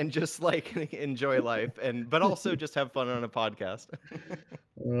 and just like enjoy life, but also just have fun on a podcast.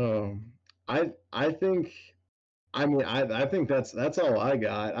 Um, I think I think that's all I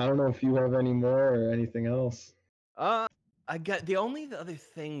got. I don't know if you have any more or anything else. Uh, I got the other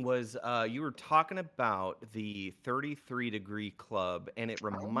thing was you were talking about the 33-degree club, and it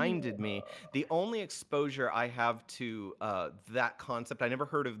reminded me the only exposure I have to that concept. I never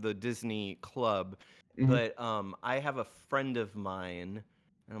heard of the Disney club, Mhm. but I have a friend of mine,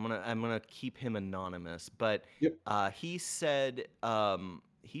 and I'm gonna keep him anonymous. But Yep. he said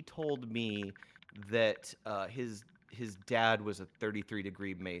he told me that his dad was a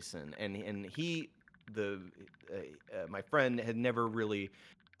 33-degree Mason, and the my friend had never really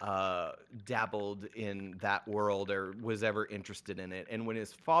dabbled in that world or was ever interested in it. And when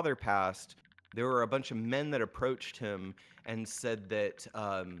his father passed, there were a bunch of men that approached him and said that,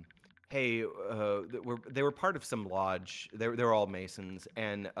 hey, they were part of some lodge. They're all Masons,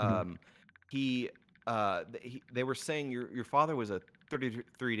 and Mhm. they were saying your father was a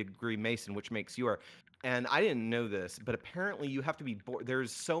 33-degree Mason, which makes you. And I didn't know this, but apparently you have to be born.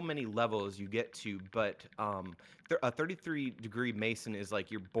 There's so many levels you get to, but a 33-degree Mason is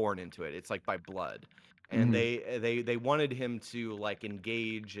like you're born into it. It's like by blood. And Mhm. they wanted him to like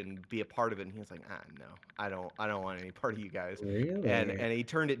engage and be a part of it, and he was like, no, I don't want any part of you guys. Really? And he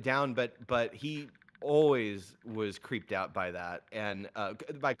turned it down, but he always was creeped out by that, and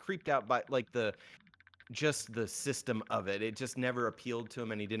by creeped out by like just the system of it. It just never appealed to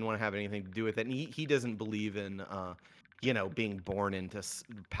him, and he didn't want to have anything to do with it. And he doesn't believe in, being born into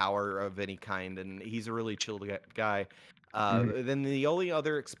power of any kind. And he's a really chill guy. Mhm. Then the only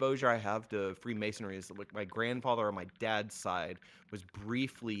other exposure I have to Freemasonry is like my grandfather on my dad's side was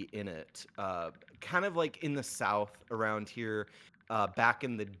briefly in it, kind of like in the South around here. Back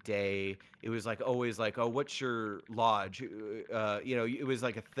in the day, it was like always like, oh, what's your lodge? It was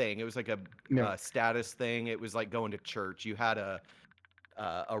like a thing. It was like a Yeah. status thing. It was like going to church. You had a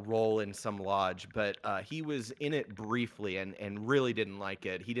role in some lodge, but he was in it briefly and really didn't like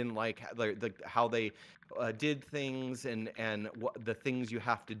it. He didn't like how they did things and what the things you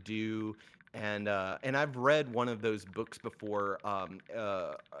have to do. And I've read one of those books before.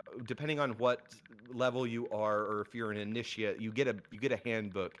 Depending on what level you are, or if you're an initiate, you get a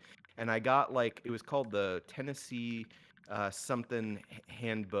handbook. And I got like, it was called the Tennessee something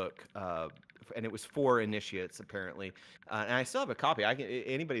handbook, and it was for initiates apparently. And I still have a copy.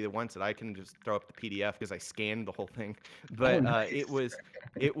 Anybody that wants it, I can just throw up the PDF because I scanned the whole thing. Oh, But nice. it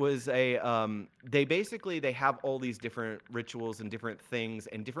was a they have all these different rituals and different things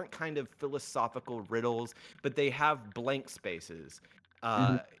and different kind of philosophical riddles, but they have blank spaces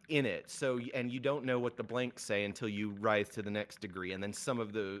Mhm. in it. And you don't know what the blanks say until you rise to the next degree, and then some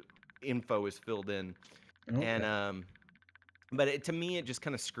of the info is filled in. And Okay. but to me, it just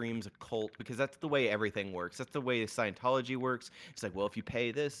kind of screams a cult, because that's the way everything works. That's the way Scientology works. It's like, well, if you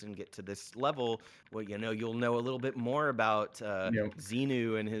pay this and get to this level, well, you'll know a little bit more about Yep.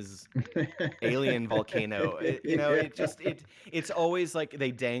 Xenu and his alien volcano. Yeah. It's always like they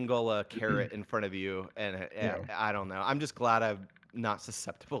dangle a carrot in front of you, and Yeah. I don't know. I'm just glad I'm not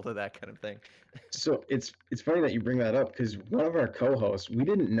susceptible to that kind of thing. So it's funny that you bring that up because one of our co-hosts, we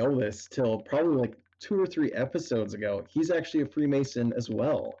didn't know this till probably like 2 or 3 episodes ago. He's actually a Freemason as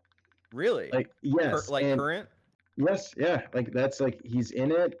well. Really? Like yes, Like and current? yes, yeah, like that's like he's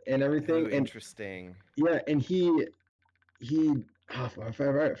in it and Oh, everything, and interesting. yeah, and he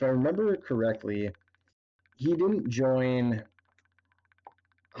if I remember correctly, he didn't join.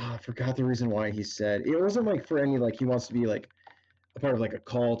 I forgot the reason why he said it wasn't like for any like he wants to be like a part of like a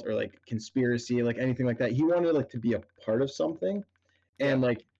cult or like conspiracy like anything like that. He wanted like to be a part of something, Yeah. and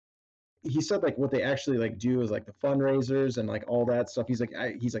like he said like what they actually like do is like the fundraisers and like all that stuff. He's like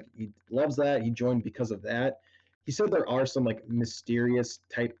he loves that. He joined because of that. He said there are some like mysterious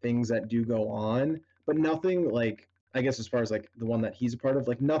type things that do go on, but nothing like I guess as far as like the one that he's a part of,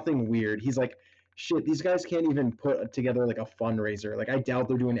 like nothing weird. He's like, shit, these guys can't even put together like a fundraiser. Like I doubt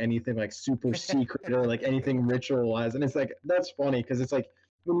they're doing anything like super secret or like anything ritualized. And it's like that's funny because it's like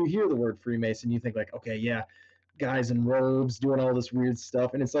when you hear the word Freemason, you think like, okay, yeah, guys in robes doing all this weird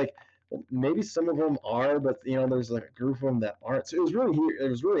stuff, and it's like well, maybe some of them are, but there's like a group of them that aren't. So it was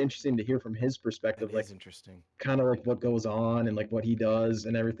really interesting to hear from his That perspective, like is interesting. kind of like what goes on and like what he does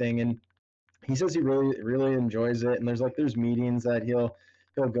and everything. And he says he really enjoys it. And there's meetings that he'll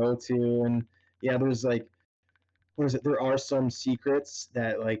go to, and yeah, there's like what is it? There are some secrets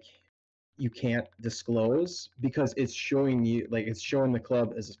that like you can't disclose because it's showing you like it's showing the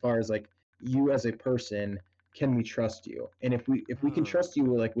club as far as like you as a person, can we trust you? And if we can Oh. trust you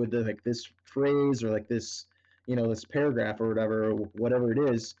like with the like this phrase or like this, this paragraph or whatever it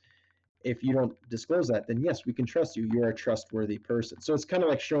is, if you don't disclose that, then yes, we can trust you. You're a trustworthy person. So it's kind of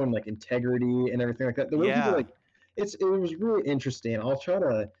like showing like integrity and everything like that. The way people Yeah. like it was really interesting. I'll try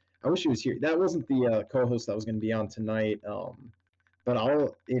to. I wish he was here. That wasn't the co-host that was going to be on tonight. But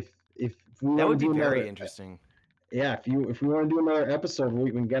I'll if we That want would to be do very another, interesting. yeah, if we want to do another episode,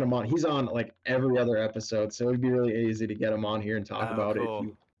 we can get him on. He's on like every other episode, so it'd be really easy to get him on here and talk Oh, about it. If cool.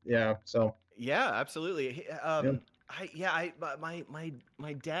 you, yeah, so Yeah, absolutely. yeah,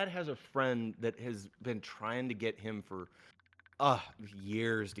 My dad has a friend that has been trying to get him for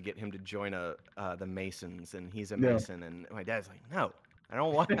years to get him to join the Masons, and he's a yeah. Mason, and my dad's like, no, I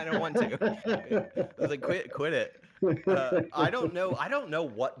don't want to. I was like, quit it. I don't know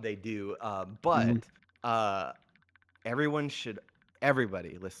what they do, Mhm. but uh, everyone should,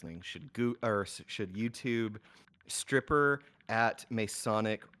 everybody listening should should YouTube stripper at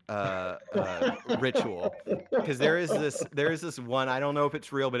Masonic ritual, because there is this one, I don't know if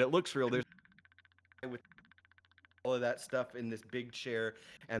it's real, but it looks real. There's a guy with all of that stuff in this big chair,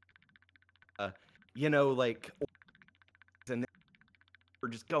 and uh, like, and we're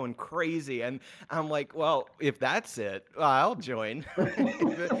just going crazy, and I'm like, well, if that's it, I'll join.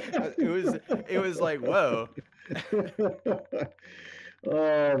 It was like, whoa.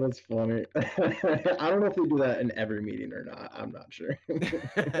 Oh, that's funny. I don't know if they do that in every meeting or not. I'm not sure.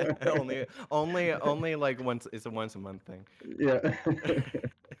 Only like once, it's a once a month thing. Yeah.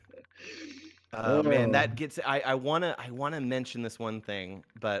 Man, Oh, that gets, I wanna mention this one thing,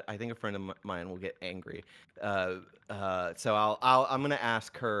 but I think a friend of mine will get angry. So I'm gonna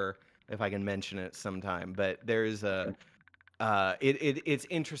ask her if I can mention it sometime. But there's a it's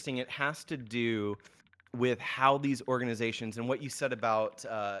interesting. It has to do with how these organizations, and what you said about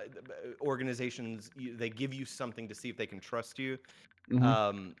organizations, they give you something to see if they can trust you.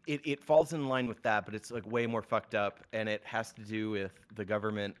 hmm. It falls in line with that, but it's like way more fucked up, and it has to do with the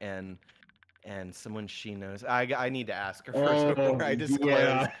government and someone she knows. I need to ask her first Oh, before I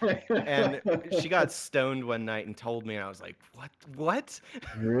disclose. yeah. And she got stoned one night and told me, and I was like, "What? What?"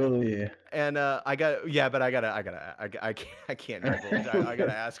 Really? And I got, yeah, but I can't divulge. I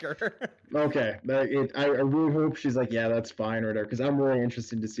gotta ask her. Okay. I really hope she's like, yeah, that's fine or whatever, because I'm really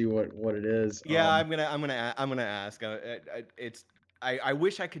interested to see what it is. Yeah, I'm gonna ask. It's I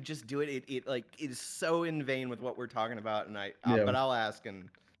wish I could just do it. It like is so in vain with what we're talking about, and Yeah. but I'll ask and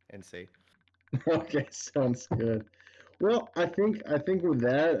see. Okay, sounds good. Well, I think with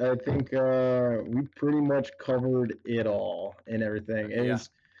that, I think we pretty much covered it all and everything. It Yeah. was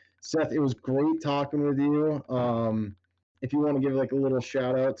Seth, it was great talking with you. If you want to give like a little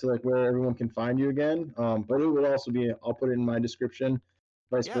shout out to like where everyone can find you again, but it would also be I'll put it in my description.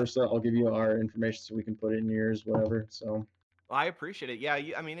 Vice Yeah. versa, I'll give you our information so we can put it in yours, whatever. So I appreciate it. Yeah,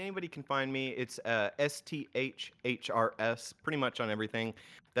 I mean, anybody can find me. It's STHHRS, pretty much on everything.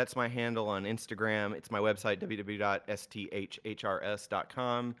 That's my handle on Instagram. It's my website,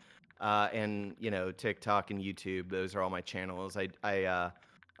 www.sthhrs.com. And, TikTok and YouTube, those are all my channels. I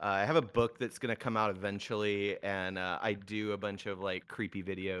have a book that's going to come out eventually, and I do a bunch of like creepy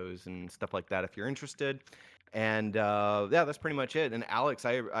videos and stuff like that if you're interested. And yeah, that's pretty much it. And Alex,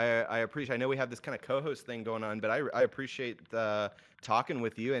 I appreciate. I know we have this kind of co-host thing going on, but I appreciate talking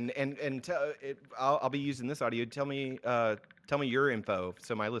with you. I'll be using this audio. Tell me your info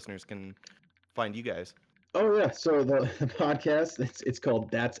so my listeners can find you guys. oh yeah, so the podcast it's called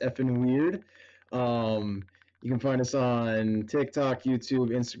That's Effin Weird. Um, you can find us on TikTok, YouTube,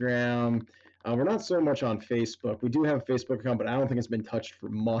 Instagram. We're not so much on Facebook. We do have a Facebook account, but I don't think it's been touched for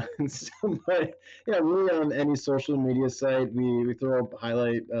months. But yeah, really on any social media site, we throw up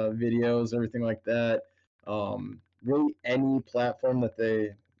highlight videos, everything like that. Really any platform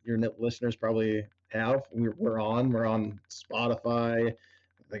that your listeners probably have, we're on. We're on Spotify,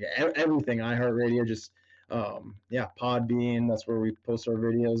 like everything, iHeartRadio, just yeah, Podbean, that's where we post our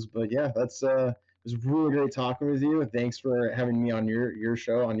videos. But yeah, that's it was really great talking with you. Thanks for having me on your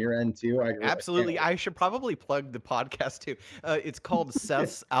show on your end too. I can't Absolutely. I should probably plug the podcast too. It's called wait.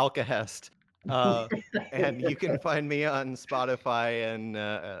 Seth's Alkahest. Uh, and you can find me on Spotify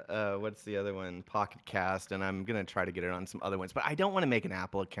and what's the other one? Pocket Cast. And I'm going to try to get it on some other ones. But I don't want to make an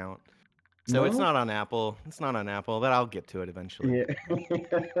Apple account. So it's No? not on Apple. It's not on Apple, but I'll get to it eventually. Yeah.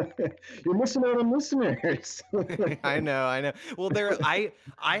 You're missing out on listeners. I know. Well, I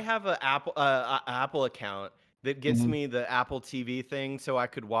have a Apple account, that gets Mhm. me the Apple TV thing, so I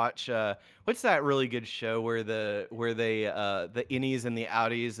could watch. What's that really good show where the innies and the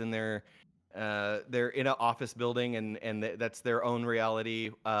outies and they're in an office building and that's their own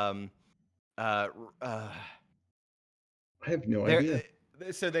reality. Uh, uh, I have no they're idea.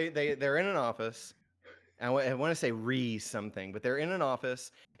 so they're in an office. I want to say something, but they're in an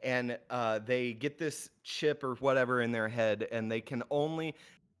office and they get this chip or whatever in their head, and they can only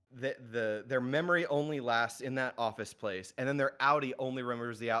their memory only lasts in that office place, and then their outie only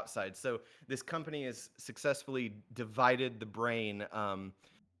remembers the outside. So this company has successfully divided the brain.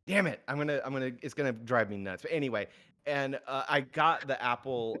 Damn it, it's gonna drive me nuts. But anyway, and I got the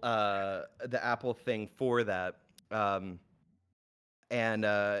Apple thing for that. Um, and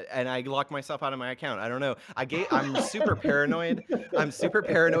I locked myself out of my account. I don't know. I'm super paranoid. I'm super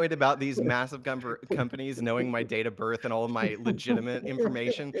paranoid about these massive companies knowing my date of birth and all of my legitimate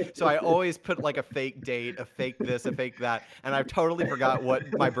information. So I always put like a fake date, a fake this, a fake that, and I've totally forgot what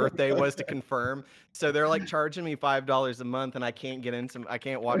my birthday was to confirm. So they're like charging me $5 a month, and I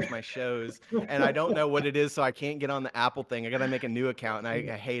can't watch my shows, and I don't know what it is, so I can't get on the Apple thing. I gotta make a new account, and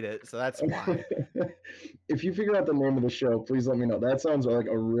I hate it. So that's why. If you figure out the name of the show, please let me know. That sounds like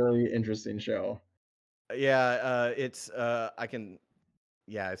a really interesting show. Yeah, it's I can.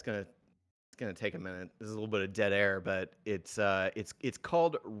 Yeah, it's gonna take a minute. There's a little bit of dead air, but it's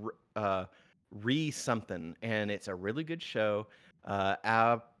called Re something, and it's a really good show.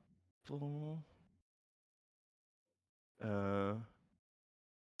 Apple uh,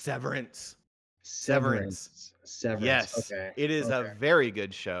 Severance. Severance. Severance. Yes, Okay. it is a Okay. very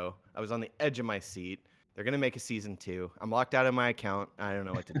good show. I was on the edge of my seat. They're gonna make a season 2. I'm locked out of my account. I don't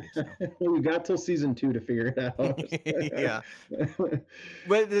know what to do. So Well, you got till season 2 to figure it yeah. out.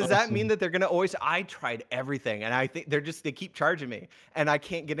 But does that mean Awesome. that they're gonna always? I tried everything, and I think they keep charging me, and I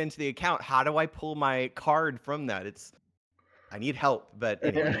can't get into the account. How do I pull my card from that? I need help, but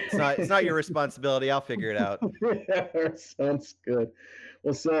anyway, it's not your responsibility. I'll figure it out. Yeah, sounds good.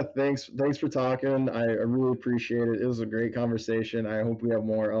 Well, Seth, thanks for talking. I really appreciate it. It was a great conversation. I hope we have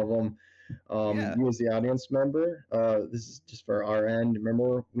more of them. Yeah, You as the audience member, this is just for our end.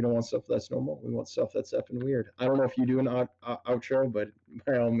 Remember, we don't want stuff that's normal. We want stuff that's effing weird. I don't know if you do an outro, but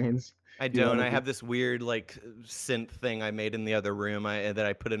by all means, I if you don't. want I to have this weird like synth thing I made in the other room that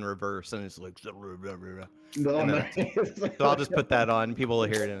I put in reverse, and it's like, do. Oh, and then nice. so I'll just put that on. People will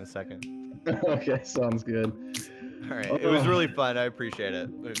hear it in a second. Okay, sounds good. All right, it was Oh, really fun. I appreciate it.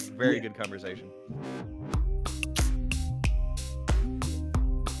 It was a very yeah. good conversation.